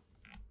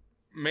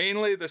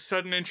 Mainly the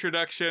sudden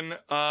introduction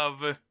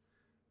of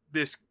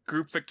this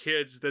group of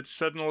kids that's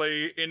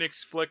suddenly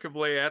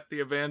inexplicably at the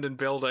abandoned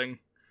building,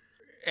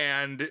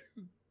 and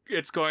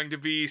it's going to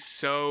be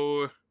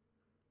so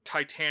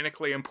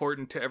titanically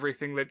important to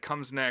everything that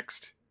comes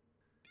next.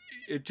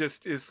 It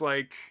just is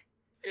like,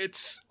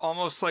 it's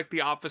almost like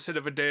the opposite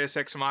of a Deus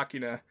Ex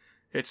Machina.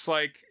 It's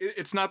like,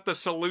 it's not the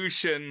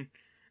solution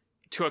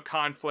to a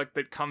conflict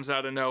that comes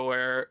out of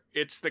nowhere.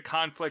 It's the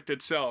conflict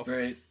itself.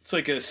 Right. It's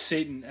like a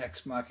Satan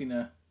Ex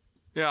Machina.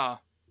 Yeah.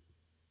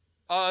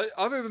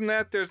 Other than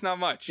that, there's not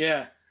much.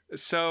 Yeah.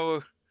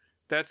 So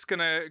that's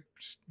gonna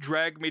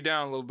drag me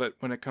down a little bit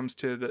when it comes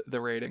to the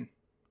rating.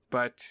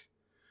 But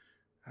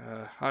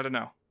I don't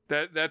know.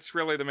 That's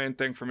really the main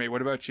thing for me.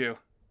 What about you?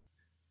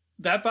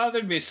 That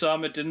bothered me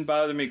some. It didn't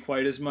bother me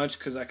quite as much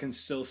because I can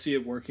still see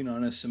it working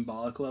on a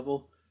symbolic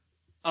level.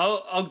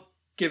 I'll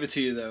give it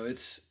to you though.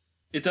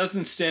 It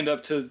doesn't stand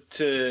up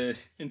to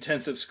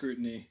intensive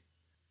scrutiny.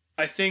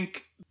 I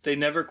think they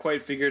never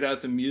quite figured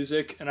out the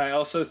music, and I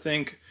also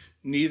think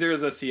neither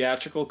the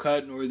theatrical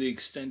cut nor the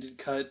extended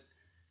cut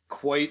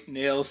quite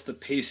nails the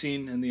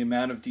pacing and the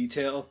amount of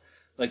detail.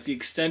 Like the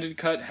extended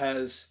cut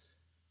has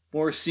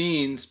more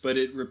scenes, but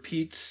it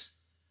repeats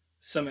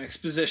some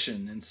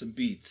exposition and some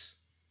beats.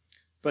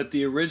 But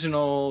the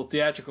original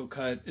theatrical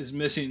cut is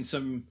missing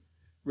some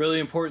really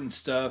important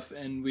stuff,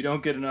 and we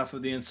don't get enough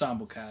of the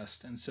ensemble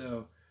cast. And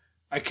so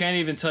I can't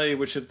even tell you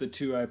which of the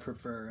two I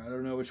prefer. I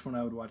don't know which one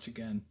I would watch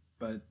again,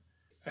 but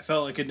I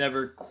felt like it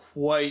never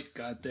quite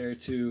got there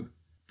to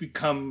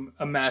become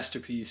a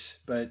masterpiece,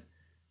 but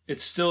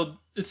it's still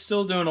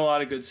doing a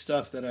lot of good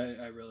stuff that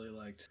I really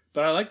liked.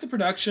 But I like the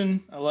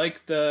production. I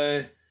like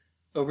the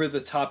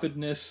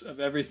over-the-topedness of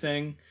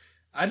everything.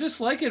 I just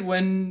like it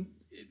when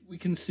we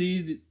can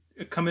see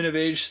a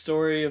coming-of-age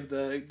story of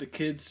the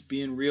kids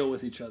being real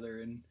with each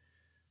other and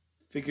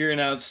figuring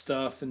out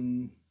stuff,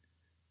 and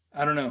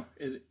I don't know.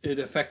 It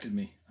affected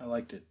me. I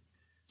liked it.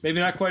 Maybe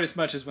not quite as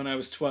much as when I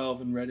was 12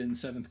 and read it in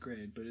 7th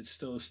grade, but it's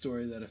still a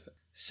story that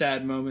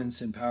sad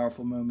moments and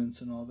powerful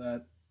moments and all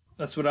that.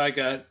 That's what I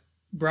got.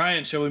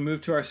 Brian, shall we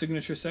move to our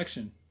signature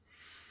section?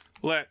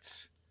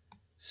 Let's.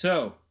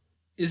 So,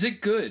 is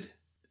it good?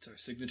 It's our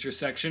signature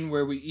section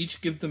where we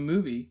each give the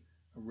movie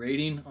a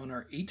rating on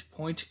our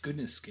 8-point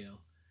goodness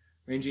scale,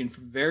 ranging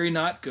from very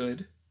not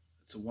good,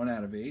 that's a 1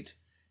 out of 8,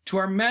 to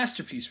our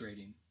masterpiece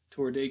rating,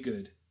 toward a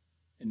good,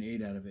 an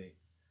 8 out of 8.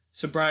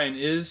 So, Brian,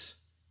 is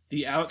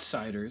The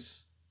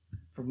Outsiders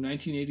from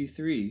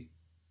 1983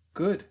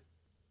 good?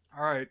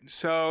 All right,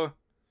 so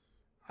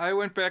I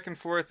went back and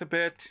forth a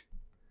bit.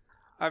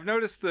 I've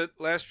noticed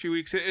that last few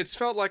weeks, it's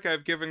felt like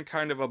I've given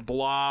kind of a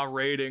blah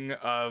rating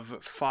of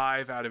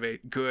 5 out of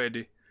 8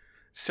 good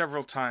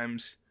several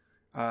times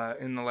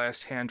in the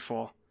last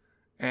handful.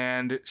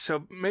 And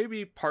so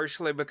maybe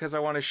partially because I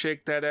want to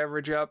shake that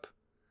average up,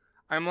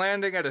 I'm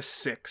landing at a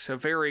 6, a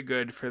very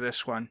good for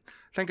this one.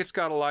 I think it's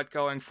got a lot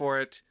going for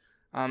it.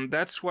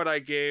 That's what I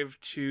gave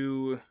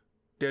to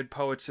Dead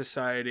Poets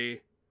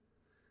Society.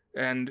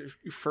 And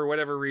for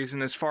whatever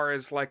reason, as far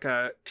as like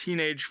a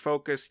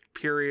teenage-focused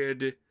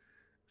period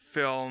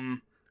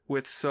film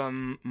with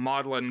some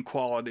maudlin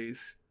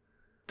qualities,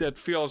 that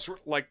feels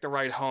like the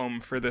right home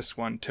for this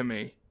one to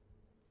me.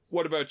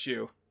 What about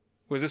you?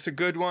 Was this a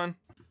good one?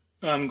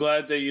 I'm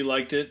glad that you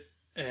liked it,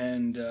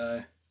 and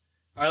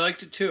I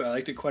liked it too. I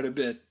liked it quite a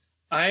bit.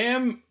 I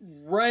am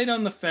right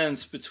on the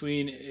fence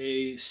between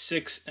a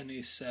 6 and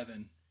a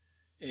 7.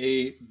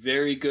 A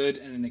very good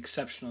and an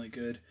exceptionally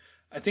good.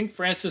 I think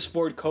Francis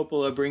Ford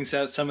Coppola brings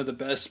out some of the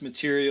best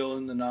material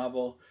in the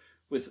novel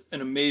with an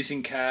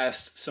amazing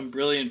cast, some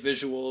brilliant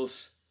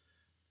visuals,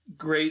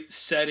 great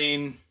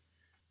setting,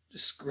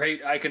 just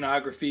great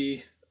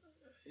iconography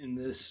in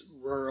this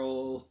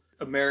rural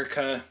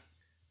America.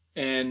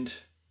 And,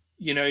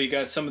 you know, you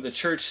got some of the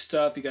church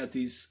stuff. You got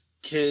these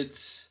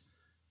kids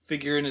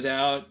figuring it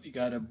out. You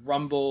got a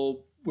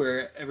rumble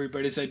where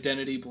everybody's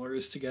identity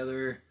blurs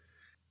together.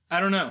 I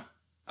don't know.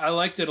 I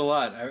liked it a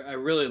lot. I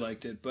really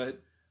liked it.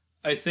 But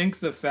I think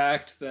the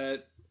fact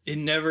that it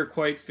never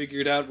quite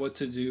figured out what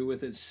to do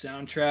with its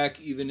soundtrack,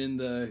 even in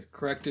the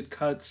corrected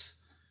cuts,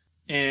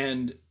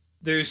 and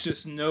there's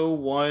just no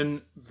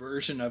one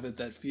version of it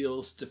that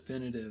feels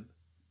definitive,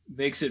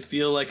 makes it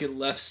feel like it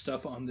left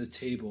stuff on the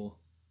table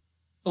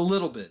a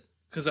little bit,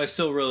 because I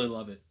still really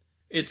love it.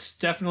 It's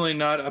definitely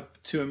not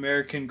up to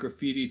American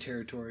Graffiti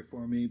territory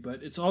for me,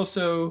 but it's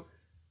also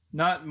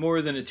not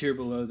more than a tier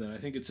below that. I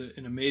think it's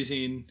an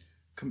amazing,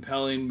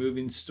 compelling,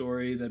 moving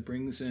story that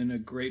brings in a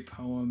great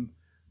poem,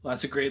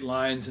 lots of great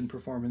lines and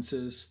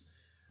performances.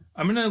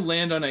 I'm going to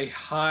land on a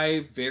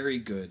high, very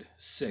good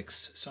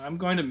 6. So I'm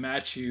going to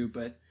match you,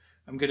 but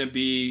I'm going to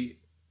be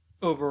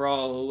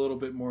overall a little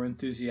bit more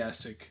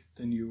enthusiastic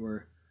than you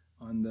were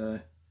on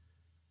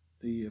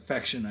the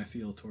affection I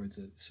feel towards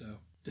it. So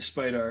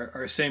despite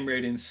our same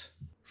ratings.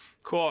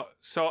 Cool.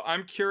 So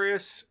I'm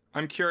curious,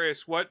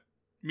 what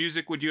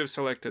music would you have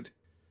selected?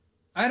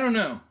 I don't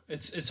know.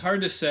 It's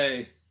hard to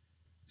say.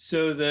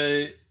 So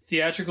the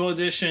theatrical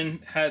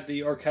edition had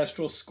the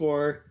orchestral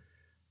score.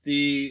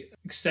 The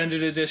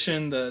extended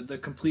edition, the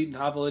complete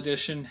novel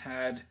edition,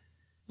 had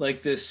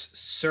like this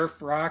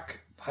surf rock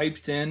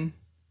piped in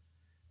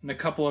and a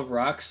couple of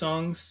rock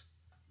songs.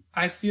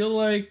 I feel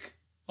like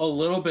a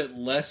little bit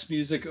less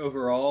music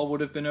overall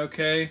would have been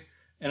okay.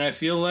 And I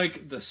feel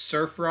like the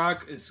surf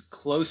rock is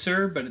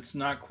closer, but it's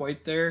not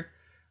quite there.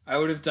 I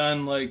would have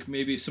done like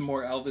maybe some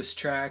more Elvis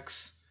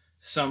tracks,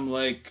 some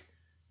like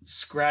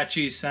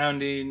scratchy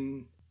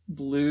sounding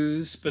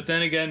blues, but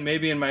then again,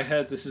 maybe in my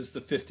head this is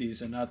the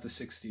 50s and not the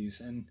 60s,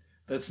 and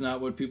that's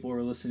not what people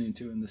were listening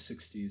to in the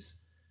 60s.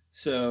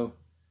 So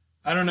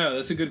I don't know.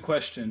 That's a good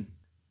question.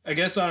 I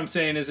guess what I'm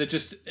saying is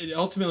it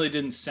ultimately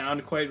didn't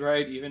sound quite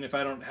right, even if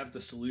I don't have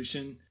the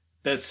solution.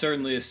 That's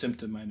certainly a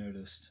symptom I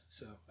noticed.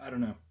 So I don't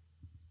know,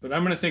 but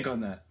I'm going to think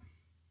on that.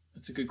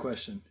 That's a good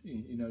question.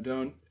 You know,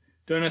 don't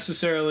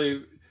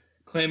necessarily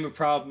claim a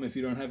problem if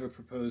you don't have a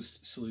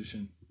proposed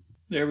solution.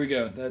 There we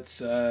go. That's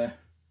The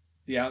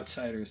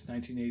Outsiders,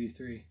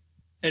 1983.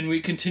 And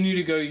we continue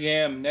to go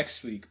yam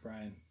next week,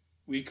 Brian.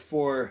 Week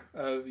 4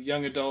 of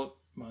Young Adult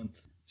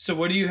Month. So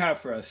what do you have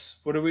for us?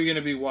 What are we going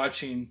to be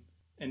watching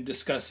and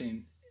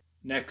discussing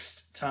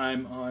next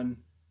time on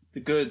The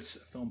Goods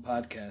Film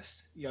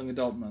Podcast, Young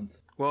Adult Month?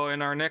 Well,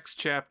 in our next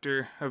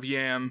chapter of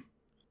Yam,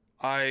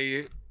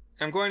 I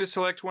am going to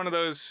select one of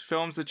those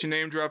films that you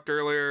name-dropped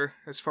earlier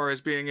as far as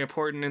being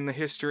important in the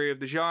history of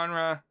the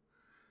genre.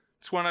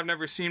 It's one I've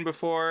never seen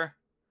before.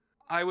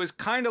 I was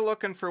kind of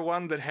looking for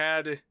one that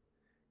had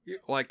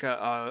like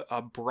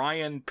a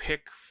Brian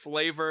Pick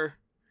flavor.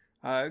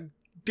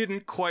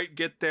 Didn't quite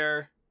get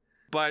there,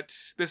 but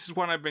this is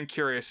one I've been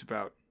curious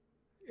about.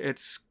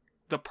 It's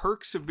The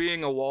Perks of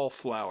Being a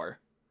Wallflower.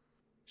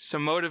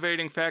 Some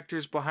motivating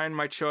factors behind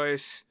my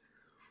choice.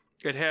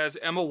 It has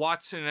Emma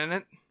Watson in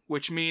it,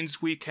 which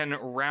means we can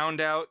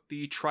round out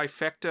the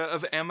trifecta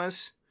of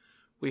Emmas.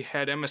 We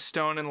had Emma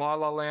Stone in La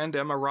La Land,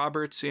 Emma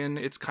Roberts in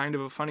It's Kind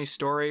of a Funny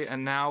Story,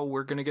 and now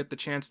we're going to get the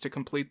chance to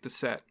complete the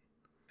set.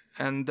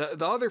 And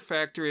the other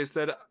factor is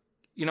that,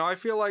 you know, I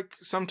feel like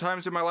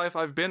sometimes in my life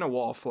I've been a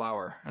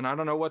wallflower, and I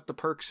don't know what the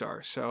perks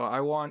are, so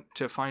I want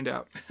to find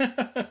out.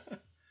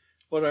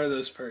 What are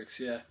those perks?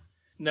 Yeah.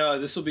 No,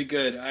 this will be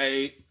good.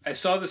 I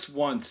saw this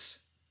once,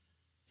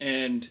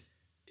 and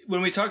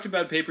when we talked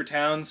about Paper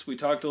Towns, we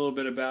talked a little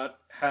bit about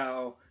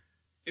how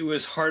it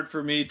was hard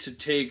for me to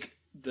take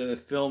the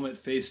film at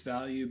face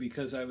value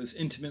because I was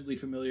intimately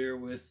familiar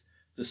with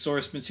the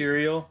source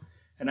material,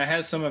 and I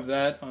had some of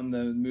that on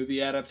the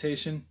movie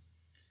adaptation.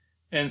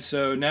 And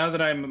so now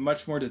that I'm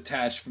much more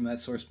detached from that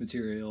source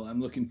material,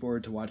 I'm looking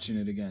forward to watching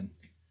it again.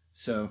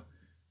 So,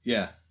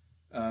 yeah.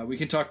 We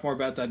can talk more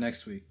about that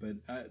next week,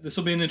 but this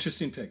will be an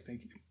interesting pick.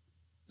 Thank you.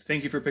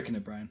 Thank you for picking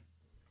it, Brian.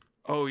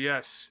 Oh,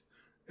 yes.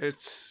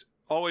 It's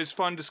always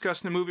fun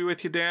discussing a movie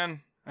with you,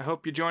 Dan. I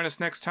hope you join us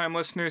next time,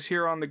 listeners,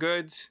 here on The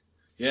Goods.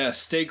 Yeah,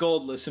 stay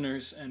gold,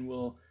 listeners, and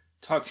we'll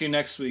talk to you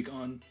next week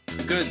on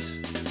The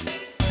Goods.